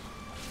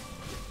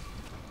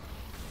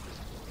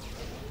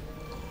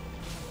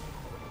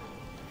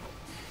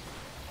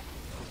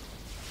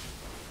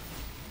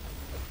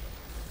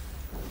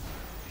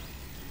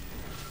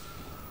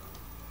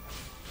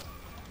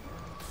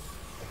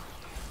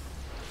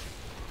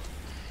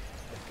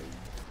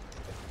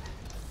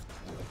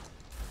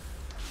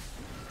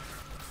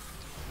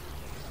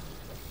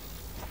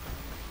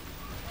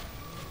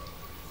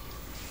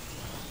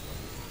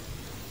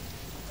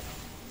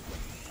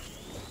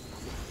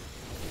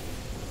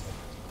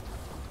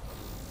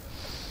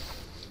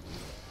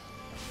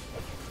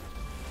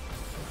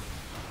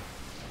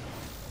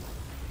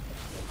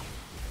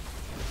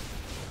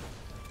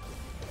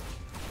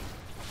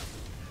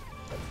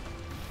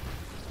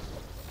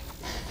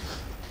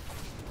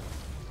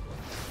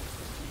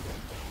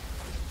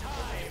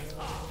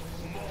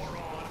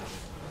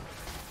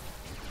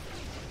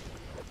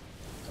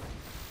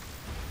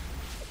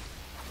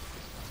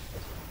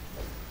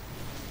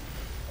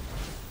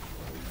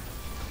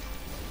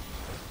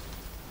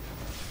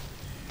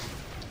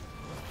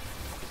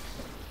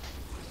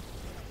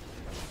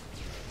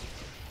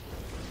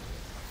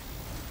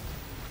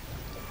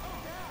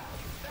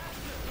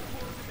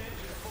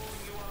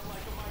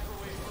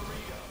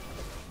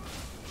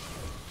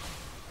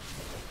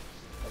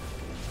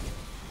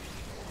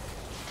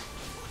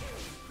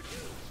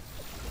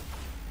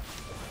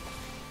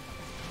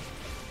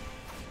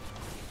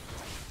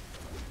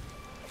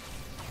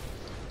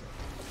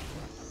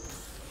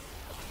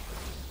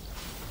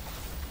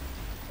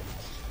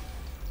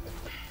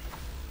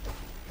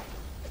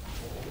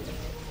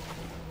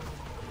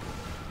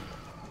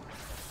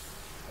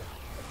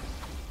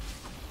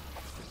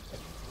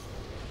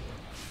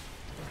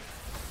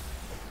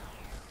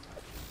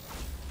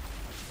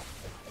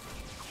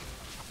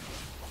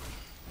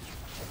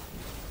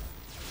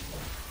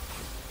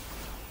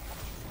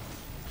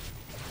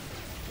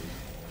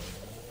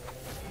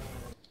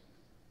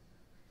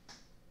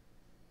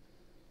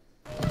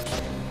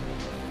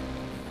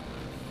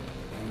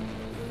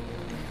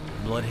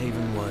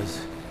 Bloodhaven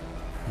was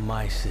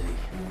my city.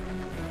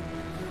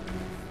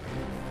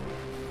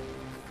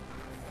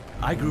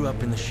 I grew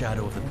up in the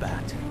shadow of the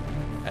Bat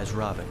as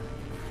Robin.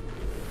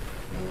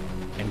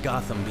 And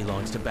Gotham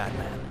belongs to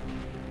Batman.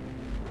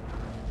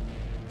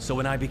 So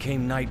when I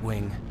became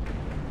Nightwing,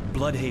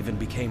 Bloodhaven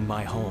became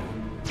my home.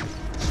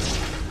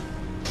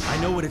 I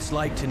know what it's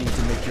like to need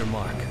to make your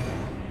mark.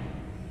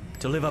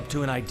 To live up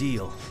to an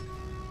ideal.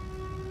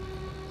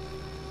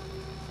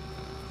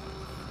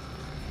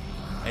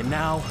 And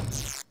now,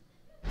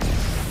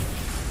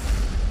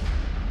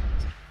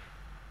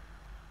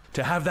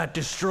 to have that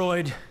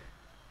destroyed.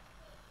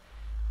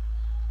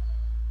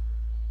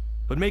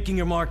 But making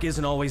your mark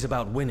isn't always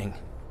about winning.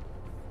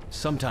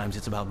 Sometimes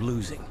it's about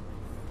losing.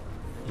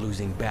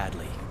 Losing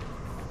badly.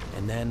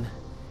 And then,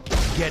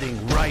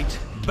 getting right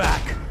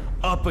back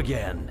up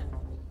again.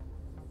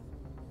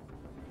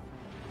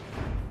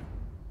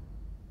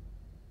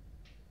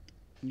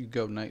 You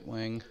go,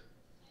 Nightwing.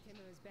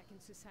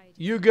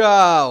 You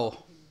go!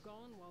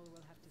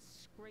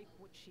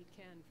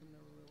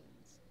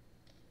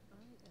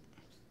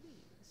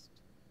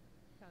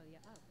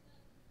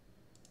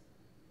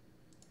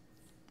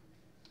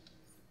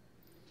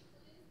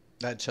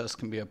 That chest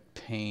can be a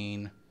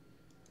pain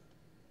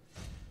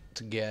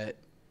to get.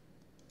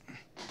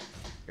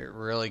 It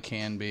really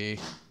can be.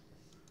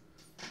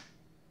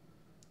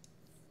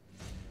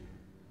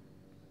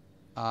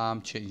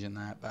 I'm changing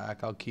that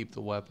back. I'll keep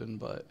the weapon,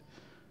 but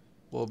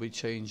we'll be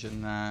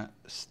changing that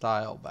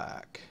style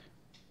back.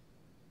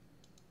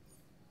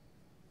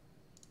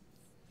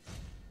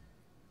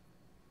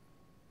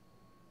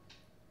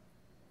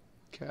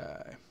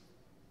 Okay.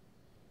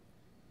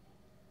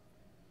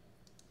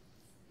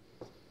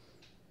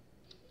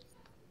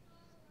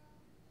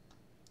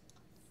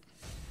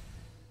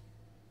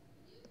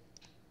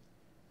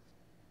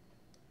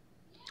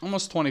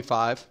 Almost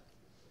 25.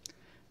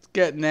 It's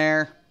getting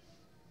there.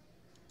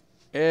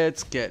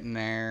 It's getting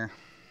there.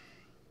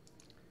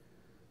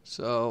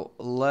 So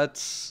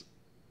let's...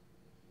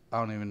 I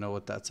don't even know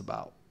what that's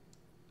about.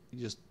 You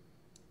just,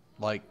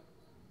 like,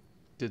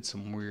 did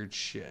some weird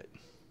shit.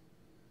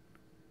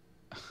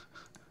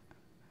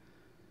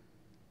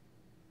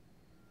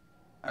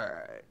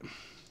 Alright.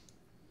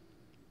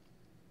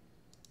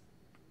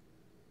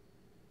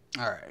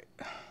 Alright.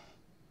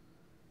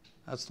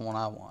 That's the one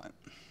I want.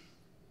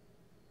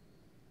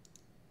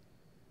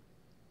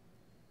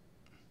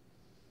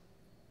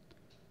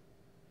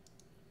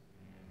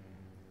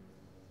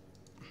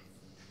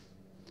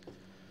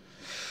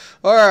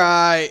 All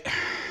right.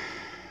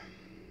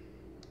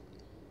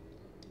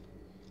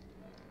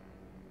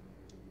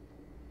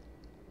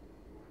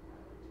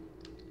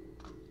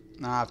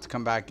 Now I have to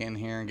come back in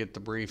here and get the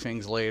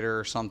briefings later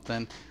or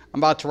something. I'm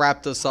about to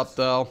wrap this up,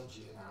 though.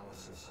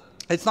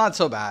 It's not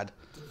so bad.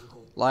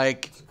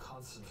 Like,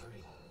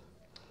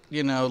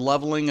 you know,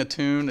 leveling a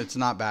tune, it's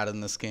not bad in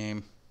this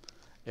game.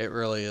 It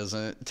really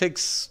isn't. It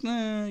takes,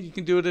 you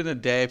can do it in a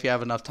day if you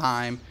have enough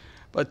time.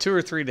 But 2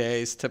 or 3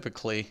 days,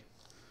 typically.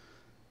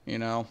 You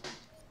know,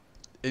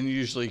 and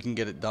usually you can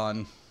get it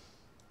done.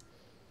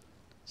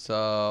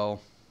 So,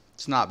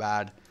 it's not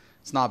bad.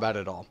 It's not bad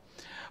at all.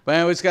 But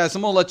anyways, guys,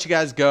 I'm going to let you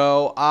guys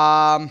go.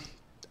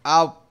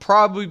 I'll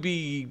probably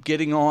be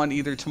getting on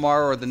either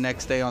tomorrow or the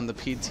next day on the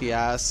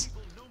PTS.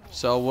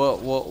 So,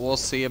 we'll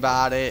see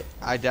about it.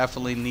 I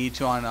definitely need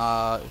to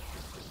on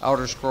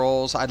Elder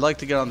Scrolls. I'd like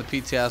to get on the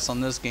PTS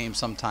on this game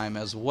sometime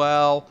as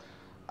well.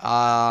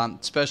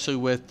 Especially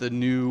with the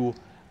new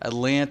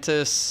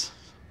Atlantis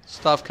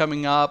stuff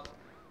coming up.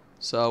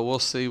 So we'll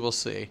see, we'll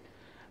see.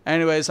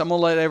 Anyways, I'm going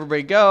to let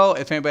everybody go.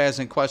 If anybody has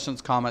any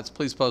questions, comments,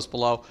 please post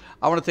below.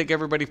 I want to thank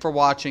everybody for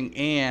watching,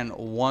 and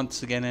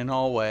once again and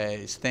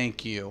always,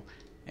 thank you,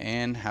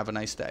 and have a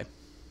nice day.